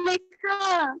ফোনের লেখা,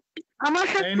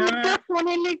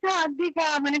 ফোনের লেখা আদিকা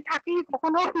মানে থাকি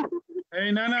কখনো।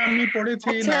 না, আমি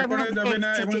পড়েছি, না করা যাবে না,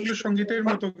 এবং এগুলো সঙ্গীতের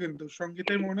মতো, কিন্তু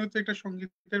সঙ্গীতের মনে হচ্ছে একটা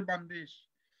সঙ্গীতের বান্দিশ।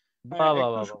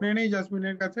 শুনে নেই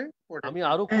জাজমিনের কাছে। আমি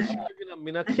আরো খুশি হয়ে গেলাম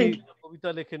মীনাক্ষী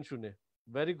কবিতা লেখেন শুনে।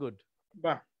 Very good.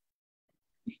 বাহ।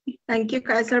 Thank you,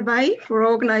 Kaisar Bhai, for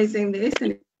organizing this.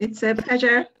 And it's a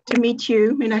pleasure to meet you,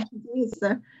 Minakshi. It's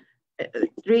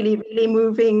really, really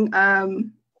moving.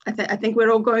 I think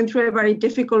we're all going through a very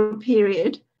difficult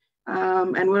period,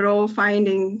 and we're all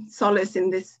finding solace in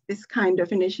this kind of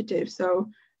initiative. So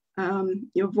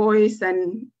your voice and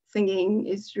singing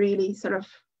is really sort of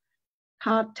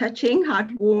heart-touching,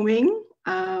 heart-warming,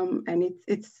 and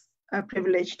it's a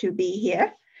privilege to be here.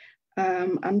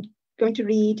 I'm going to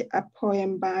read a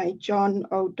poem by John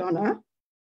O'Donoghue.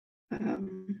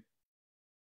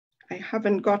 I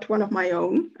haven't got one of my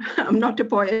own. I'm not a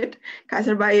poet.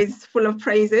 Kaisar Bhai is full of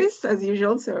praises as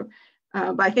usual. So,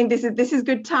 but I think this is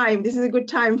good time. This is a good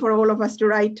time for all of us to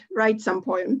write some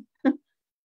poem.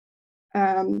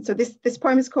 So this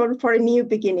poem is called "For a New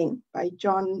Beginning" by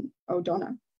John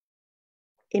O'Donoghue.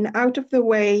 In out of the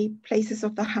way places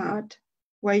of the heart,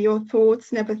 where your thoughts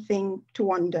never think to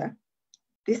wander,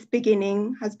 this beginning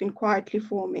has been quietly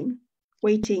forming,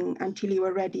 waiting until you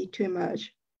are ready to emerge.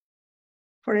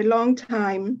 For a long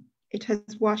time, it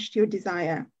has watched your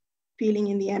desire, feeling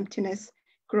in the emptiness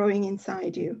growing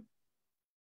inside you,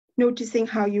 noticing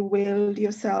how you willed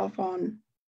yourself on,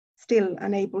 still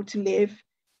unable to live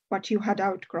what you had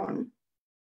outgrown.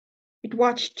 It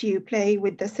watched you play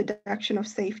with the seduction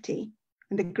of safety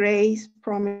and the grace,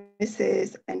 promises,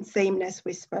 and sameness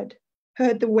whispered,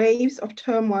 heard the waves of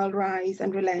turmoil rise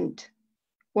and relent,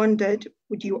 wondered,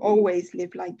 would you always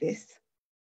live like this?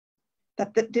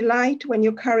 That the delight when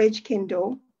your courage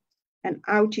kindled and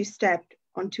out you stepped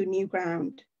onto new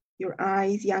ground, your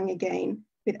eyes young again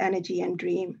with energy and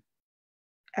dream,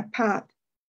 a path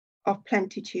of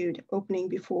plenitude opening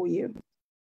before you.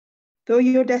 Though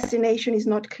your destination is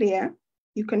not clear,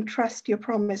 you can trust your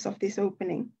promise of this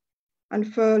opening,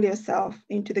 unfurl yourself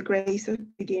into the grace of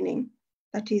beginning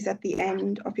that is at the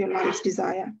end of your life's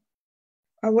desire.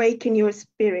 Awaken your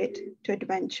spirit to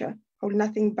adventure, hold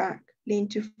nothing back, lean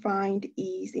to find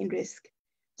ease in risk.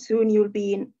 Soon you'll be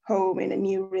home in a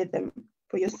new rhythm,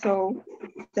 for your soul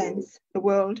sense the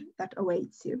world that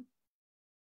awaits you.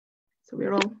 So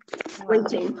we're all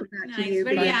waiting for that. Nice,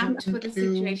 very apt for the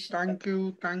situation. Thank you.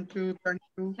 Thank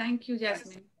you,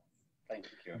 Jasmine.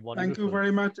 Thank you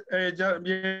very much.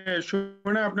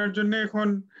 শোনা আপনার জন্য এখন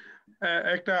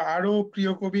একটা আরো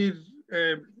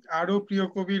প্রিয়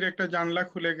কবির একটা জানলা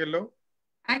খুলে গেল।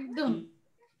 একদম।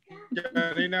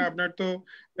 জানি না আপনার তো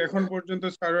এখন পর্যন্ত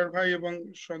সারোয়ার ভাই এবং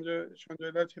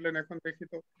সঞ্জয় দা ছিলেন, এখন দেখি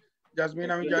তো জাসমিন,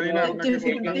 আমি জানি না আপনাকে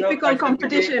difficult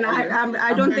competition.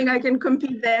 I don't think I can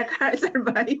compete there, Kaisar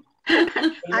Bhai.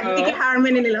 আমি থেকে হার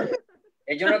মেনে নিলাম।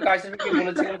 এইজন্য কাইসার ভাইকে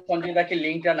বলেছিলাম সঞ্জয় দাকে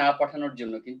লিংকটা না পাঠানোর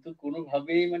জন্য, কিন্তু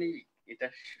কোনোভাবেই মানে এটা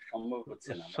সম্ভব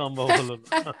হচ্ছে না। সম্ভব হলো না।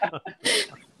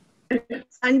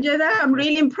 Sangeet, I'm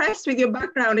really impressed with your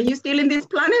background. Are you still in this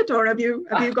planet, or have you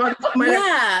gone somewhere?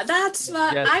 Yeah, that's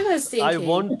what Yes, I was thinking. I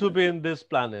want to be in this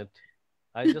planet.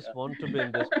 I just want to be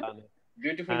in this planet.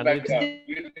 Beautiful background.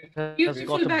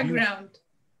 Beautiful background.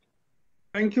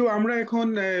 Thank you. আমরা এখন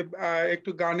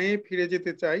একটু গানে ফিরে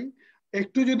যেতে চাই।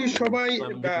 একটু যদি সবাই,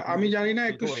 আমি জানি না,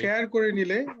 একটু শেয়ার করে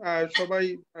নিলে, সবাই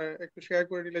একটু শেয়ার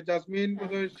করে নিলে, জাসমিন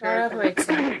বোধহয়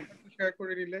শেয়ার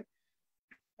করে নিলে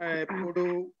পুরো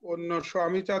অন্য,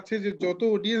 আমি চাচ্ছি যে যত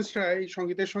অডিয়েন্সরা এই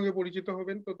সঙ্গীতের সঙ্গে পরিচিত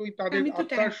হবেন ততই তাদের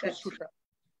আত্মার শুশ্রূষা।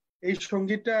 এই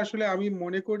সঙ্গীতটা আসলে আমি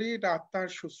মনে করি এটা আত্মার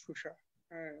শুশ্রূষা।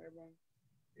 হ্যাঁ, এবং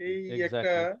এই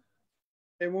একটা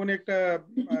এমন একটা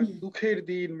দুঃখের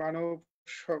দিন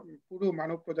পুরো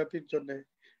মানব প্রজাতির জন্য,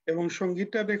 এবং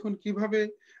সঙ্গীতটা দেখুন কিভাবে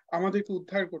আমাদেরকে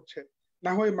উদ্ধার করছে।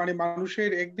 না হয় মানে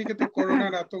মানুষের একদিকে তো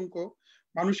করোনার আতঙ্ক,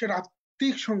 মানুষের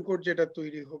আত্মিক সংকট যেটা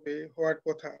তৈরি হওয়ার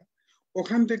কথা,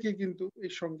 ওখান থেকে কিন্তু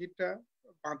এই সঙ্গীতটা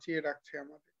বাঁচিয়ে রাখছে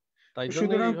আমাদের।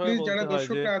 সুতরাং প্লিজ যারা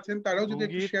দর্শকরা আছেন তারাও যদি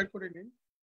একটু শেয়ার করে নিন।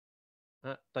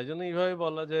 হ্যাঁ, তাই জন্য এইভাবে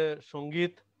বলা যে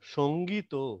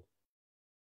সঙ্গীত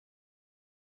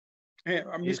হ্যাঁ,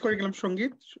 আমি মিস করে গেলাম।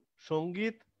 সঙ্গীত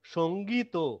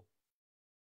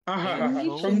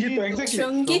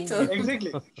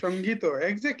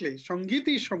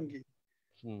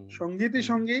সঙ্গীতই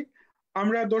সঙ্গীত।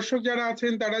 আমরা দর্শক যারা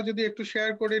আছেন তারা যদি একটু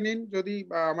শেয়ার করে নিন, যদি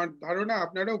আমার ধারণা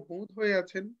আপনারাও বুঁদ হয়ে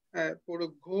আছেন। পুরো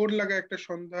ঘোর লাগা একটা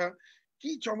সন্ধ্যা,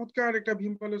 কি চমৎকার একটা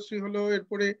ভীমপলশ্রী হলো,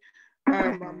 এরপরে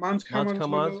মাছ খামাজ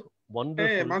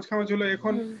হলো।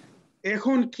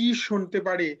 এখন কি শুনতে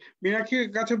পারি? মীনাক্ষীর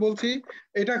কাছে বলছি,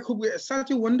 এটা খুব সাচ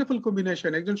এ ওয়ান্ডারফুল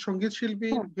কম্বিনেশন। একজন সঙ্গীত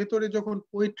শিল্পীর ভেতরে যখন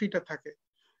পোয়েট্রিটা থাকে,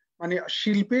 মানে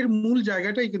শিল্পের মূল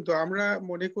জায়গাটাই কিন্তু আমরা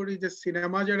মনে করি যে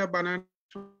সিনেমা যারা বানান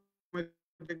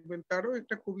দেখবেন তারও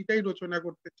একটা কবিতাই রচনা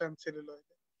করতে চান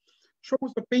সেলুলয়েডে।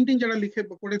 সমস্ত পেইন্টিং যারা লিখে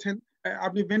করেছেন,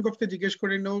 আপনি ভ্যান গঘকে জিজ্ঞেস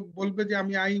করেন, ও বলবে যে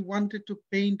আমি I wanted to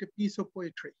paint a piece of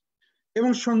poetry.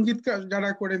 এবং সঙ্গীত যারা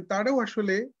করেন তারাও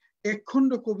আসলে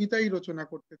একখণ্ড কবিতাই রচনা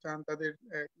করতে চান তাদের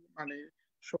মানে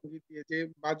সঙ্গীত দিয়ে, যে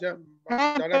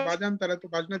যারা বাজান তারা তো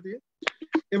বাজনা দিয়ে।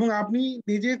 এবং আপনি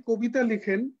নিজে কবিতা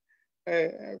লিখেন,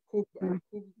 খুব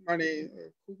খুব মানে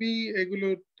খুবই এগুলো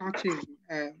টাচিং।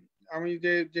 আমি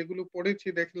যেগুলো পড়েছি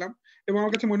দেখলাম, এবং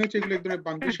আমার কাছে মনে হচ্ছে এগুলো এক ধরনের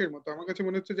বান্দিশের মতো। আমার কাছে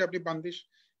মনে হচ্ছে যে আপনি বান্দিশ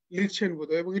লিখছেন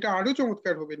বোধহয়, এবং এটা আরো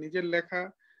চমৎকার হবে নিজের লেখা।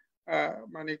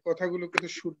 মানে কথাগুলোকে তো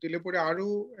সুর দিলে পরে আরো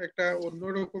একটা অন্য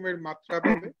রকমের মাত্রা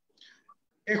পাবে।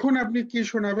 এখন আপনি কি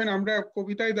শোনাবেন? আমরা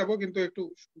কবিতায় যাব, কিন্তু একটু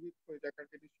সঙ্গীত হয়ে যাক আর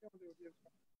কি।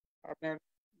 আপনার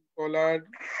গলার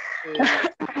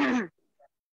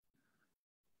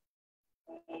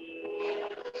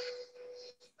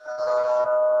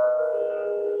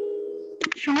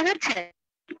শোনা যাচ্ছে?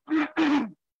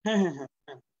 হ্যাঁ হ্যাঁ হ্যাঁ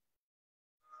হ্যাঁ।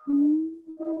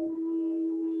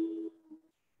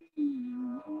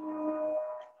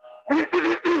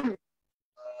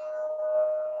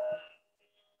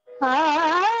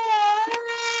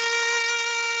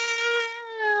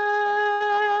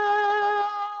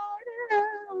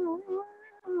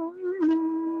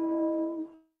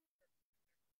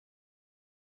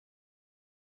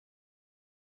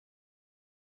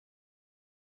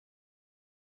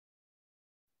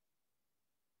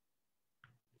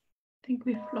 I think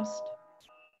we've lost.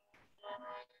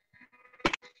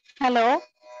 Hello.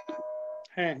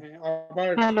 হ্যাঁ হ্যাঁ, আবার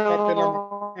হ্যালো। পেলাম।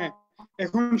 হ্যাঁ,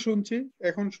 এখন শুনছি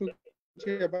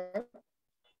আবার।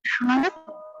 শোনা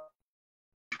যাচ্ছে?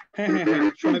 হ্যাঁ হ্যাঁ হ্যাঁ,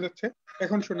 শোনা যাচ্ছে,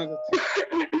 এখন শোনা যাচ্ছে।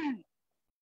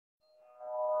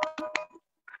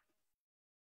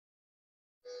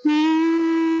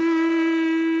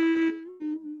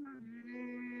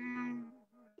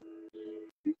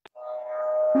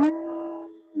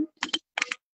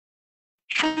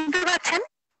 শুনতে পাচ্ছেন?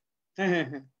 হ্যাঁ হ্যাঁ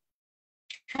হ্যাঁ,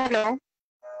 হ্যালো।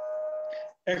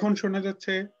 এখন শোনা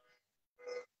যাচ্ছে।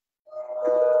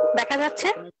 দেখা যাচ্ছে?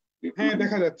 হ্যাঁ,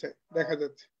 দেখা যাচ্ছে, দেখা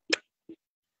যাচ্ছে।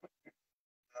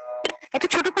 একটু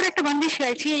ছোট করে একটা বন্দিশ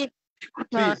গাইছি,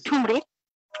 ঠুমরি।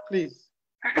 প্লিজ।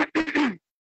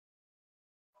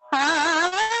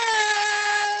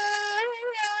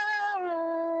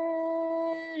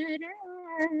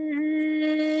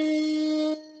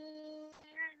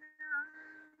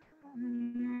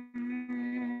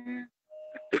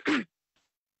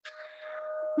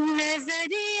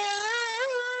 नजरिया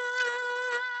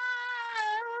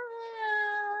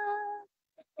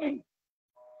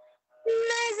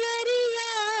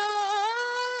नजरिया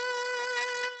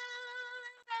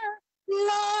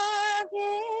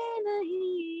लागे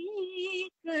नहीं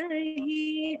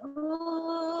कहीं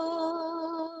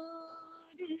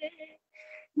और,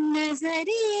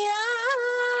 नजरिया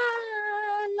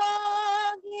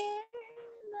लागे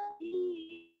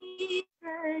नहीं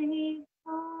कहीं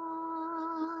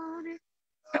और।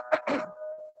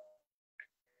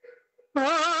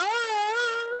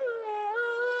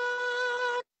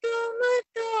 तुम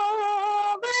तो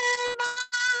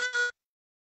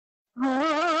हो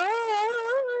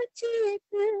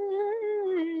चित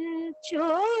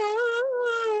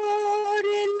चोर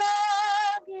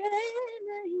लागे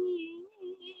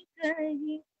नहीं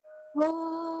कहीं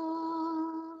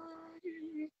और,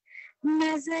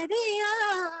 नजरिया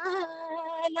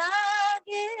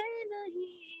लागे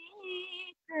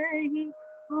नहीं कहीं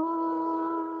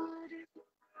और।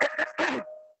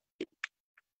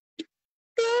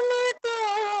 तुम तो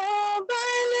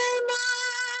बलमा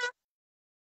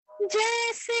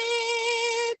जैसे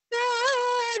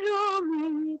तारों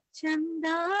में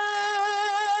चंदा,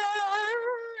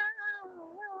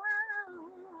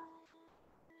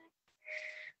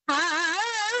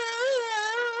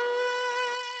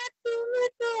 तुम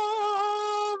तो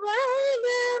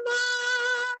बलमा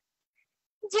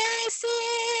जैसे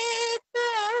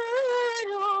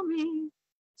तारों में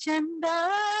चंदा,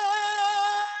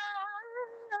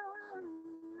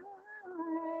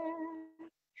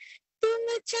 तुम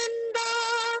चंदा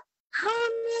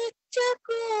हम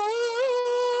चकोर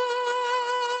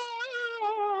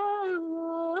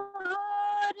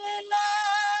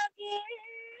लागे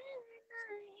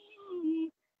नहीं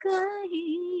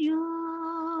कहीं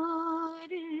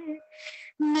और,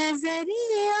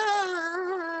 नजरिया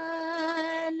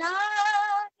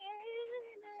लागे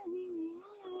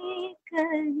नहीं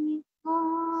कहीं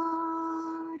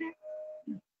और,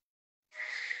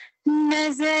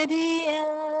 नजरिया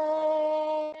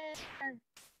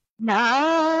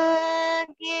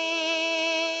लागे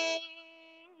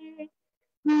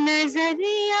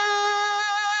नजरिया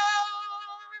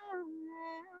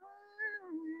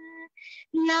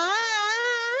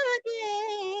लागे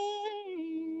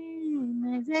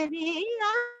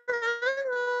नजरिया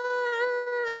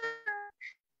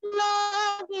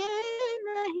लागे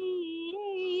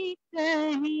नहीं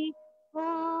कहीं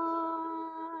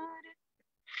और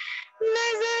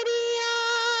नजरिया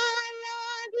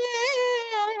लागे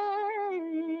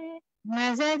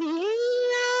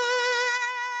नजरिया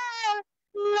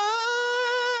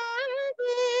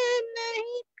लागे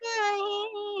नहीं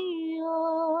कहीं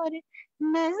और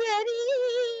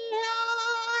नजरिया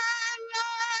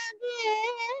लागे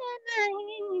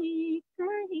नहीं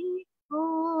कहीं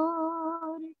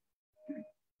और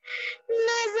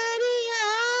नजरिया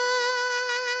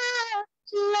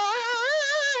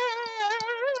लागे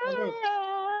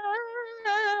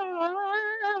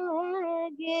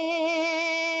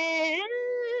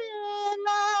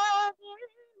लागे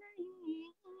नहीं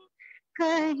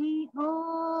कहीं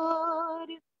और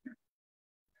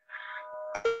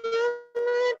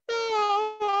तो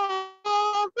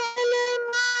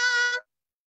बलमा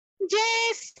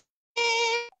जैसे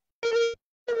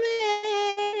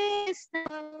में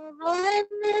सावन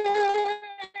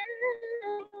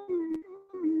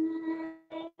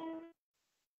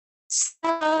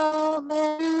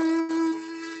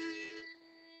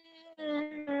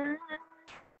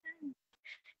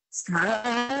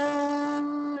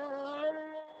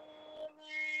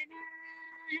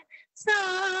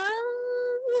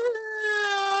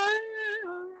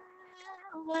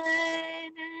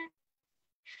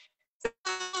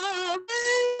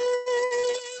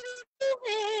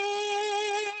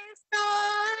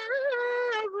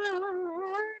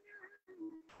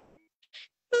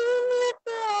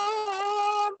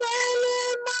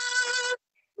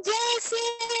जैसे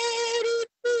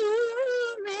ऋतु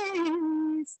में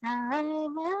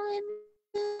सावन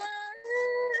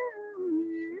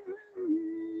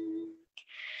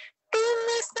तुम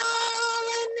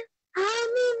सावन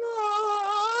हम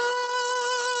मोर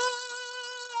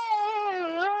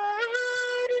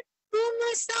तुम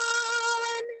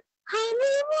सावन हम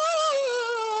मोर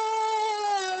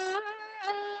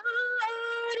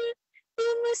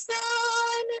तुम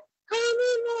सावन हम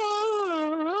मोर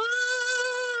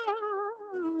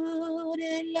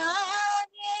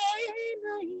लागे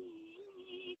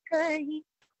नहीं कहीं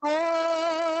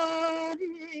और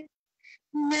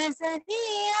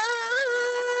नजरिया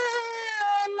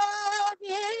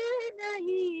लागे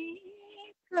नहीं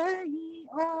कहीं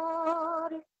और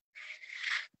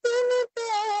तुम तो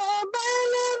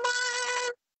बलमा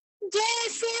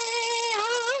जैसे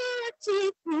हो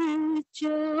चित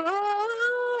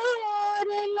चोर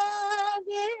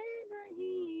लागे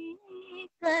नहीं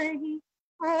कहीं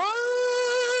और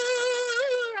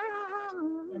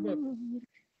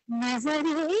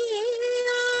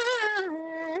नजरिया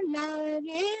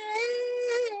लागे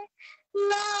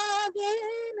लागे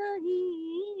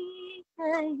नहीं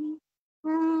कहीं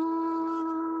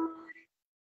और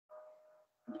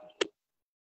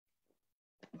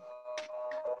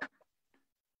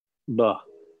বাহ,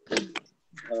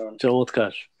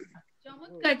 চমৎকার।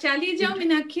 চমৎকার, চালিয়ে যাও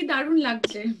মীনাক্ষী, দারুণ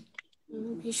লাগছে।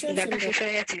 ভীষণ দেখা সুন্দর। শেষ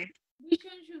হয়ে গেছে।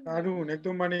 ভীষণ সুন্দর। দারুণ,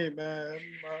 একদম মানে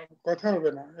কথা হবে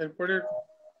না এরপরে।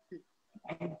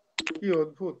 কি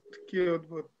অদ্ভুত, কি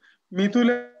অদ্ভুত।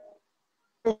 মিতুলে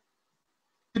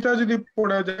এটা যদি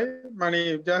পড়া যায় মানে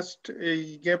জাস্ট এই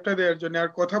গ্যাপটা দেওয়ার জন্য, আর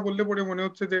কথা বললে পরে মনে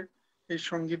হচ্ছে যে এই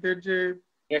সঙ্গীতের যে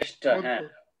হ্যাঁ,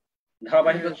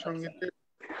 ধারাবাহিকতা সঙ্গীতের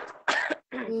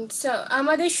So,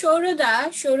 আমাদের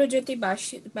সৌরজ্যোতি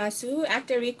বাসু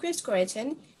একটা রিকোয়েস্ট করেছেন,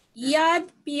 ইয়াদ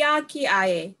পিয়া কি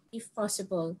আয়ে, if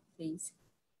possible please.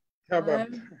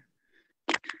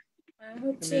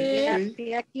 হচ্ছে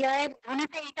পিয়া কিয়ায়ের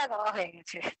ধ্বনিতে এটা গাওয়া হয়ে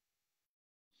গেছে।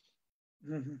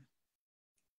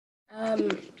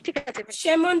 ঠিক আছে।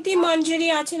 শ্যামন্তী মঞ্জুরি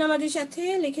আছেন আমাদের সাথে,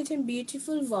 লিখেছেন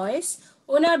বিউটিফুল ভয়েস।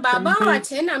 ওনার বাবাও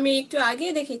আছেন, আমি একটু আগে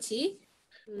দেখেছি।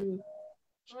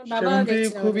 শ্যামন্তী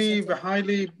খুবই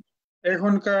হাইলি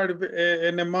এখনকার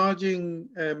an emerging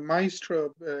maestro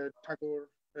Thakur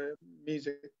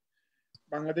music.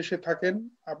 বাংলাদেশে থাকেন,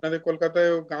 আপনাদের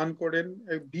কলকাতায়ও গান করেন,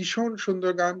 ভীষণ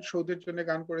সুন্দর গান, সৌদের জন্য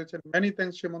গান করেছেন। Many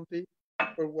thanks শ্যামন্তী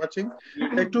for watching.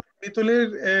 একটু মিতুলের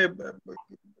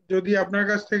যদি আপনার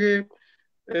কাছ থেকে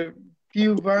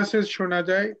ফিউ ভার্সেস শোনা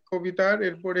যায় কবিতার,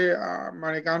 এরপরে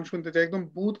মানে গান শুনতে চাই। একদম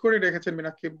বুথ করে রেখেছেন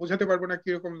মীনাক্ষী, বোঝাতে পারবো না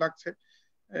কিরকম লাগছে।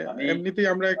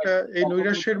 এমনিতেই আমরা একটা এই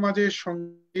নৈরাশ্যের মাঝে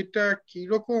সঙ্গীতটা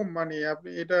কিরকম, মানে আপনি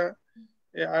এটা,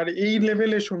 আর এই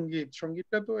লেভেলের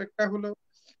সঙ্গীতটা তো একটা হলো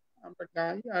আমরা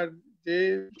গাই, আর যে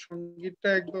সঙ্গীতটা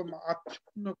একদম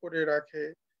আচ্ছন্ন করে রাখে,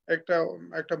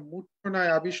 একটা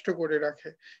মূর্ছনায় আবিষ্ট করে রাখে,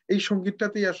 এই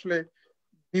সঙ্গীতটাতেই আসলে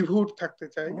বিভোর থাকতে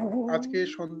চাই। আজকে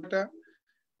সন্ধ্যাটা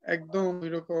একদম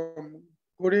এরকম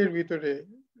ঘোরের ভিতরে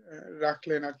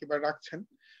রাখলেন আর কি, বা রাখছেন।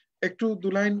 একটু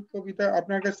দুলাইন কবিতা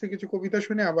আপনার কাছ থেকে কিছু কবিতা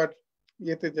শুনে আবার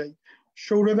ইয়েতে যাই।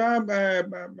 সৌরদা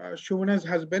সুমনা's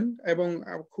হাজবেন্ড এবং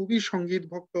খুবই সঙ্গীত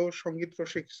ভক্ত, সঙ্গীত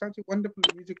রসিক, such a wonderful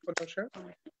music connoisseur,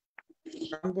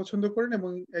 গান পছন্দ করেন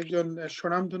এবং একজন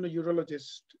স্বনামধন্য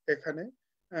ইউরোলজিস্ট এখানে।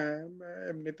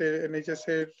 এমনিতে এনএইচএস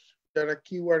এর যারা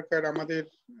কি ওয়ার্কার আমাদের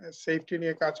সেফটি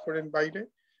নিয়ে কাজ করেন বাইরে,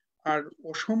 আর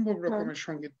অসম্ভব রকমের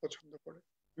সঙ্গীত পছন্দ করে।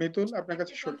 মিতুল আপনার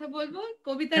কাছে কথা বলবো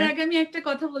কবিতার আগে আমি একটা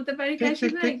কথা বলতে পারি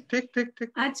কাশিফ ভাই? ঠিক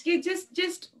আজকে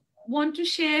just want to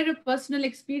share a personal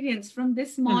experience from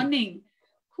this morning.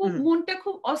 খুব মনটা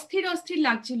খুব অস্থির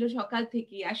লাগছিল সকাল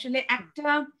থেকে। আসলে একটা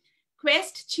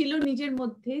কোয়েস্ট ছিল নিজের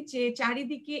মধ্যে যে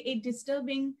চারিদিকে এই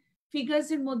ডিস্টার্বিং ফিগারস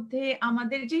এর মধ্যে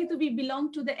আমাদের, যেহেতু we belong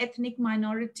to the ethnic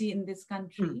minority in this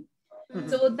country,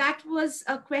 so that was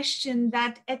a question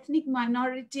that ethnic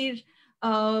minority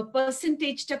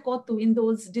percentage ta koto in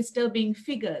those disturbing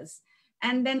figures.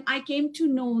 And then I came to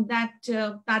know that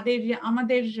তাদের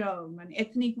আমাদের মানে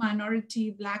ethnic minority,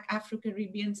 black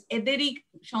Afro-Caribbeans, এদেরই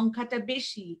সংখ্যাটা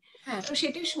বেশি। তো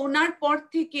সেটা শোনার পর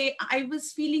থেকে I was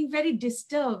feeling very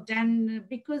disturbed, and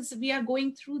because we are going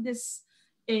through this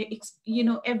you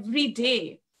know every day.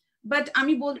 But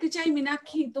আমি বলতে চাই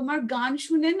মীনাক্ষী, তোমার গান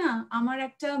শুনে না আমার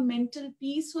একটা mental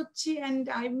peace হচ্ছে, and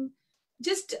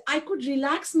I could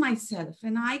relax myself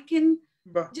and I can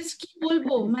just কি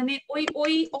বলবো মানে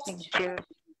ওই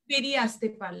বেরিয়ে আসতে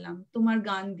পারলাম তোমার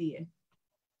গান দিয়ে।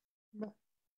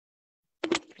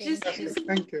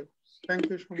 থ্যাংক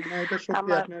ইউ সুমনা, এটা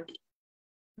সত্যি আপনার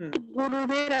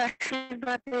গুরুদের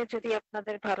আশীর্বাদে যদি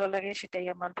আপনাদের ভালো লাগে সেটাই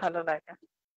আমার ভালো লাগে।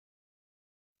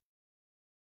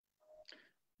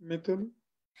 মিতুল?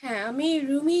 হ্যাঁ, আমি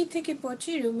রুমি থেকে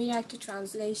পড়ছি, রুমির একটা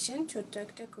ট্রান্সলেশন, ছোট্ট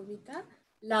একটা কবিতা,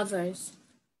 Lovers.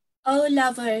 Oh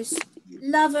lovers,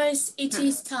 lovers, it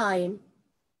is time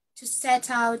to set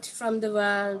out from the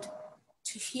world,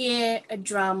 to hear a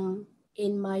drum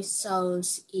in my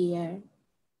soul's ear,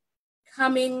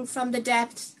 coming from the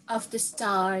depth of the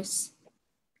stars.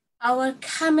 Our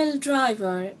camel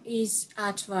driver is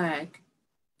at work,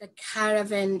 the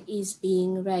caravan is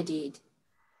being readied.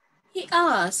 He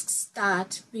asks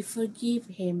that we forgive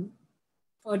him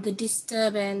for the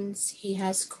disturbance he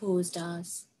has caused us.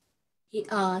 He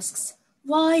asks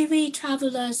why we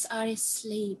travelers are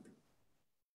asleep.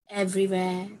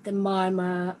 Everywhere the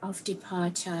murmur of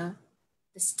departure,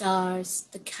 the stars,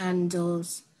 the candles,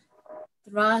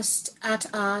 thrust at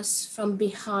us from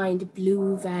behind blue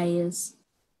veils,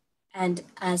 and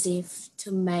as if to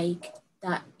make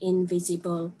that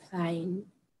invisible plain,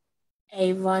 a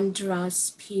wondrous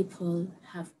people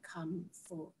have come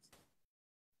forth.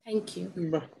 Thank you.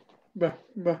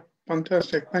 Bah,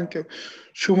 fantastic. Thank you.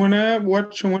 Shumana, what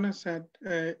Shumana said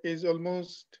is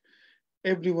almost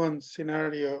everyone's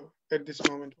scenario at this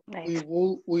moment. Nice.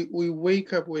 We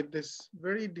wake up with this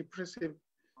very depressive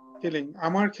feeling.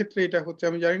 আমার ক্ষেত্রে এটা হচ্ছে,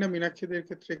 আমি জানি না মীনাক্ষীদের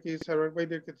ক্ষেত্রে কি, সারোয়ার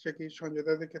ভাইদের ক্ষেত্রে কি,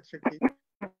 সঞ্জয়দাদের ক্ষেত্রে কি,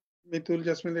 মিতুল,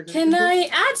 জাসমিনদের ক্ষেত্রে। Can I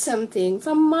add something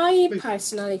from my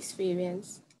personal experience?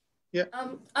 Yeah.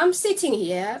 I'm sitting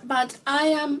here, but I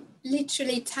am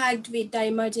literally tagged with the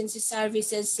emergency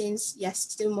services since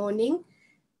yesterday morning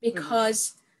because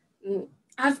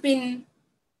I've been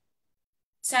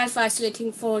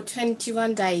self-isolating for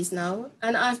 21 days now,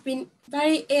 and I've been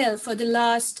very ill for the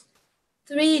last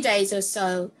 3 days or so.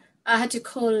 I had to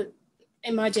call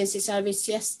emergency service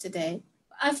yesterday.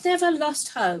 I've never lost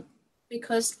hope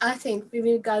because I think we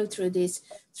will go through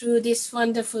this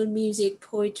wonderful music,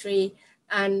 poetry,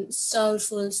 and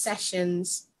soulful sessions,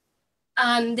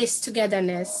 and this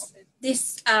togetherness, this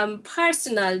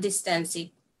personal distancing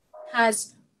has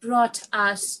brought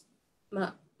us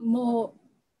more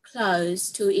close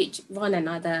to one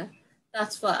another.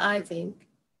 That's what I think.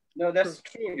 No, that's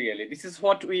true, really. This is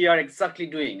what we are exactly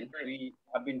doing. We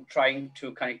have been trying to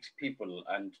connect people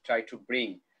and try to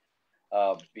bring,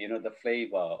 the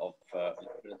flavor of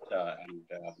literature and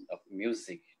of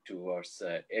music towards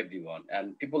everyone. And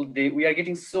people, we are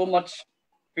getting so much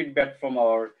feedback from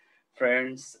our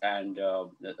friends and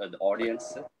the audience.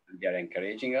 They are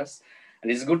encouraging us. And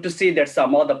it's good to see that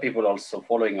some other people also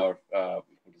following our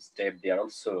step. They are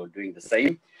also doing the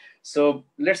same. So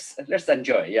let's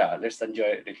enjoy. Yeah, let's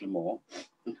enjoy a little more.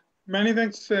 Many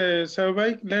thanks, Sarvai.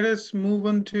 Let us move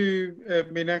on to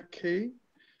Minakshi.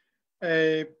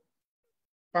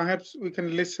 Perhaps we can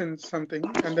listen something,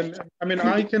 and then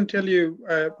I can tell you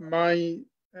my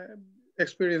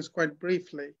experience quite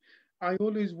briefly. I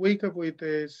always wake up with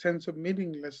a sense of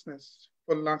meaninglessness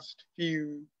for the last few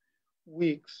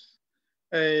weeks.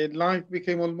 Life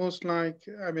became almost like,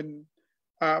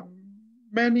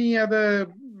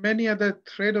 many other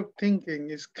thread of thinking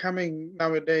is coming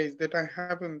nowadays that I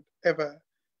haven't ever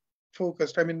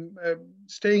focused. I mean,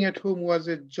 staying at home was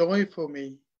a joy for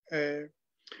me.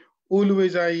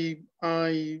 Always, I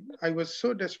was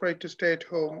so desperate to stay at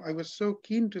home. I was so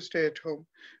keen to stay at home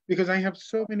because I have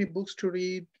so many books to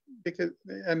read.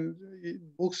 And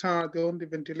books are the only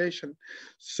ventilation.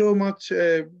 So much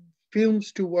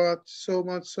films to watch. So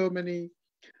many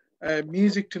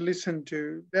music to listen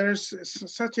to. There's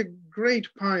such a great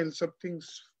piles of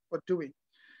things for doing.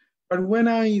 But when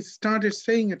I started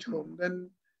staying at home, then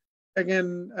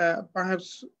again,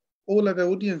 perhaps all other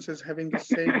audiences having the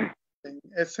same thing,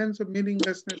 a sense of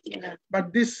meaninglessness. Yeah.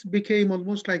 But this became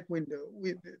almost like window.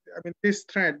 I mean, this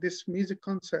thread, this music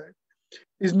concert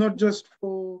is not just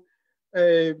for,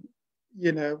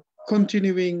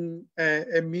 continuing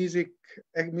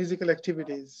musical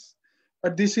activities,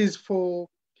 but this is for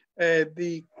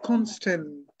the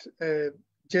constant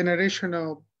generation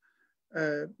of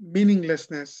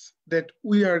meaninglessness that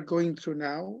we are going through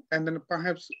now, and then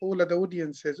perhaps all other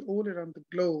audiences all around the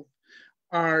globe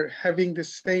are having the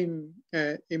same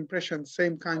impression,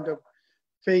 same kind of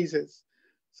phases.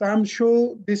 So I'm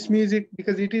sure this music,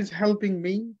 because it is helping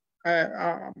me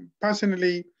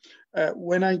personally,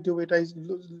 when I do it, I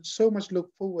so much look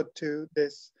forward to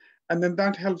this. And then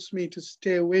that helps me to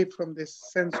stay away from this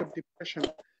sense of depression.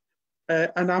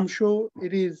 And I'm sure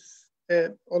it is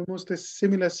almost a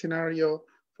similar scenario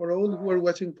for all who are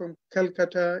watching from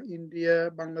Kolkata,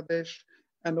 India, Bangladesh,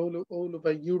 and all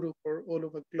over Europe or all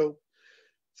over globe.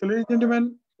 So ladies and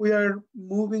gentlemen, we are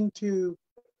moving to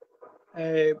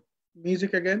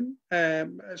music again.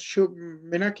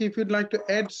 Minakshi, if you'd like to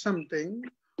add something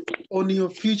on your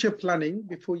future planning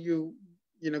before you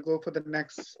go for the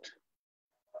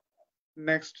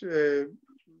next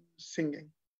singing.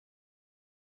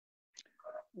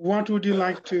 What would you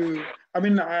like to? I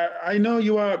mean, I know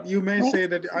you may say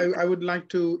that I would like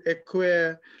to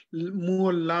acquire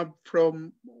more love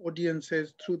from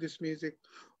audiences through this music,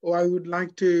 or I would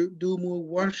like to do more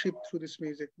worship through this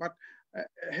music. But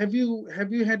have you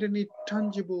had any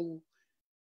tangible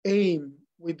aim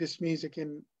with this music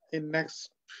in next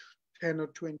 10 or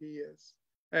 20 years?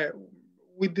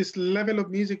 With this level of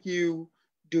music you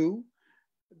do,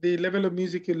 the level of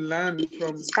music you learn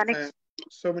from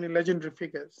so many legendary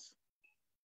figures.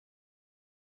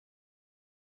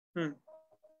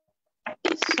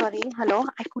 Sorry, hello.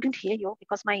 I couldn't hear you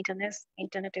because my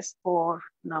internet is poor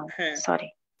now.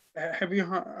 Sorry. Have you?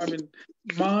 I mean,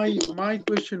 my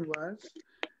question was,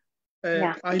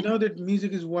 Yeah. I know that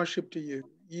music is worship to you.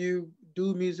 You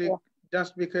do music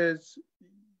just because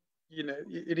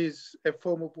it is a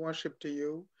form of worship to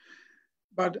you.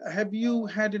 But have you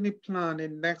had any plan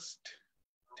in next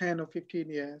 10 or 15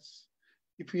 years?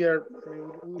 If we are, we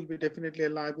will be definitely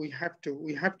alive. We have to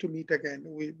meet again.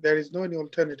 There is no any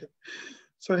alternative.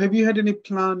 So have you had any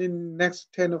plan in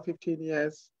next 10 or 15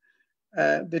 years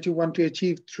that you want to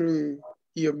achieve through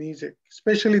your music,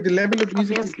 especially the level of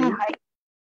music you do?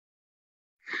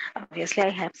 Obviously, I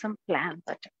have some plan,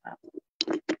 but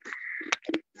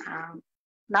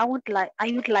now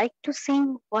I would like to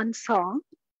sing one song.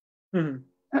 And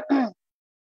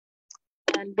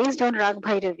based on Rag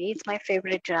Bhairavi, it's my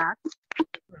favorite rag,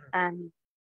 and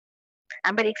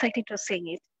I'm very excited to sing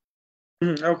it.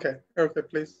 Okay,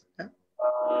 please. Yeah.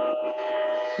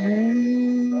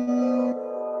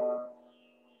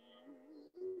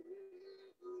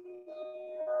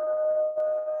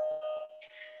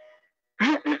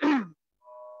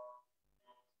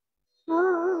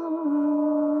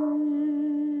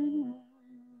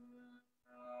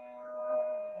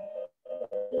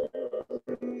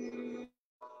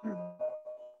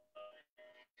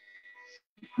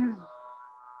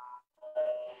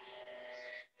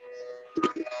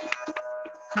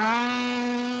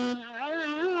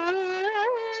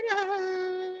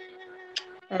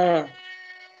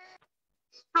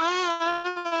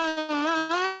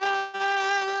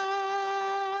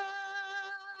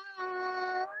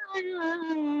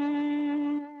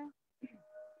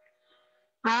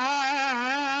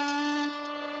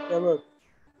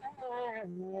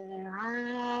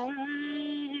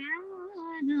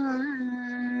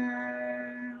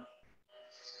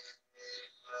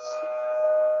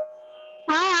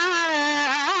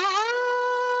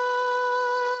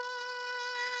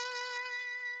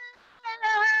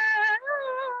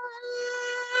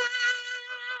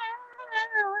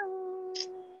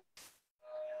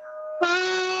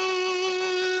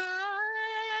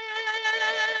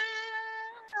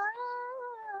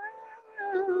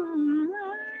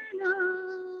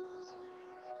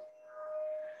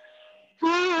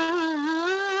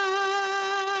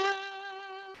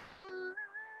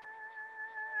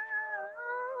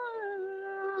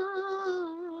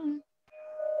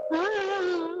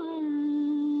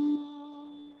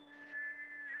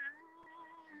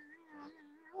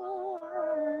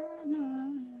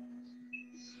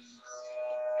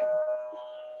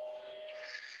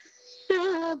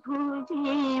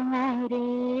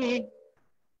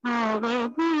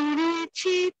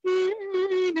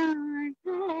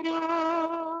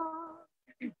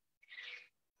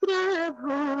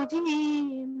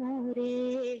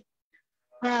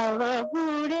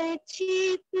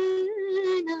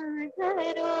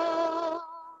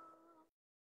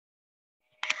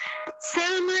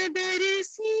 Samaddar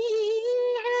सी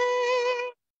है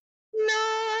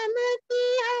नाम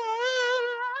तिहारो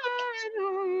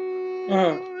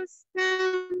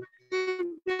समदर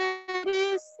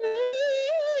सी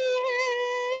है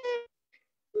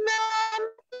नाम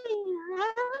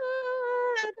तिहारो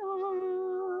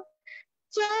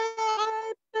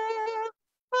चाहता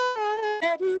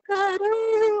पार करो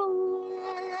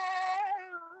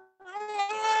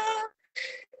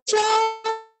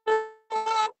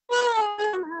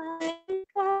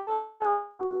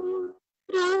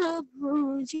प्रभु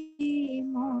जी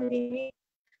मोरे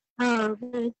अब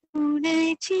तूने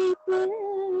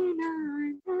छिपना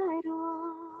धरो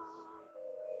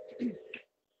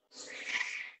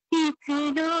एक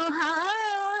लोहा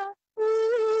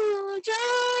जो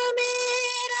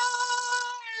मेरा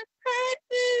खत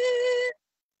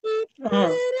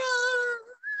इतना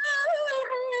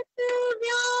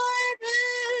व्याध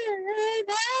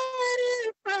घर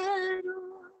परो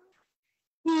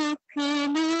एक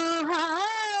लोहा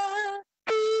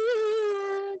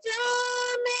जो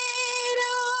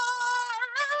मेरा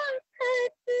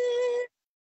खत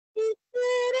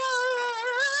इतना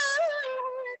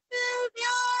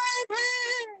व्याध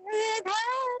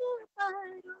घर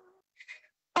परो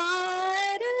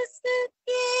पारस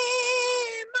के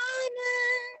मन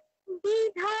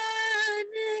विधान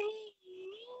नहीं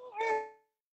है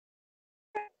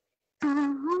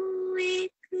तू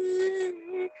एक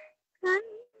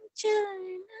कंचन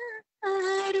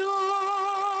करो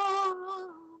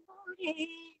मोरे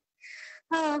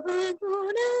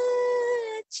अवगुण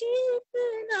चित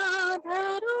ना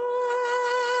धरो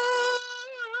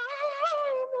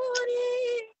मोरे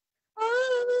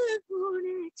अवगुण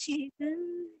चित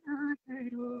ना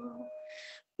धरो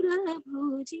प्रभु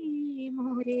जी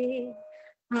मोरे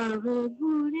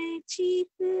अवगुण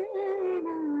चित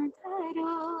ना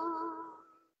धरो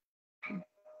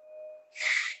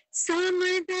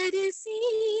समदर सी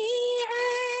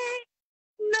है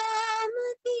नाम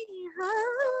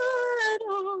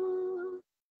तिहारो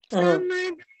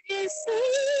समदर सी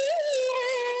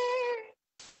है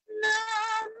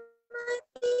नाम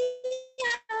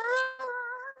तिहारो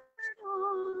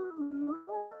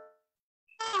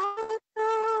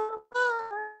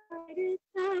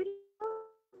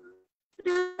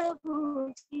प्रभु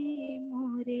जी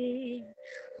मोरे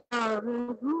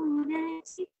अवगुण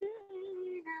चित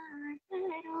ना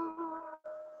धरो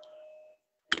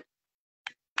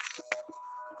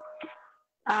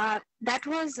that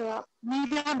was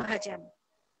Mira Bhajan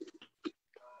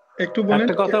একটু বলেন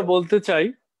একটা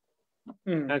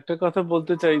কথা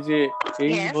বলতে চাই যে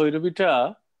এই ভৈরবীটা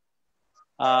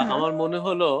আমার মনে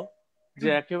হলো যে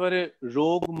একেবারে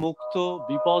রোগ মুক্ত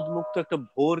বিপদ মুক্ত একটা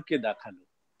ভোরকে দেখালো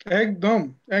একদম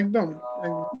একদম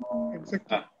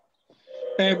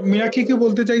মীনাক্ষী কি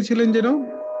বলতে চাইছিলেন যেন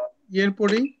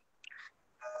এরপরে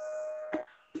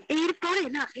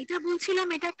না এটা বলছিলাম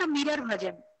এটা একটা মিরর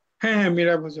ভজন হ্যাঁ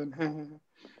মীরা ভজন হ্যাঁ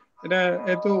এটা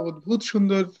এত অদ্ভুত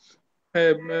সুন্দর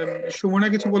সুমনা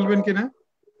কিছু বলবেন কিনা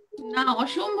না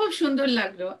অসম্ভব সুন্দর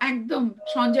লাগলো একদম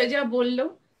সঞ্জয় যা বললো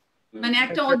মানে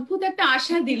একটা অদ্ভুত একটা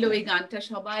আশা দিল এই গানটা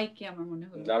সবাইকে আমার মনে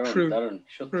হলো দারুণ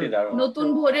সত্যি দারুণ নতুন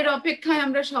ভোরের অপেক্ষায়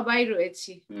আমরা সবাই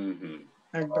রয়েছি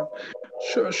একদম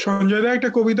সঞ্জয় দা একটা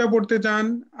কবিতা পড়তে চান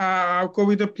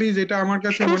কবিতা প্লিজ এটা আমার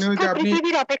কাছে মনে হয় যে আপনি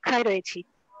অপেক্ষায় রয়েছি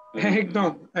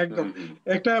একদম একদম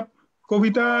একটা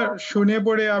কবিতা শুনে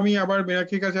পড়ে আমি আবার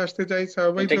মীনাক্ষীর কাছে আসতে চাই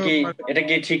সবাই তো এটা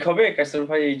কি ঠিক হবে কাসর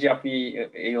ভাই এই যে আপনি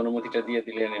এই অনুমতিটা দিয়ে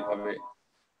দিলেন এভাবে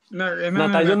না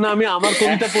তাই জন্য আমি আমার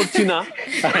কবিতা পড়ছি না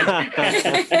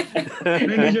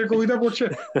নিজের কবিতা পড়ছে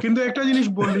কিন্তু একটা জিনিস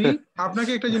বলি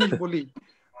আপনাকে একটা জিনিস বলি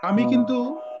আমি কিন্তু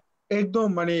একদম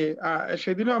মানে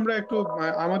সেদিনও আমরা একটু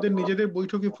আমাদের নিজেদের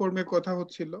বৈঠকি ফর্মে কথা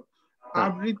হচ্ছিল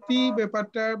আবৃত্তি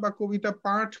ব্যাপারটা বা কবিতা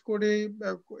পাঠ করে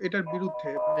এটার বিরুদ্ধে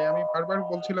মানে আমি বারবার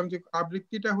বলছিলাম যে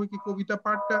আবৃত্তিটা হয় কি কবিতা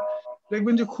পাঠটা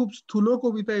দেখবেন যে খুব স্থূল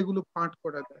কবিতা এগুলো পাঠ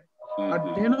করা যায় আর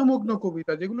ধ্যানমগ্ন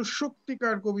কবিতা যেগুলো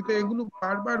সত্যিকার কবিতা এগুলো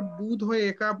বারবার বুধ হয়ে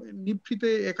একা নিভৃতে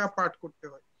একা পাঠ করতে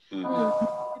হয়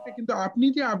কিন্তু আপনি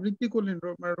যে আবৃত্তি করলেন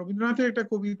রবীন্দ্রনাথের একটা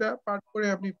কবিতা পাঠ করে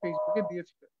আপনি ফেসবুকে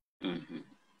দিয়েছিলেন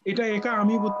এটা একা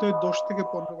আমি বোধহয় 10 থেকে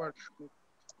 15 বার শুনেছি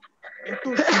এত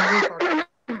সুন্দর পাঠ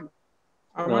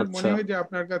আমার মনে হয় যে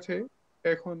আপনার কাছে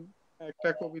এখন একটা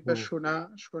কবিতা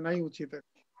শোনাই উচিত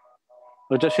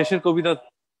ওটা শেষের কবিতা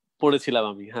পড়েছিলাম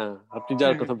আমি হ্যাঁ আপনি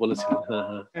যার কথা বলেছিলেন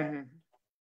হ্যাঁ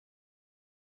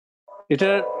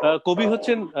এটার কবি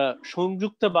হচ্ছেন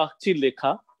সংযুক্তা বাগচির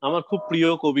লেখা আমার খুব প্রিয়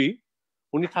কবি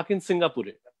উনি থাকেন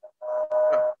সিঙ্গাপুরে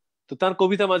তো তার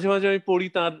কবিতা মাঝে মাঝে আমি পড়ি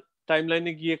তার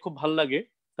টাইমলাইনে গিয়ে খুব ভালো লাগে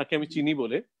তাকে আমি চিনি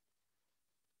বলে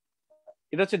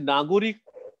এটা হচ্ছে নাগরিক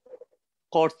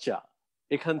কর্চা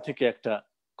এখান থেকে একটা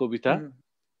কবিতা।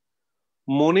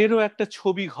 মনেরও একটা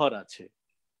ছবি ঘর আছে,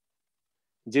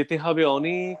 যেতে হবে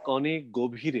অনেক অনেক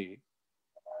গভীরে,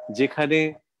 যেখানে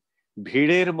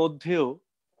ভিড়ের মধ্যেও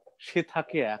সে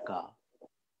থাকে একা।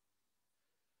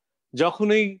 যখন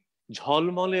এই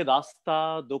ঝলমলে রাস্তা,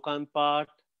 দোকানপাট,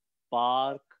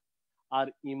 পার্ক আর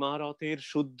ইমারতের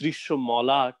সুদৃশ্য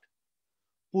মলাট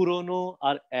পুরনো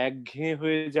আর একঘেয়ে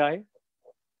হয়ে যায়,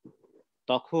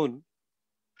 তখন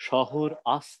শহর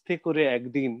আস্তে করে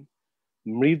একদিন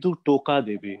মৃদু টোকা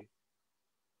দেবে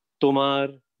তোমার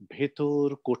ভেতর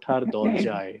কোঠার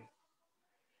দরজায়।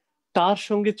 তার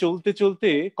সঙ্গে চলতে চলতে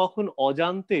কখন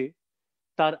অজান্তে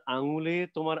তার আঙুলে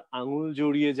তোমার আঙুল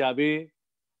জড়িয়ে যাবে,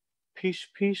 ফিস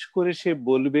ফিস করে সে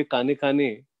বলবে কানে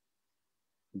কানে,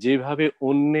 যেভাবে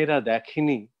অন্যেরা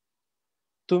দেখেনি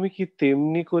তুমি কি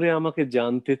তেমনি করে আমাকে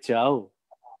জানতে চাও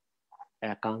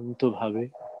একান্ত ভাবে।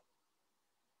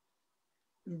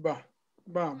 বাহ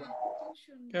বাহ বাহ,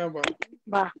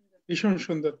 বাহ, ভীষণ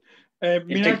সুন্দর।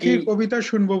 মীনাক্ষীর কবিতা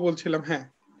শুনবো বলছিলাম। হ্যাঁ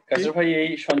কাজল ভাই,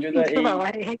 এই সঞ্জয়দা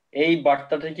এই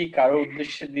বার্তাটা কি কারো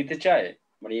উদ্দেশ্যে দিতে চায়?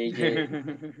 মানে এই যে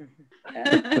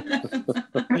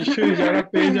নিশ্চয়ই যারা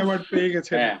পেয়ে যাবার পেয়ে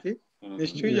গেছেন আর কি,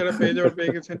 নিশ্চয়ই যারা পেয়ে যাবার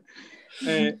পেয়ে গেছেন।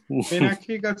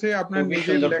 মীনাক্ষীর কাছে আপনার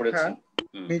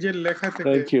নিজের লেখা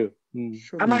থেকে।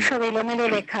 আমার সব এলোমেলো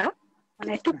লেখা,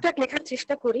 মানে টুকটাক লেখার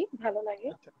চেষ্টা করি, ভালো লাগে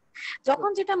যখন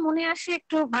যেটা মনে আসে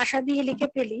একটু ভাষা দিয়ে লিখে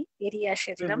ফেলি, বেরিয়ে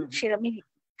আসে সেরকমই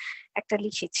একটা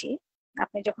লিখেছি।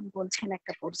 আপনি যখন বলছেন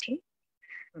একটা পড়ছি।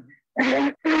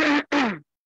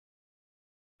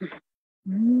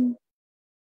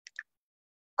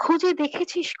 খুঁজে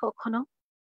দেখেছিস কখনো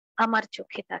আমার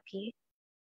চোখে তাকিয়ে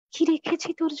কি রেখেছি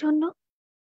তোর জন্য?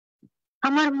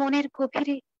 আমার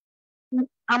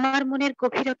মনের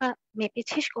গভীরতা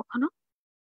মেপেছিস কখনো?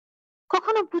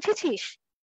 কখনো বুঝেছিস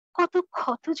কত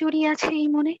ক্ষত জড়িয়ে আছে এই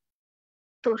মনে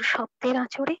তোর শব্দের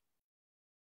আঁচড়ে?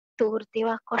 তোর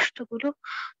দেওয়া কষ্টগুলো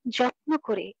যত্ন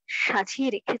করে সাজিয়ে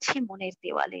রেখেছি মনের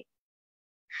দেওয়ালে।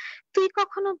 তুই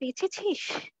কখনো বেঁচেছিস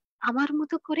আমার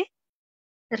মতো করে?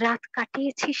 রাত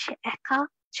কাটিয়েছিস একা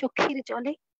চোখের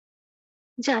জলে?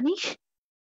 জানিস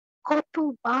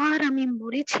কতবার আমি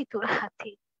মরেছি তোর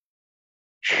হাতে?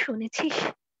 শুনেছিস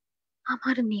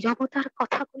আমার নীরবতার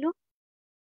কথাগুলো?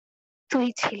 তুই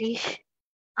ছিলিস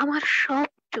আমার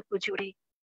সবটুকু জুড়ে,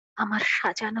 আমার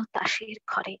সাজানো তাসের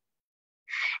ঘরে।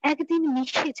 একদিন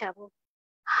মিশে যাব,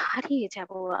 হারিয়ে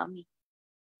যাব আমি,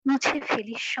 মুছে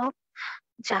ফেলিস সব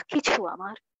যা কিছু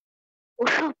আমার,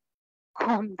 ওসব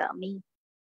কম দামি।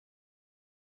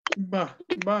 বাহ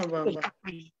বাহ বাহ বাহ,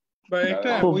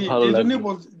 একটা ওই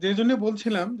যে জন্য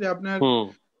বলছিলাম যে আপনার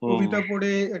কবিতা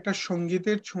পড়ে একটা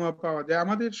সঙ্গীতের ছোঁয়া পাওয়া যায়।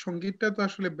 আমাদের সঙ্গীতটা তো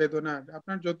আসলে বেদনার।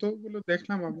 আপনার যতগুলো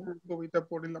দেখলাম আমি কবিতা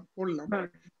পড়লাম,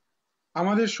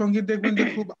 আমাদের সঙ্গীত দেখবেন যে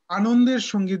খুব আনন্দের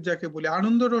সঙ্গীত যাকে বলি,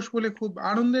 আনন্দ রস বলে, খুব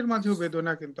আনন্দের মাঝেও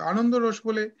বেদনা, কিন্তু আনন্দ রস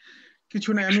বলে কিছু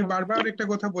নাই। আমি বারবার একটা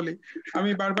কথা বলি,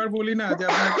 আমি বারবার বলি না যে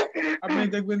আপনি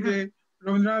দেখবেন যে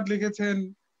রবীন্দ্রনাথ লিখেছেন,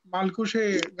 মালকুশে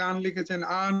গান লিখেছেন,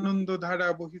 আনন্দ ধারা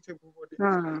বহিছে ভুবনে।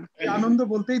 এই আনন্দ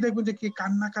বলতেই দেখবেন যে কি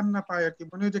কান্না কান্না পায় আর কি,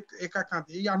 মনে হয় যে একা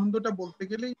কাঁদে। এই আনন্দটা বলতে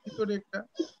গেলেই ভিতরে একটা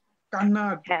কান্না।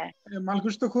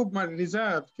 মালকুশ তো খুব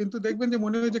রিজার্ভ, কিন্তু দেখবেন যে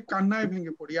মনে হয় যে কান্নায়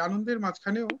ভেঙে পড়ি আনন্দের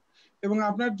মাঝখানেও। এবং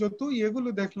আপনার যত ইয়েগুলো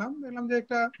দেখলাম যে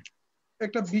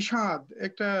একটা বিষাদ,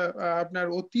 একটা আপনার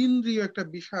অতীন্দ্রিয় একটা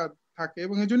বিষাদ থাকে।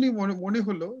 এবং এজন্যই মনে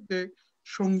হলো যে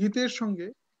সঙ্গীতের সঙ্গে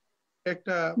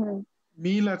একটা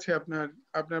মিল আছে আপনার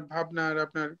ভাবনার,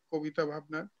 আপনার কবিতা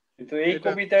ভাবনার। তো এই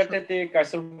কবিতাটাতে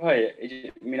কাসর ভাই, এই যে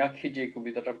মীনাক্ষী যে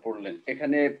কবিতাটা পড়লেন,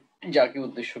 এখানে যাকে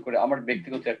উদ্দেশ্য করে, আমার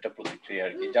ব্যক্তিগত একটা প্রতিক্রিয়া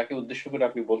আর কি, যাকে উদ্দেশ্য করে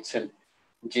আপনি বলছেন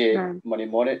যে মানে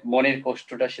মনের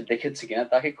কষ্টটা সে দেখেছে কিনা,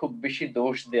 তাকে খুব বেশি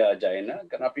দোষ দেওয়া যায় না।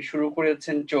 কারণ আপনি শুরু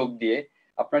করেছেন চোখ দিয়ে,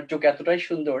 আপনার চোখ এতটাই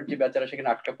সুন্দর যে বেচারা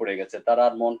সেখানে আটকা পড়ে গেছে, তার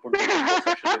আর মন পর্যন্ত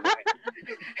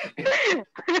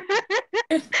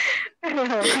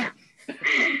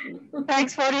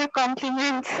Thanks for your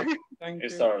compliments.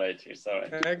 It's all right.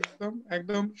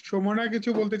 একদম। সুমনা কিছু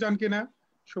বলতে চান কিনা?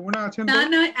 সুমনা আছেন?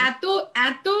 না, এত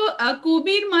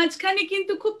কবির মাঝখানে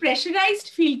কিন্তু খুব প্রেসারাইজড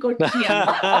ফিল করছি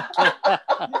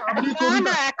আপনি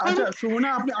আচ্ছা সুমনা,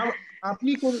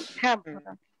 আপনি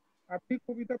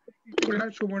কবিতা পড়তে না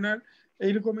সুমনার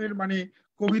এইরকমের মানে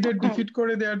কবিদের ডিফিট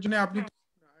করে দেওয়ার জন্য আপনি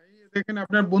দেখেন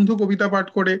আপনার বন্ধু কবিতা পাঠ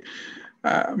করে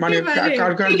মানে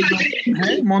কার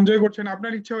মন জয় করছেন,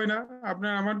 আপনার ইচ্ছা হয় না?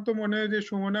 আমার তো মনে হয় যে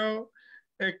সুমনাও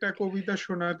একটা কবিতা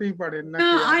শোনাতেই পারেন না।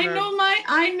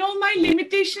 I know my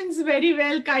limitations very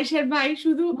well, Kaiser ভাই।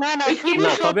 শুধু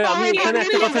তবে আমি এখানে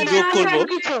একটা কথা যোগ করব,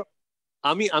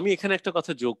 আমি এখানে একটা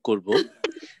কথা যোগ করব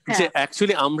যে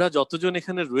অ্যাকচুয়ালি আমরা যতজন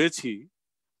এখানে রয়েছি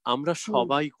আমরা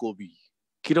সবাই কবি।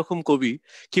 কিরকম কবি?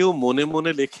 কেউ মনে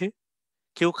মনে লেখে,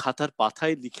 কেউ খাতার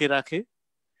পাতায় লিখে রাখে,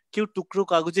 কেউ টুকরো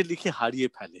কাগজে লিখে হারিয়ে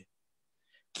ফেলে,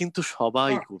 কিন্তু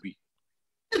সবাই কবি।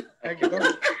 একদম।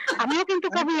 আমিও কিন্তু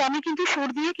কবি, আমি কিন্তু সুর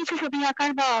দিয়ে কিছু ছবি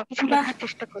আঁকার বা কিছু লেখার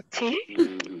চেষ্টা করছি।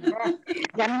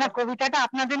 জানি না কবিতাটা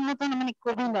আপনাদের মতন মানে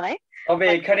কবি নয়, তবে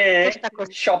এখানে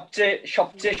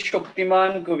সবচেয়ে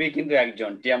শক্তিমান কবি কিন্তু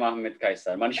একজন, টিয়াম আহমেদ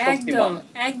কায়সার, মানে শক্তিমান।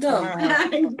 একদম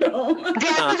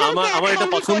আমার এটা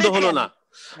পছন্দ হলো না,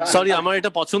 সরি, আমার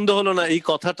এটা পছন্দ হলো না, এই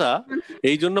কথাটা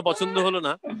এই জন্য পছন্দ হলো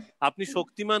না। আপনি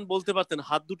শক্তিমান বলতে পারতেন,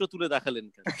 হাত দুটো তুলে দেখালেন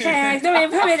কেন? হ্যাঁ, একদম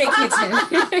এভাবে রেখেছেন।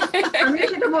 আমি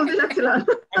সেটা বলতে যাচ্ছিলাম।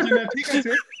 আচ্ছা না,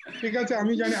 ঠিক আছে,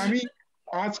 আমি জানি, আমি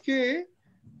আজকে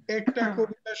একটা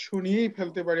কবিতা শুনিয়েই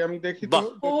ফেলতে পারি, আমি দেখি তো।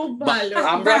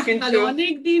 আমরা কিন্তু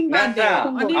অনেকদিন বাদে,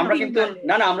 আমরা কিন্তু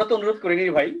না আমরা তো অনুরোধ করিনি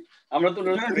ভাই, আমরা তো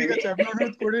অনুরোধ করিনি। ঠিক আছে, আপনি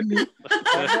অনুরোধ করেননি।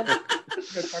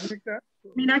 আমি একটা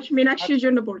মীনাক্ষীর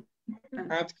জন্য পড়ি।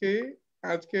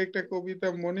 আজকে একটা কবিতা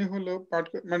মনে হলো পাঠ,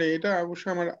 মানে এটা অবশ্য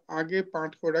আমার আগে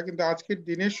পাঠ করা, কিন্তু আজকের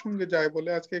দিনের সঙ্গে যায় বলে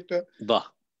আজকে একটা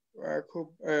খুব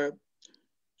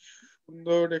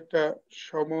সুন্দর একটা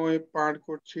সময় পার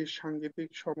করছি,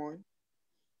 সাংগীতিক সময়।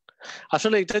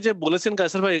 আসলে এটা যে বলেছেন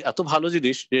কায়সার ভাই, এত ভালো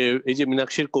জিনিস যে এই যে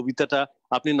মীনাক্ষীর কবিতাটা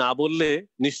আপনি না বললে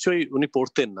নিশ্চয়ই উনি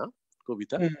পড়তেন না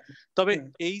কবিতা। তবে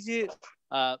এই যে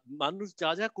মানুষ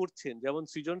যা যা করছেন, যেমন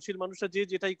সৃজনশীল মানুষরা যে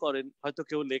যেটাই করেন, হয়তো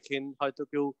কেউ লেখেন, হয়তো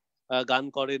কেউ গান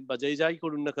করেন, বা যাই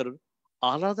করুন না কারণ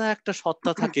আলাদা একটা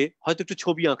সত্তা থাকে, হয়তো একটু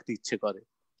ছবি আঁকতে ইচ্ছে করে,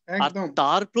 আর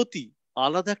তার প্রতি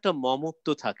আলাদা একটা মমত্ব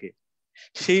থাকে।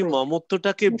 সেই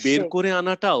মমত্বটাকে বের করে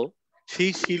আনাটাও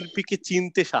সেই শিল্পীকে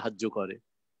চিনতে সাহায্য করে।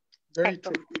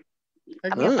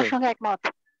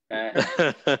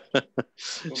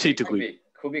 সেইটুকুই।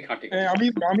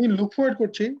 আমি লুক ফরওয়ার্ড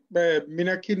করছি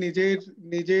মীনাক্ষী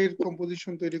নিজের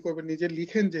কম্পোজিশন তৈরি করবে, নিজে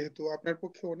লিখেন, যেহেতু আপনার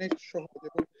পক্ষে অনেক সহজ,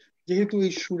 এবং যেহেতু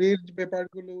এই সুরের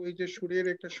ব্যাপারগুলো, এই যে সুরের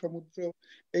একটা সমুদ্র,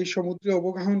 এই সমুদ্রে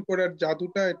অবগাহন করার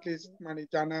জাদুটা এটলিস্ট মানে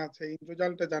জানা আছে,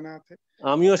 ইন্দ্রজালটা জানা আছে।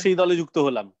 আমিও সেই দলে যুক্ত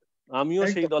হলাম,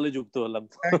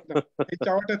 একদম এই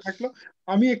চাওয়াটা থাকলো।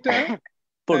 আমি একটা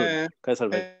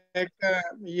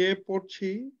পড়ছি,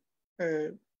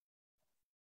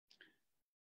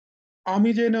 আমি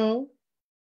যেন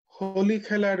হোলি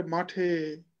খেলার মাঠে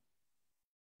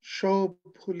সব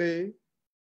ভুলে,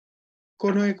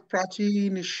 কোন এক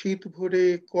প্রাচীন শীত ভরে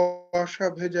কুয়াশা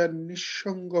ভেজা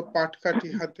নিঃসঙ্গ পাটকাঠি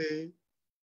হাতে,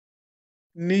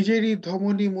 নিজেরই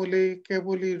ধমনী মূলে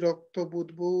কেবলই রক্ত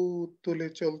বুদবুদ তুলে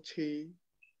চলছি,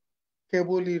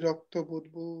 কেবলই রক্ত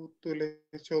বুদবুদ তুলে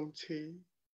চলছি।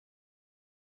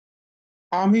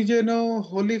 আমি যেন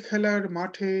হোলি খেলার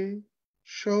মাঠে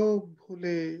সব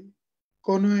ভুলে,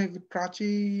 কোন এক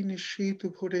প্রাচীন শীত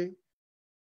ভরে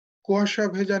কুয়াশা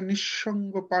ভেজা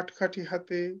নিঃসঙ্গ পাটকাঠি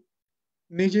হাতে,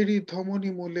 নিজেরই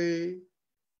ধমনী মূলে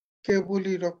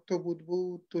কেবলই রক্ত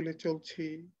বুদবুদ তুলে চলছি,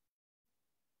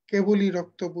 কেবলই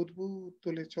রক্ত বুদবুদ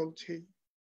তুলে চলছি।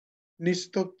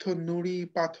 নিস্তব্ধ নুড়ি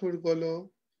পাথর গুলো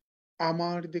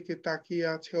আমার দিকে তাকিয়ে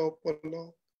আছে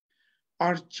অপলক,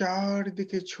 আর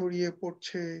চারদিকে ছড়িয়ে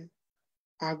পড়ছে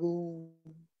আগুন,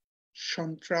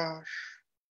 সন্ত্রাস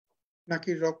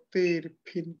নাকি রক্তের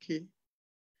ফিনকি,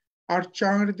 আর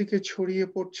চারদিকে ছড়িয়ে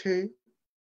পড়ছে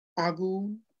আগুন,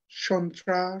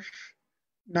 সন্ত্রাস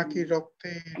নাকি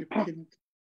রক্তের ফিনকি।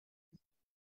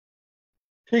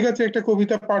 ঠিক আছে, একটা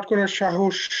কবিতা পাঠ করার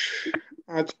সাহস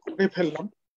আজ করে ফেললাম।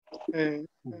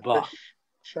 বাহ,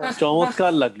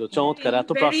 চমৎকার লাগলো, চমৎকার,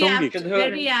 এত প্রাসঙ্গিক।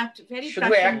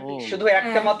 শুধু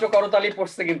একটা মাত্র করতালি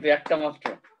পড়ছে, কিন্তু একটা মাত্র।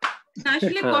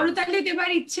 আসলে করতালি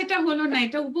দেবার ইচ্ছেটা হলো না,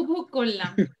 এটা উপভোগ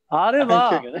করলাম। আরে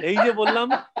বাহ, এই যে বললাম,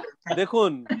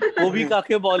 দেখুন কবি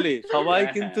কাকে বলে, সবাই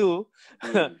কিন্তু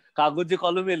কাগজে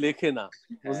কলমে লেখে না,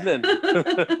 বুঝলেন?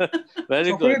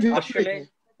 Very good. আসলে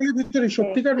ভিতরে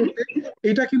সত্যিকার অর্থে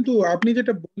এটা কিন্তু আপনি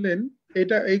যেটা বললেন,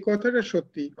 এই কথাটা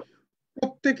সত্যি।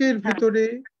 প্রত্যেকের ভিতরে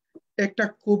একটা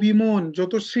কবি মন,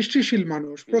 যত সৃষ্টিশীল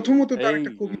মানুষ, প্রথমত তার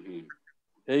একটা কবি,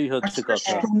 এই হচ্ছে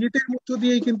কথা। সঙ্গীতের মধ্য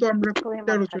দিয়েই কিন্তু আমরা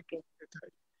কবিতা রচনা করতে চাই।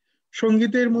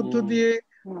 সঙ্গীতের মধ্য দিয়ে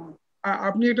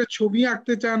আপনি একটা ছবি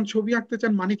আঁকতে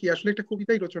চান মানে কি, আসলে একটা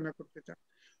কবিতাই রচনা করতে চান।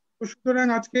 তো সুতরাং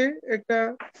আজকে একটা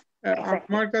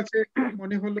আমার কাছে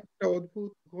মনে হলো একটা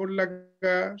অদ্ভুত ঘোর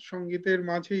লাগা সঙ্গীতের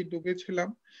মাঝেই ডুবেছিলাম।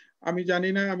 আমি জানি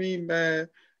না, আমি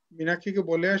মীনাক্ষীকে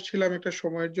বলে আসছিলাম একটা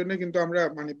সময়ের জন্য, কিন্তু আমরা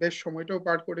মানে বেশ সময়টাও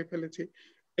পার করে ফেলেছি।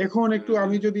 এখন একটু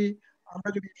আমরা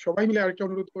যদি সবাই মিলে আরেকটা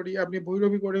অনুরোধ করি, আপনি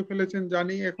ভৈরবী করে ফেলেছেন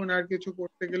জানি, এখন আর কিছু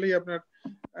করতে গেলেই আপনার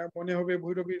মনে হবে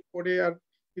ভৈরবীর পরে আর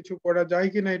কিছু করা যায়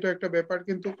কিনা, এটা একটা ব্যাপার।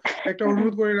 কিন্তু একটা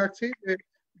অনুরোধ করে রাখছি যে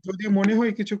যদি মনে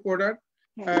হয় কিছু করার,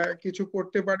 কিছু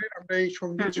করতে পারেন। আমরা এই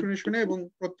সঙ্গীত শুনে শুনে এবং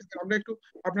প্রত্যেকে আমরা একটু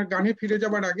আপনার গানে ফিরে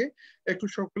যাবার আগে একটু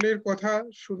সকলের কথা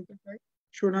শুনতে চাই।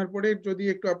 শোনার পরে যদি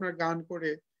একটু আপনার গান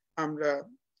করে আমরা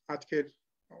আজকের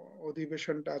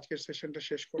অধিবেশনটা, আজকের সেশনটা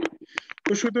শেষ করি।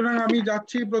 তো সুতরাং আমি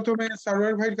যাচ্ছি প্রথমে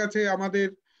সারোয়ার ভাইয়ের কাছে, আমাদের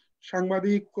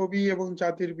সাংবাদিক, কবি এবং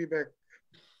জাতির বিবেক।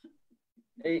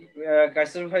 এই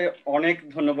কায়সার ভাই অনেক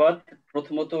ধন্যবাদ।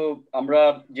 প্রথমত আমরা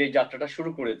যে যাত্রাটা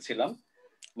শুরু করেছিলাম,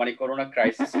 মানে করোনা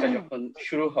ক্রাইসিসটা যখন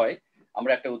শুরু হয়,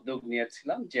 আমরা একটা উদ্যোগ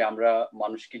নিয়েছিলাম যে আমরা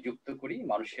মানুষকে যুক্ত করি,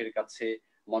 মানুষের কাছে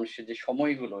মানুষের যে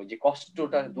সময়গুলো, যে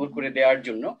কষ্টটা দূর করে দেওয়ার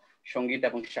জন্য সঙ্গীত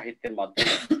এবং সাহিত্যের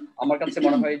মাধ্যমে। আমার কাছে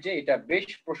মনে হয় যে এটা বেশ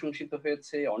প্রশংসিত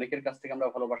হয়েছে, অনেকের কাছ থেকে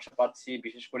আমরা ভালোবাসা পাচ্ছি।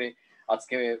 বিশেষ করে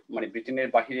আজকে মানে ব্রিটেনের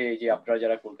বাহিরে যে আপনারা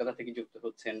যারা কলকাতা থেকে যুক্ত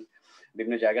হচ্ছেন,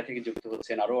 বিভিন্ন জায়গা থেকে যুক্ত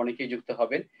হচ্ছেন, আরো অনেকেই যুক্ত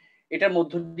হবেন। এটার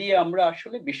মধ্য দিয়ে আমরা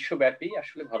আসলে বিশ্বব্যাপী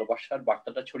আসলে ভালোবাসার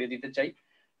বার্তাটা ছড়িয়ে দিতে চাই।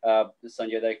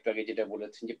 সঞ্জয় দা একটু আগে যেটা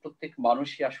বলেছেন যে প্রত্যেক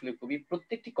মানুষই আসলে কবি,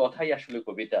 প্রত্যেকটি কথাই আসলে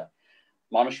কবিতা,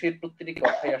 মানুষের প্রত্যেকটি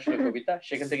কথাই আসলে কবিতা।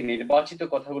 সেখান থেকে নির্বাচিত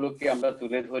কথাগুলোকে আমরা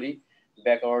তুলে ধরি,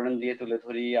 ব্যাকরণ দিয়ে তুলে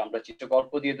ধরি, আমরা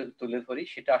চিত্রকল্প দিয়ে তুলে ধরি,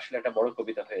 সেটা আসলে একটা বড়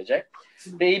কবিতা হয়ে যায়।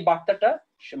 তো এই বার্তাটা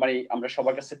মানে আমরা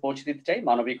সবার কাছে পৌঁছে দিতে চাই,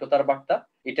 মানবিকতার বার্তা।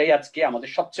 এটাই আজকে আমাদের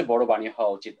সবচেয়ে বড় বাণী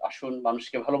হওয়া উচিত। আসুন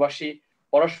মানুষকে ভালোবাসি,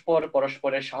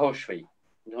 পরস্পরের সাহস হই।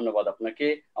 ধন্যবাদ আপনাকে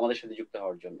আমাদের সাথে যুক্ত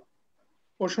হওয়ার জন্য।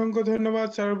 অসংখ্য ধন্যবাদ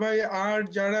স্যার ভাই। আর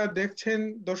যারা দেখছেন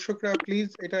দর্শকরা, প্লিজ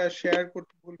এটা শেয়ার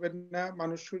করতে ভুলবেন না,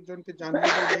 মানুষজনকে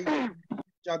জানিয়ে দিন, এই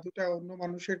জাদুটা অন্য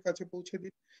মানুষের কাছে পৌঁছে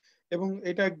দিন। এবং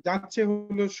এটা যাচ্ছে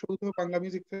হলো সৌধ বাংলা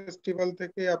মিউজিক ফেস্টিভ্যাল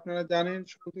থেকে। আপনারা জানেন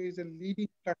সৌধ is a leading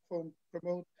platform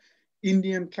promote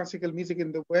Indian classical music in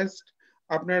the West.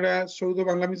 আপনারা সৌধ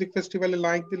বাংলা মিউজিক ফেস্টিভ্যালে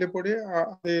লাইক দিলে পরে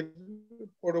আমাদের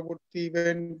পরবর্তী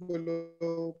ইভেন্ট গুলো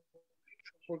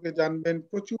সম্পর্কে জানবেন।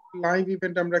 প্রচুর লাইভ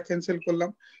ইভেন্ট আমরা ক্যান্সেল করলাম,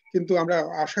 কিন্তু আমরা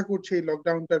আশা করছি এই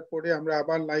লকডাউনটার পরে আমরা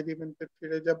আবার লাইভ ইভেন্টে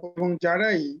ফিরে যাব। এবং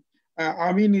যারাই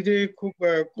আমি নিজে খুব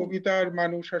কবিতার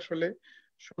মানুষ, আসলে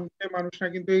সঙ্গীতের মানুষ না,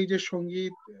 কিন্তু এই যে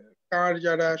সঙ্গীত কার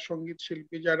যারা সঙ্গীত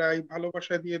শিল্পী যারা এই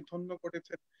ভালোবাসা দিয়ে ধন্য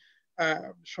করেছেন,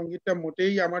 সঙ্গীতটা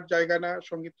মোটেই আমার জায়গা না,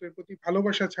 সঙ্গীতের প্রতি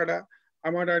ভালোবাসা ছাড়া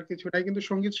আমার আর কিছু নাই। কিন্তু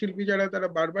সঙ্গীত শিল্পী যারা, তারা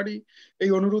বারবারই এই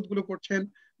অনুরোধ গুলো করছেন,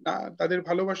 তাদের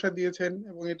ভালোবাসা দিয়েছেন,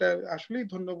 এবং এটা আসলেই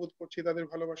ধন্যবোধ করছি তাদের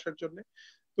ভালোবাসার জন্য।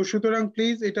 তো সুতরাং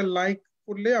প্লিজ এটা লাইক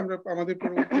করলে আমরা আমাদের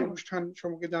পরবর্তী অনুষ্ঠান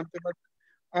সম্পর্কে জানতে পারবো।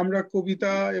 আমরা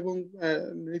কবিতা এবং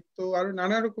নৃত্য আরো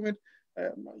নানা রকমের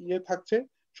ইয়ে থাকছে।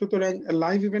 সুতরাং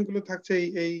লাইভ ইভেন্ট গুলো থাকছে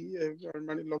এই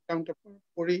মানে লকডাউনটা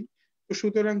পরেই। তো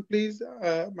সুতরাং প্লিজ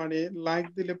মানে লাইক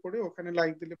দিলে পরে, ওখানে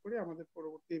লাইক দিলে পরে আমাদের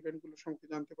পরবর্তী ইভেন্ট গুলো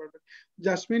সম্পর্কে জানতে পারবেন।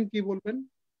 জাসমিন কি বলবেন?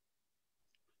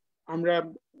 আমরা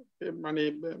মানে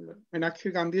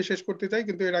মীনাক্ষীর গান দিয়ে শেষ করতে চাই,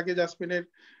 কিন্তু এর আগে জাসমিনের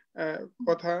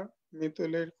কথা,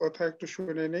 মিতুলের কথা একটু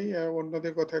শুনে নেই,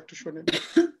 অন্যদের কথা একটু শুনে নেই।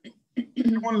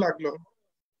 কেমন লাগলো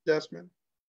jasmine?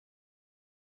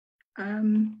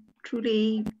 Truly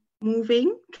moving,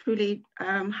 truly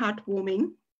heartwarming,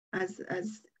 as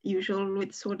usual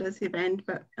with Saudha's event,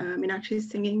 but Minakshi's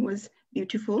singing was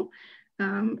beautiful.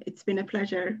 It's been a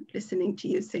pleasure listening to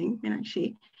you sing, Minakshi.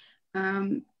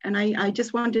 And I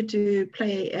just wanted to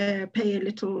pay a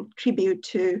little tribute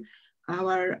to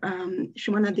our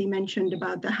Shumanadi mentioned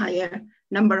about the higher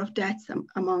number of deaths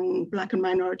among Black and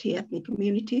minority ethnic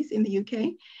communities in the UK.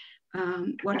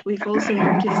 What we've also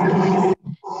noticed is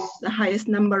the highest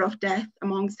number of deaths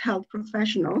amongst health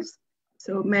professionals.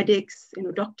 So medics,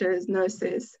 doctors,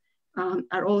 nurses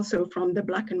are also from the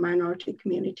Black and minority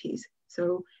communities. So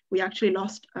we actually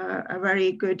lost a very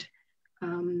good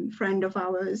friend of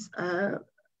ours,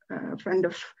 friend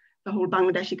of the whole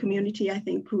Bangladeshi community, I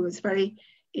think, who was very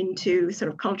into sort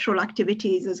of cultural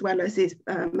activities as well as his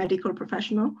medical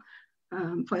professional,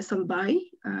 Faisal Bai,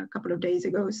 a couple of days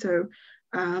ago. So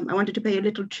I wanted to pay a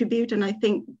little tribute, and I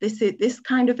think this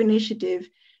kind of initiative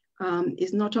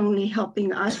is not only helping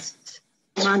us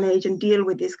manage and deal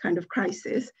with this kind of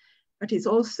crisis, but is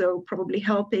also probably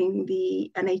helping the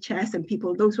NHS and people,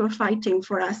 those who are fighting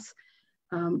for us,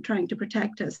 trying to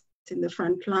protect us in the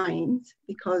front lines,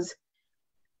 because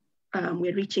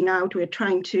we're reaching out, we're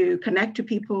trying to connect to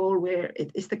people, where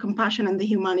it's the compassion and the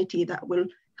humanity that will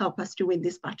help us to win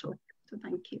this battle. So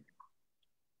thank you.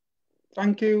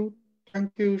 Thank you.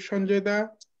 Thank you, Sanjay da.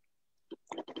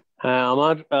 হ্যাঁ,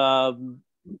 আমার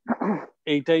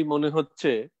এইটাই মনে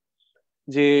হচ্ছে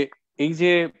যে এই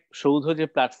যে সৌধ যে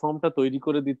প্ল্যাটফর্মটা তৈরি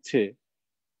করে দিচ্ছে,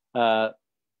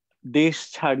 দেশ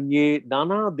ছাড়িয়ে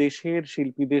নানা দেশের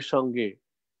শিল্পীদের সঙ্গে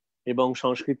এবং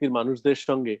সংস্কৃতির মানুষদের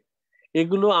সঙ্গে,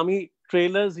 এগুলো আমি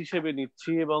ট্রেলার্স হিসেবে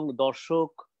নিচ্ছি, এবং দর্শক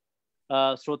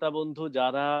শ্রোতা বন্ধু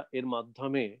যারা এর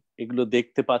মাধ্যমে এগুলো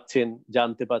দেখতে পাচ্ছেন,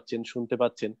 জানতে পাচ্ছেন, শুনতে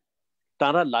পাচ্ছেন,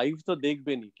 তারা লাইভ তো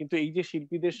দেখবেনই, কিন্তু এই যে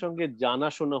শিল্পীদের সঙ্গে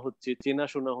জানাশোনা হচ্ছে,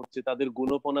 চেনাশোনা হচ্ছে, তাদের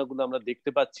গুণপনাগুলো আমরা দেখতে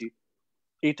পাচ্ছি,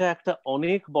 এটা একটা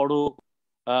অনেক বড়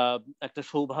একটা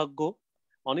সৌভাগ্য।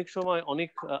 অনেক সময়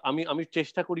আমি আমি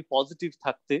চেষ্টা করি পজিটিভ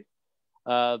থাকতে।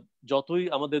 যতই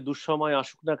আমাদের দুঃসময়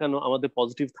আসুক না কেন, আমাদের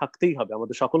পজিটিভ থাকতেই হবে,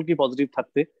 আমাদের সকলকেই পজিটিভ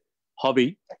থাকতে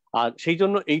হবেই। আর সেই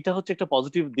জন্য এইটা হচ্ছে একটা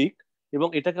পজিটিভ দিক, এবং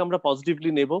এটাকে আমরা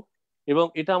পজিটিভলি নেব। এবং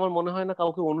এটা আমার মনে হয় না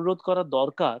কাউকে অনুরোধ করার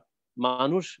দরকার,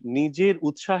 মানুষ নিজের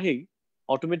উৎসাহেই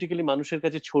অটোমেটিক্যালি মানুষের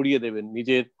কাছে ছড়িয়ে দেবেন,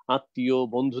 নিজের আত্মীয়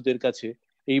বন্ধুদের কাছে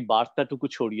এই বার্তাটুকু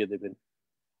ছড়িয়ে দেবেন।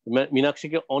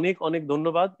 মীনাক্ষীকে অনেক অনেক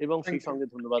ধন্যবাদ, এবং সেই সঙ্গে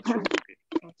ধন্যবাদ সৌধকে।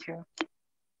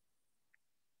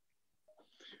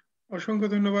 অসংখ্য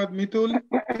ধন্যবাদ। মিতুল?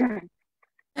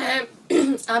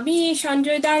 আমি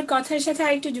সঞ্জয় দার কথার সাথে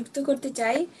আরেকটু যুক্ত করতে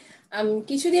চাই।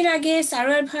 কিছুদিন আগে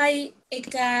সারোয়ার ভাই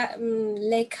একটা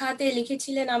লেখাতে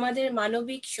লিখেছিলেন আমাদের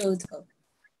মানবিক সৌধ।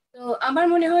 তো আমার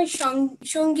মনে হয়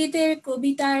সঙ্গীতের,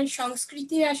 কবিতার,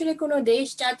 সংস্কৃতির আসলে কোনো দেশ,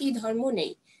 জাতি, ধর্ম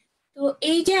নেই। তো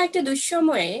এই যে একটা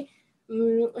দুঃসময়ে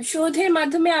সৌধের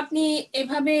মাধ্যমে আপনি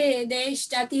এভাবে দেশ,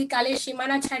 জাতি, কালের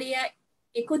সীমানা ছাড়িয়ে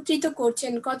একত্রিত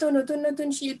করছেন কত নতুন নতুন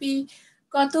শিল্পী,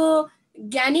 কত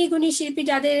জ্ঞানী গুণী শিল্পী,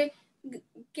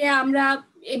 যাদেরকে আমরা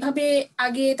এভাবে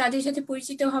আগে তাদের সাথে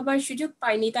পরিচিত হবার সুযোগ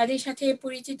পাইনি, তাদের সাথে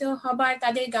পরিচিত হবার,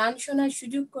 তাদের গান শোনার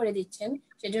সুযোগ করে দিচ্ছেন।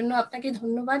 সেজন্য আপনাকে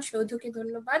ধন্যবাদ, সৌধকে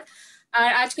ধন্যবাদ। আর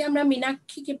আজকে আমরা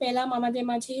মীনাক্ষীকে পেলাম আমাদের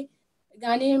মাঝে,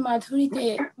 গানের মাধুরীতে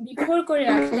বিভোর করে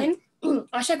রাখলেন।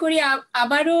 আশা করি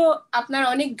আবারও আপনার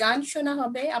অনেক গান শোনা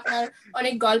হবে, আপনার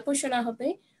অনেক গল্প শোনা হবে।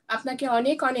 আপনাকে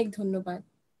অনেক অনেক ধন্যবাদ।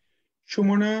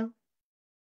 Sumana?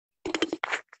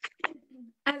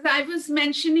 As I was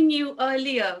mentioning you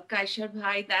earlier, Kaishar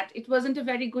Bhai, that it wasn't a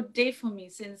very good day for me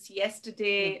since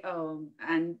yesterday,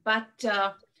 but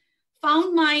found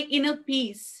my inner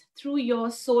peace through your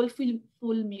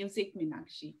soulful music,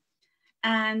 Minakshi.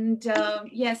 And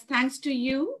yes, thanks to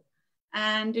you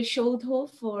and Saudha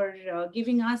for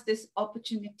giving us this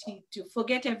opportunity to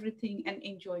forget everything and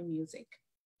enjoy music.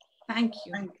 Thank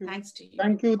you. Thanks to you.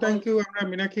 Thank you. আমরা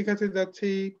মীনাক্ষীর কাছে যাচ্ছি।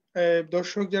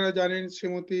 দর্শক যারা জানেন,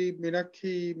 শ্রীমতী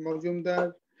মীনাক্ষী মজুমদার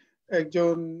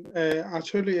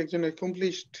আসলে একজন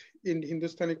accomplished in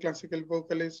Hindustani classical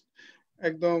vocalist,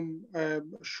 একদম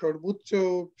সর্বোচ্চ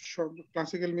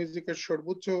ক্লাসিক্যাল মিউজিকের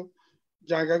সর্বোচ্চ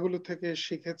জায়গাগুলো থেকে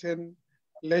শিখেছেন,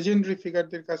 লেজেন্ডারি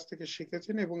ফিগারদের কাছ থেকে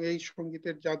শিখেছেন, এবং এই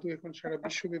সঙ্গীতের জাদু এখন সারা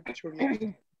বিশ্বব্যাপী ছড়িয়ে।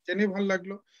 জেনে ভালো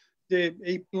লাগলো যে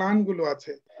এই প্ল্যান গুলো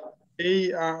আছে। এই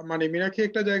মানে মীনাক্ষী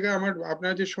একটা জায়গা,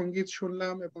 আপনার যে সঙ্গীত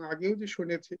শুনলাম এবং আগেও যে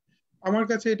শুনেছি, আমার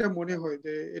কাছে এটা মনে হয়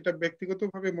যে, এটা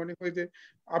ব্যক্তিগতভাবে মনে হয় যে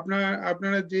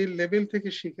আপনারা যে লেভেল থেকে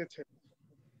শিখেছেন,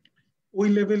 ওই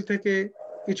লেভেল থেকে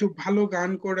কিছু ভালো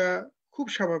গান করা খুব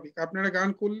স্বাভাবিক। আপনারা গান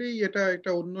করলেই এটা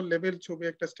একটা অন্য লেভেল ছবি,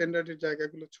 একটা স্ট্যান্ডার্ডের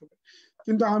জায়গাগুলো ছবি।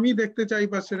 কিন্তু আমি দেখতে চাই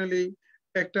পার্সোনালি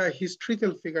একটা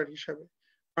হিস্ট্রিক্যাল ফিগার হিসাবে,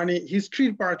 মানে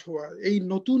হিস্ট্রির পার্ট হওয়া। এই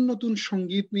নতুন নতুন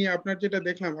সঙ্গীত নিয়ে আপনার যেটা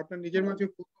দেখলাম, আপনার নিজের মাঝে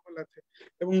কৌতূহল আছে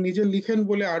এবং নিজে লিখেন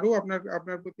বলে আরো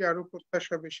আপনার প্রতি আরো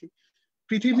প্রত্যাশা বেশি।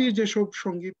 পৃথিবীর যেসব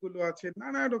সঙ্গীতগুলো আছে,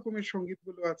 নানা রকমের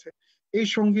সঙ্গীতগুলো আছে, এই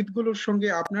সঙ্গীতগুলোর সঙ্গে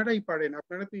আপনারাই পারেন,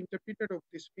 আপনারা তো ইন্টারপ্রিটার অফ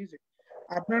দিস মিউজিক,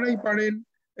 আপনারাই পারেন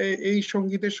এই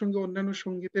সঙ্গীতের সঙ্গে অন্যান্য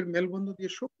সঙ্গীতের মেলবন্ধ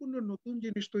দিয়ে সম্পূর্ণ নতুন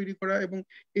জিনিস তৈরি করা, এবং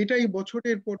এটাই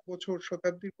বছরের পর বছর,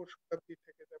 শতাব্দীর পর শতাব্দী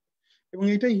থেকে যাবে, এবং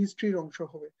এটাই হিস্ট্রির অংশ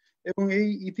হবে, এবং এই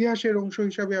ইতিহাসের অংশ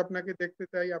হিসাবে আপনাকে দেখতে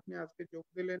চাই। আপনি আজকে যোগ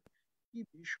দিলেন, কি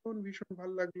ভীষণ ভীষণ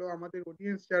ভালো লাগলো। আমাদের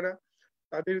অডিয়েন্স যারা,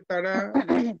 তারা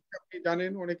আপনি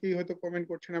জানেন, অনেকেই হয়তো কমেন্ট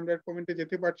করছেন, আমরা কমেন্টে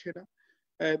যেতে পারছি না।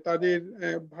 তাদের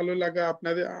ভালো লাগা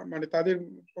আপনাদের, মানে তাদের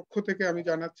পক্ষ থেকে আমি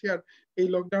জানাচ্ছি। আর এই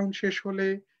লকডাউন শেষ হলে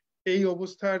এই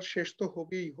অবস্থার শেষ তো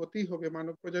হতেই হবে,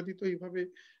 মানব প্রজাতি তো এইভাবে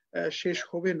শেষ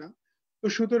হবে না। তো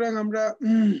সুতরাং আমরা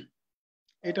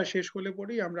এটা শেষ হলে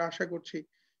পরেই আমরা আশা করছি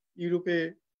ইউরোপে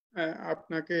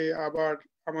আপনাকে আবার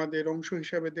আমাদের অংশ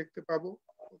হিসাবে দেখতে পাবো,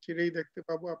 চিরেই দেখতে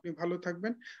পাবো। আপনি ভালো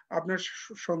থাকবেন। আপনার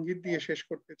সঙ্গীত দিয়ে শেষ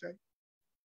করতে চাই।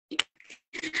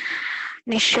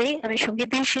 নিশ্চয়ই আমি সঙ্গীত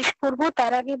দিয়ে শেষ করব।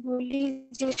 তার আগে বলি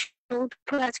যে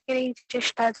আজকের এই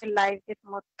চেষ্টা, যে লাইভের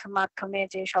মাধ্যমে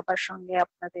যে সবার সঙ্গে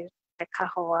আপনাদের দেখা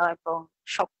হওয়া এবং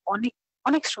সব অনেক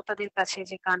অনেক শ্রোতাদের কাছে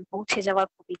যে গান পৌঁছে যাওয়ার,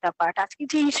 কবিতা পাঠ, আজকে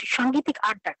যে সাংগীতিক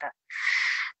আড্ডাটা,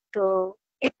 তো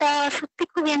এটা সত্যি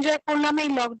খুব এনজয় করলাম। এই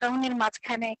লকডাউনের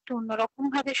মাঝখানে একটু অন্যরকম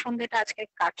ভাবে সন্ধ্যাটা আজকে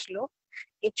কাটলো,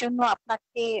 এর জন্য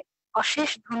আপনাকে অশেষ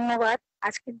ধন্যবাদ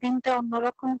আজকের দিনটা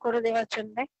অন্যরকম করে দেওয়ার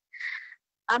জন্য।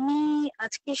 আমি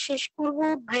আজকে শেষ করব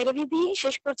ভৈরবী দিয়ে,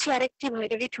 শেষ করছি আরেকটি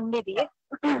ভৈরবী ঠুমরি দিয়ে,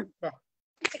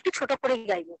 একটু ছোট করে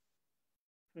গাইবো।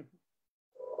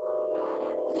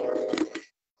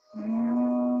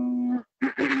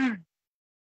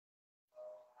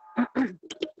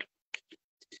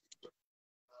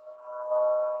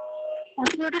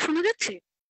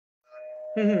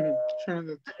 শোনা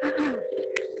যাচ্ছে।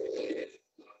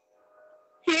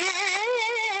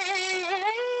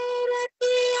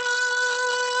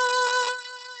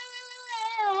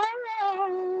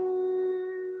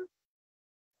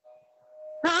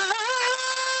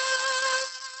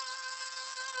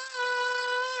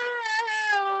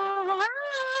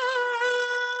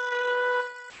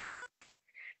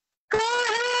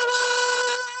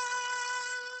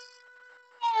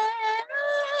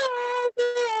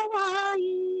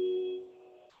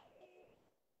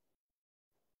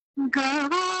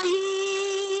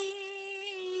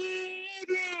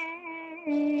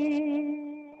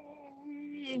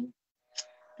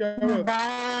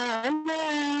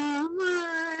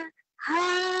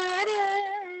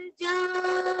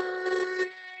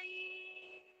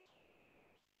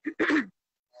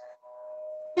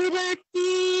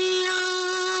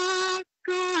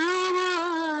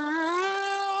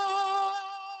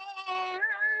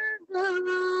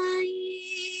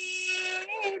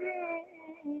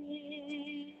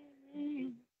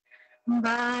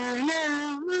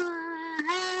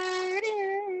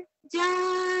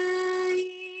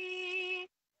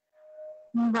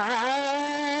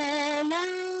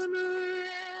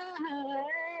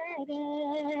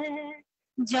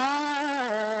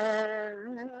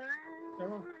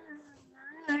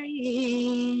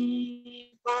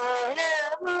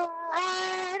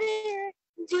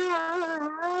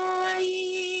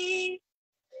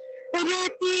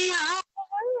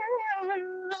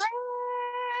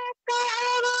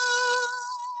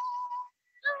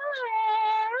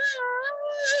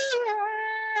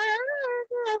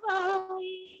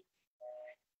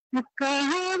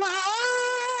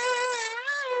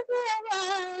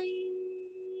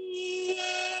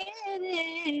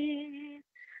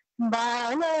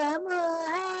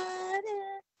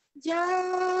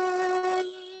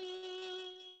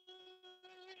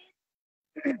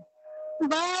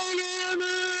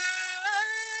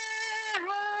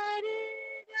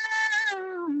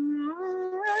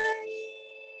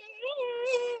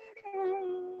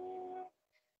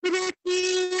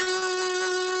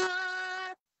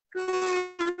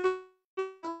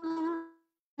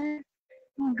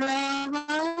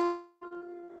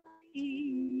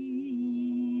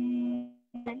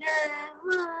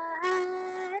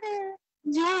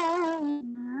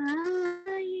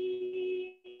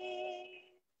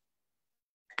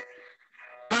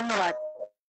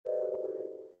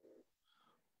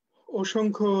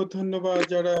 অসংখ্য ধন্যবাদ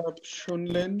যারা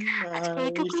শুনলেন।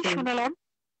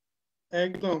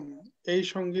 একদম এই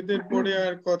সঙ্গীতের পরে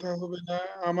আর কথা হবে না।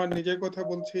 আমার নিজের কথা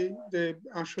বলছি যে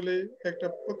আসলে একটা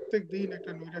প্রত্যেক দিন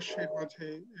একটা নৈরাশ্যের মাঝে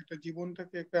একটা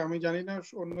জীবনটাকে একটা, আমি জানি না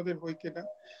অন্যদের হয় কিনা,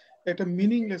 একটা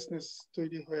মিনিংলেসনেস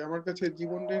তৈরি হয়। আমার কাছে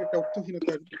জীবনের একটা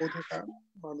অর্থহীনতার বোধ একটা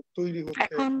তৈরি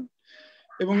হচ্ছে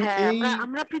এবং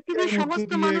আমরা পৃথিবীর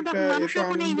সমস্ত মানুষ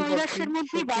এখন এই নৈরাশ্যের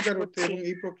মধ্যেই বাস করছে এবং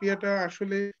এই প্রক্রিয়াটা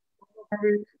আসলে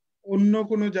অন্য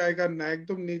কোনো জায়গার না,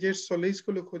 একদম নিজের সলিউস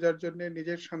গুলো খোঁজার জন্য,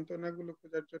 নিজের সান্ত্বনা গুলো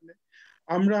খোঁজার জন্য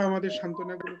আমরা আমাদের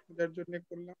সান্ত্বনা গুলো খোঁজার জন্য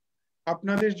করলাম।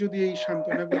 আপনাদের যদি এই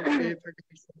সান্ত্বনা গুলো পেয়ে থাকে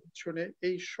শুনে,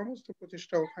 এই সমস্ত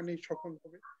প্রচেষ্টা ওখানেই সফল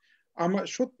হবে। আমার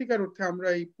সত্যিকার অর্থে আমরা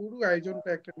এই পুরো আয়োজনটা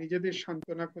একটা নিজেদের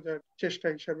সান্ত্বনা খোঁজার চেষ্টা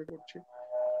হিসাবে করছি।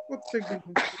 প্রত্যেকদিন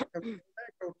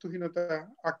একটা অর্থহীনতা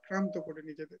আক্রান্ত করে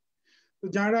নিজেদের। তো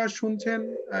যারা শুনছেন,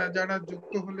 যারা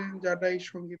যুক্ত হলেন, যারা এই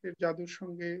সঙ্গীতের জাদুর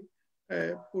সঙ্গে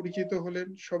পরিচিত হলেন,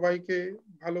 সবাইকে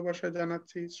ভালোবাসা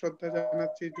জানাচ্ছি, শ্রদ্ধা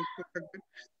জানাচ্ছি। যুক্ত থাকবেন।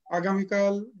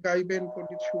 আগামীকাল গাইবেন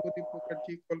পণ্ডিত শুভদীপ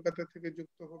মুখার্জি, কলকাতা থেকে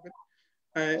যুক্ত হবেন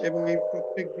এবং এই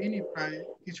প্রত্যেক দিনই প্রায়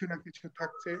কিছু না কিছু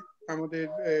থাকছে। আমাদের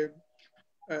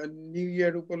নিউ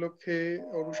ইয়ার উপলক্ষে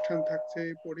অনুষ্ঠান থাকছে।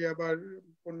 পরে আবার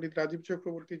পণ্ডিত রাজীব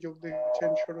চক্রবর্তী যোগ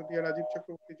দিচ্ছেন, শরদিয়া রাজীব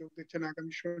চক্রবর্তী যোগ দিচ্ছেন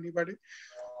আগামী শনিবারে।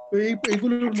 তো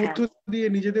এইগুলোর মধ্য দিয়ে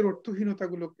নিজেদের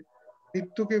অর্থহীনতাগুলোকে,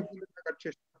 মৃত্যুকে ভুলে থাকার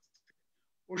চেষ্টা।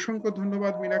 অসংখ্য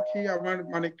ধন্যবাদ মীনাক্ষী। আমার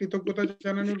কৃতজ্ঞতা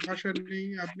জানানোর ভাষা নেই।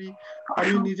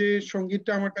 আমি নিজে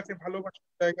সঙ্গীতটা আমার কাছে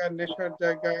ভালোবাসার জায়গা, নেশার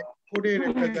জায়গা, কোডের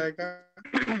একটা জায়গা।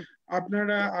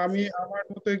 আপনারা, আমি আমার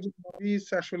মতো একজন নভিস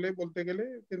আসলে বলতে গেলে,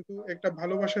 কিন্তু একটা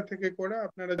ভালোবাসা থেকে করা।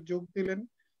 আপনারা যোগ দিলেন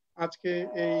আজকে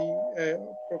এই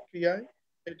প্রক্রিয়ায়।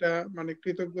 এটা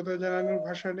কৃতজ্ঞতা জানানোর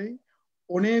ভাষা নেই।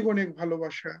 অনেক অনেক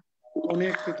ভালোবাসা,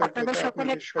 অনেক কৃতজ্ঞতা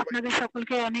আপনাদের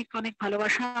সকলকে অনেক অনেক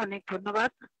ভালোবাসা, অনেক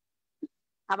ধন্যবাদ।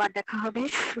 আবার দেখা হবে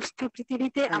সুস্থ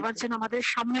পৃথিবীতে, আবার যেন আমাদের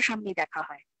সামনাসামনি দেখা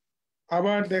হয়।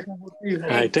 আবার দেখা হতেই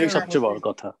হবে, এটাই সবচেয়ে বড়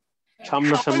কথা।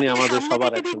 সামনাসামনি আমাদের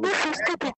সবার একসঙ্গে